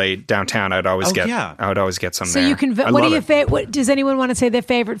in LA downtown, I'd always get some So there. you can. I What do love you? it. What does anyone want to say their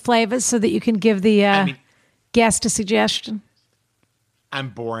favorite flavors so that you can give the guest a suggestion? I'm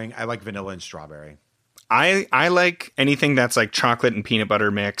boring. I like vanilla and strawberry. I like anything that's like chocolate and peanut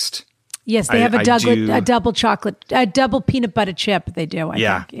butter mixed. Yes, they have a double peanut butter chip. They do. I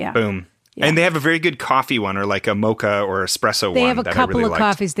think. Yeah. Boom. Yeah. And they have a very good coffee one, or like a mocha or espresso They one. have a that couple I really of liked.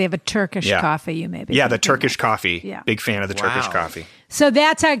 coffees. They have a Turkish coffee. You maybe. Yeah, the Turkish coffee. Yeah. Big fan of the Turkish coffee. So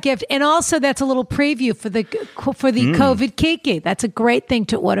that's our gift, and also that's a little preview for the COVID Kiki. That's a great thing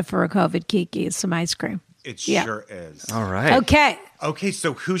to order for a COVID Kiki. Is some ice cream. It sure is. All right. Okay.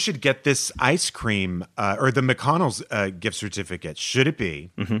 So who should get this ice cream or the McConnell's gift certificate? Should it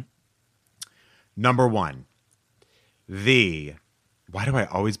be number one, why do I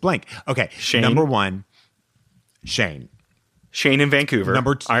always blank? Okay. Shane. Number one, Shane. Shane in Vancouver.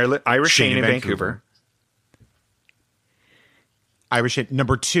 Irish Shane in Vancouver. Irish Shane.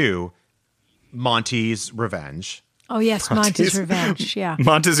 Number two, Monty's Revenge. Oh yes, Monty's Revenge. Yeah.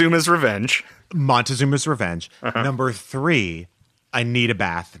 Montezuma's Revenge. Montezuma's Revenge. Number three, I Need a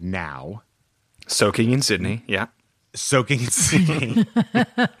Bath Now. Soaking in Sydney. Yeah. Soaking in Sydney.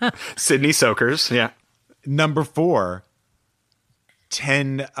 Sydney Soakers. Yeah. Number four,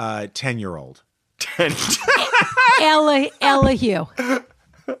 10-year-old. Ella Hugh.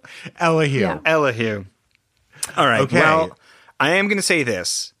 Ella Hugh. Yeah. Ella Hugh. All right. Okay. Well, I am going to say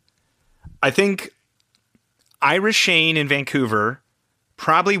this. I think Irish Shane in Vancouver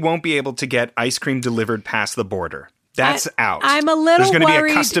probably won't be able to get ice cream delivered past the border. That's out. I'm a little There's going to be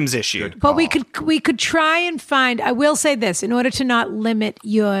worried, a customs issue. But we could try and find. I will say this in order to not limit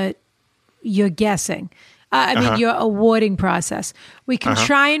your guessing. Your awarding process. We can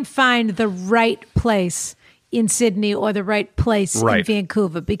try and find the right place in Sydney or the right place in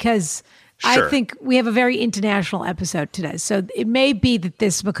Vancouver because I think we have a very international episode today. So it may be that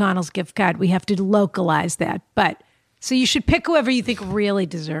this McConnell's gift card, we have to localize that. But so you should pick whoever you think really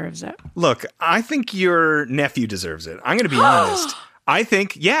deserves it. Look, I think your nephew deserves it. I'm going to be honest. I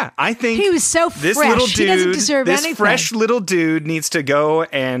think he was so this fresh. little He doesn't dude, deserve this anything. fresh little dude needs to go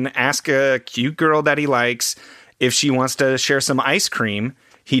and ask a cute girl that he likes if she wants to share some ice cream.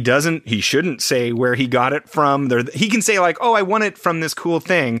 He shouldn't say where he got it from. He can say like, oh, I won it from this cool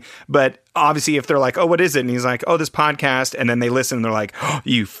thing. But obviously if they're like, oh, what is it? And he's like, oh, this podcast. And then they listen and they're like, oh,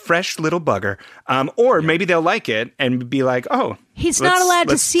 you fresh little bugger. Or maybe they'll like it and be like, oh, he's not allowed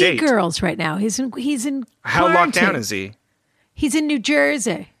to see date. girls right now. He's in How locked quarantine. down is he? He's in New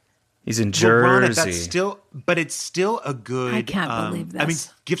Jersey. He's in But Jersey. Rhonda, it's still a good. I can't believe this. I mean,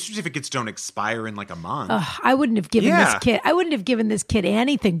 gift certificates don't expire in like a month. I wouldn't have given this kid. I wouldn't have given this kid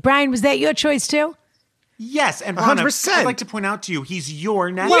anything. Brian, was that your choice too? Yes, and Rhonda, 100%. I'd like to point out to you, he's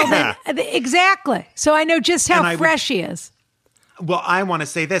your nephew. Yeah. Exactly. So I know just how fresh he is. Well, I want to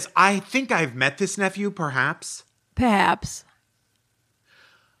say this. I think I've met this nephew, perhaps. Perhaps.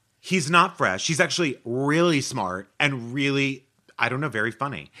 He's not fresh. He's actually really smart and really, I don't know, very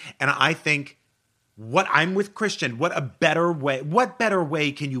funny. And I think I'm with Kristian. What better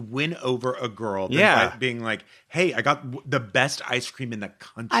way can you win over a girl than by being like, hey, I got the best ice cream in the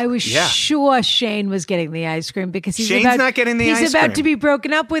country. I was sure Shane was getting the ice cream because Shane's not getting the ice cream. He's about to be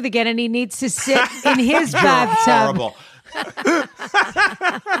broken up with again and he needs to sit in his bathtub. Horrible.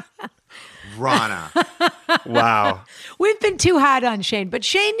 Rana. Wow. We've been too hard on Shane, but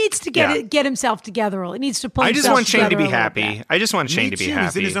Shane needs to get himself together. He needs to pull I just himself want Shane to together be a little happy. bit. I just want Shane Me to be too. happy.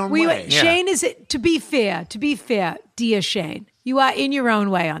 He's in his own way. Shane is, to be fair, dear Shane, you are in your own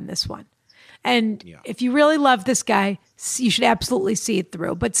way on this one. And if you really love this guy, you should absolutely see it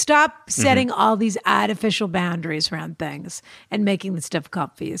through. But stop setting all these artificial boundaries around things and making this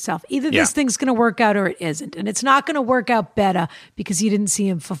difficult for yourself. Either this thing's going to work out or it isn't. And it's not going to work out better because you didn't see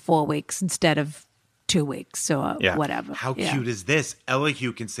him for 4 weeks instead of 2 weeks. So whatever. How cute is this? Ella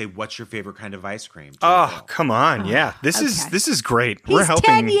Hugh can say, "What's your favorite kind of ice cream?" Oh, come on. Yeah. This is great. He's we're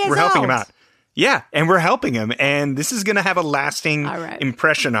 10 years helping him old. out. Yeah, and we're helping him, and this is going to have a lasting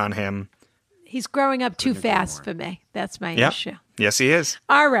impression on him. He's growing up too fast for me. That's my issue. Yes, he is.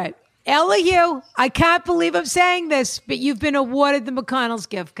 All right. Ella Hugh, I can't believe I'm saying this, but you've been awarded the McConnell's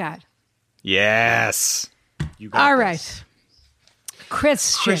gift card. Yes. You got All this. right.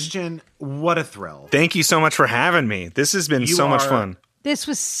 Kristian, what a thrill. Thank you so much for having me. This has been so much fun. This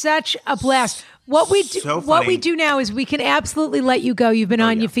was such a blast. What we do now is we can absolutely let you go. You've been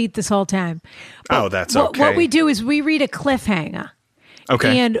on your feet this whole time. But that's okay. What we do is we read a cliffhanger.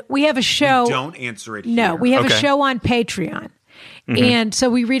 Okay. And we have a show. Don't answer it here. No, we have a show on Patreon. Mm-hmm. And so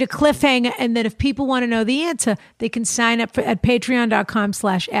we read a cliffhanger, and then if people want to know the answer, they can sign up at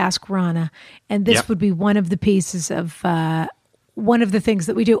patreon.com/AskRana. And this would be one of the pieces of one of the things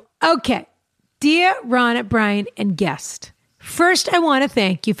that we do. Okay. Dear Rana, Brian, and guest, first I want to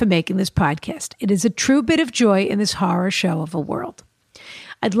thank you for making this podcast. It is a true bit of joy in this horror show of a world.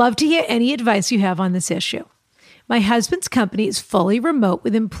 I'd love to hear any advice you have on this issue. My husband's company is fully remote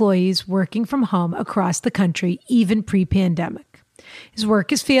with employees working from home across the country, even pre-pandemic. His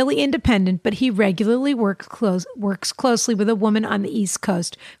work is fairly independent, but he regularly works closely with a woman on the East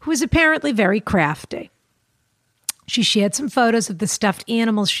Coast who is apparently very crafty. She shared some photos of the stuffed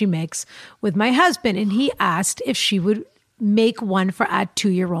animals she makes with my husband, and he asked if she would make one for our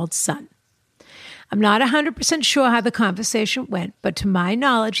 2-year-old son. I'm not 100% sure how the conversation went, but to my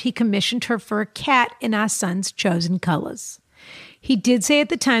knowledge, he commissioned her for a cat in our son's chosen colors. He did say at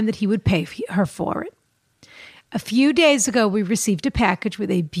the time that he would pay her for it. A few days ago, we received a package with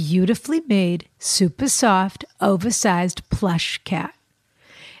a beautifully made, super soft, oversized plush cat.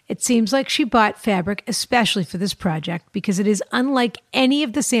 It seems like she bought fabric especially for this project because it is unlike any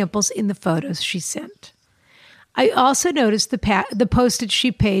of the samples in the photos she sent. I also noticed the postage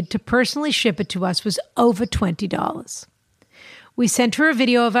she paid to personally ship it to us was over $20. We sent her a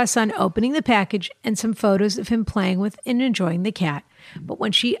video of our son opening the package and some photos of him playing with and enjoying the cat. But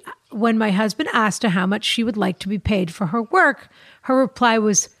when my husband asked her how much she would like to be paid for her work, her reply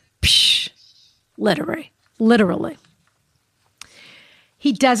was, psh, literally.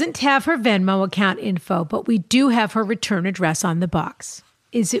 He doesn't have her Venmo account info, but we do have her return address on the box.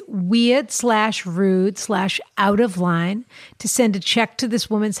 Is it weird/rude/out of line to send a check to this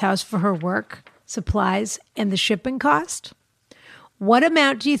woman's house for her work, supplies, and the shipping cost? What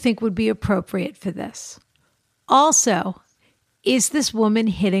amount do you think would be appropriate for this? Also, is this woman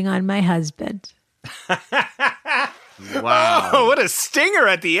hitting on my husband? Wow. Oh, what a stinger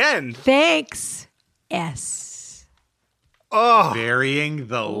at the end. Thanks, S. Oh. Burying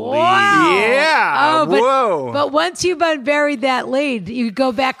the lead. Wow. Yeah. Whoa. But once you've unburied that lead, you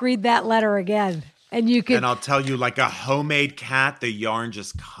go back, read that letter again. And you can. And I'll tell you, like a homemade cat, the yarn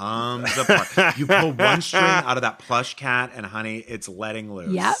just comes apart. You pull one string out of that plush cat, and honey, it's letting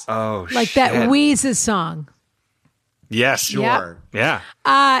loose. Yep. Oh, like shit. that Weezer song. Yes. Sure. Yeah.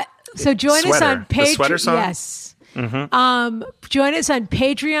 So join us on The sweater Patreon. song? Yes. Mm-hmm. Join us on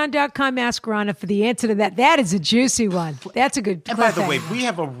patreon.com/AskRana for the answer to that. That is a juicy one. That's a good And by the cliffhanger. way, we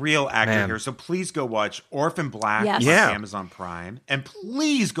have a real actor Man. here, so please go watch Orphan Black Yes. on Yeah. Amazon Prime, and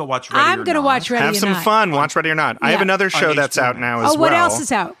please go watch Ready I'm or going to Not. watch Ready Have or some Not. fun. Watch Ready or Not. I have another show On that's HBO out now as well. Oh, what else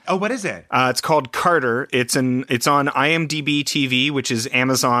is out? Oh, what is it? It's called Carter. It's on IMDb TV, which is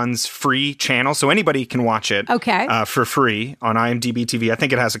Amazon's free channel, so anybody can watch it. Okay. For free on IMDb TV. I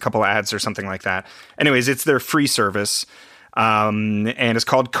think it has a couple ads or something like that. Anyways, it's their free service. And it's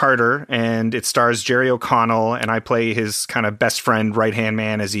called Carter, and it stars Jerry O'Connell, and I play his kind of best friend, right-hand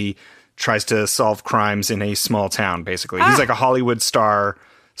man, as he tries to solve crimes in a small town, basically. He's like a Hollywood star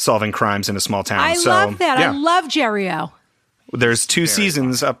solving crimes in a small town. I love that. Yeah. I love Jerry O. There's 2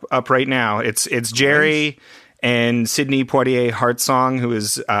 seasons up right now. It's Jerry and Sidney Poitier Hartsong, who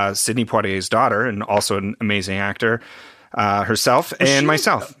is Sidney Poitier's daughter and also an amazing actor herself, and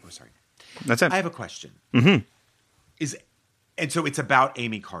myself. Oh, sorry. That's it. I have a question. Mm-hmm. And so it's about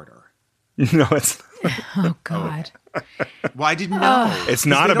Amy Carter. No, it's Oh, God. Well, I didn't know. it's 'Cause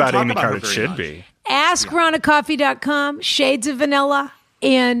not they don't about talk Amy about her Carter. It very should much. be. AskRanaCoffee.com, Shades of Vanilla,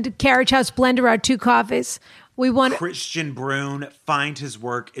 and Carriage House Blender are 2 coffees. We want Kristian Bruun, find his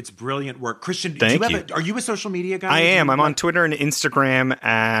work. It's brilliant work. Kristian, Thank do you you. have are you a social media guy? I am. Do you I'm on Twitter and Instagram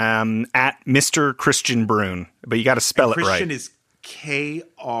at Mr. Kristian Bruun, but you got to spell it right. Kristian is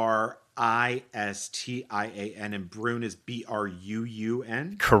Kristian, and Bruun is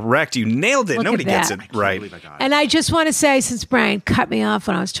Bruun. Correct. You nailed it. Look Nobody at gets that. it I can't right. believe I got it. And I just want to say, since Brian cut me off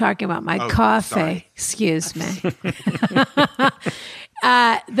when I was talking about my coffee, sorry. excuse me.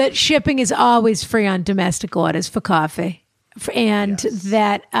 that shipping is always free on domestic orders for coffee. And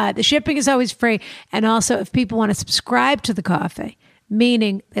that the shipping is always free. And also, if people want to subscribe to the coffee,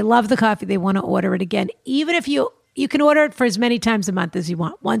 meaning they love the coffee, they want to order it again, even if you can order it for as many times a month as you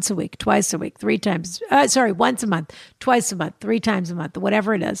want. Once a week, twice a week, once a month, twice a month, 3 times a month,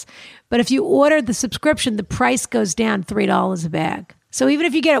 whatever it is. But if you order the subscription, the price goes down $3 a bag. So even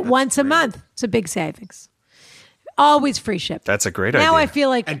if you get it once a month, it's a big savings. Always free shipping. That's a great idea. Now I feel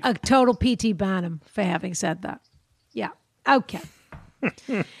like a total P.T. Barnum for having said that. Yeah. Okay.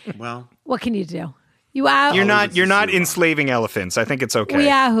 Well, what can you do? You're not enslaving elephants. I think it's okay. We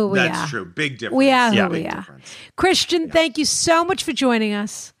are who we are. That's true. Big difference. We are who we are. Kristian, thank you so much for joining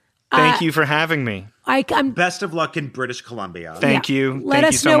us. Thank you for having me. I'm best of luck in British Columbia. Thank you. Let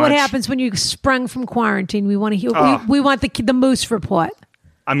us know what happens when you sprung from quarantine. We want to hear. We want the moose report.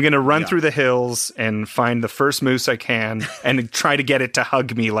 I'm going to run through the hills and find the first moose I can and try to get it to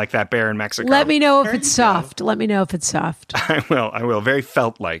hug me like that bear in Mexico. Let me know if it's soft. Let me know if it's soft. I will. Very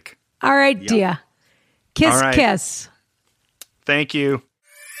felt-like. All right, dear. Kiss, kiss. Thank you.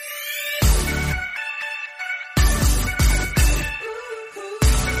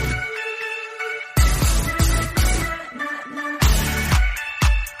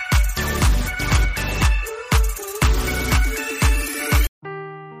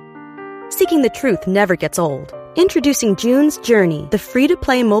 Seeking the truth never gets old. Introducing June's Journey, the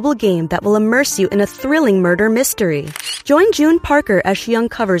free-to-play mobile game that will immerse you in a thrilling murder mystery. Join June Parker as she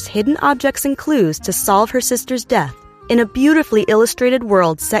uncovers hidden objects and clues to solve her sister's death in a beautifully illustrated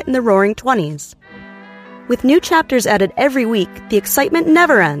world set in the Roaring '20s. With new chapters added every week, the excitement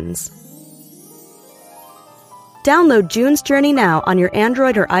never ends. Download June's Journey now on your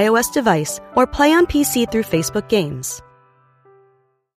Android or iOS device or play on PC through Facebook Games.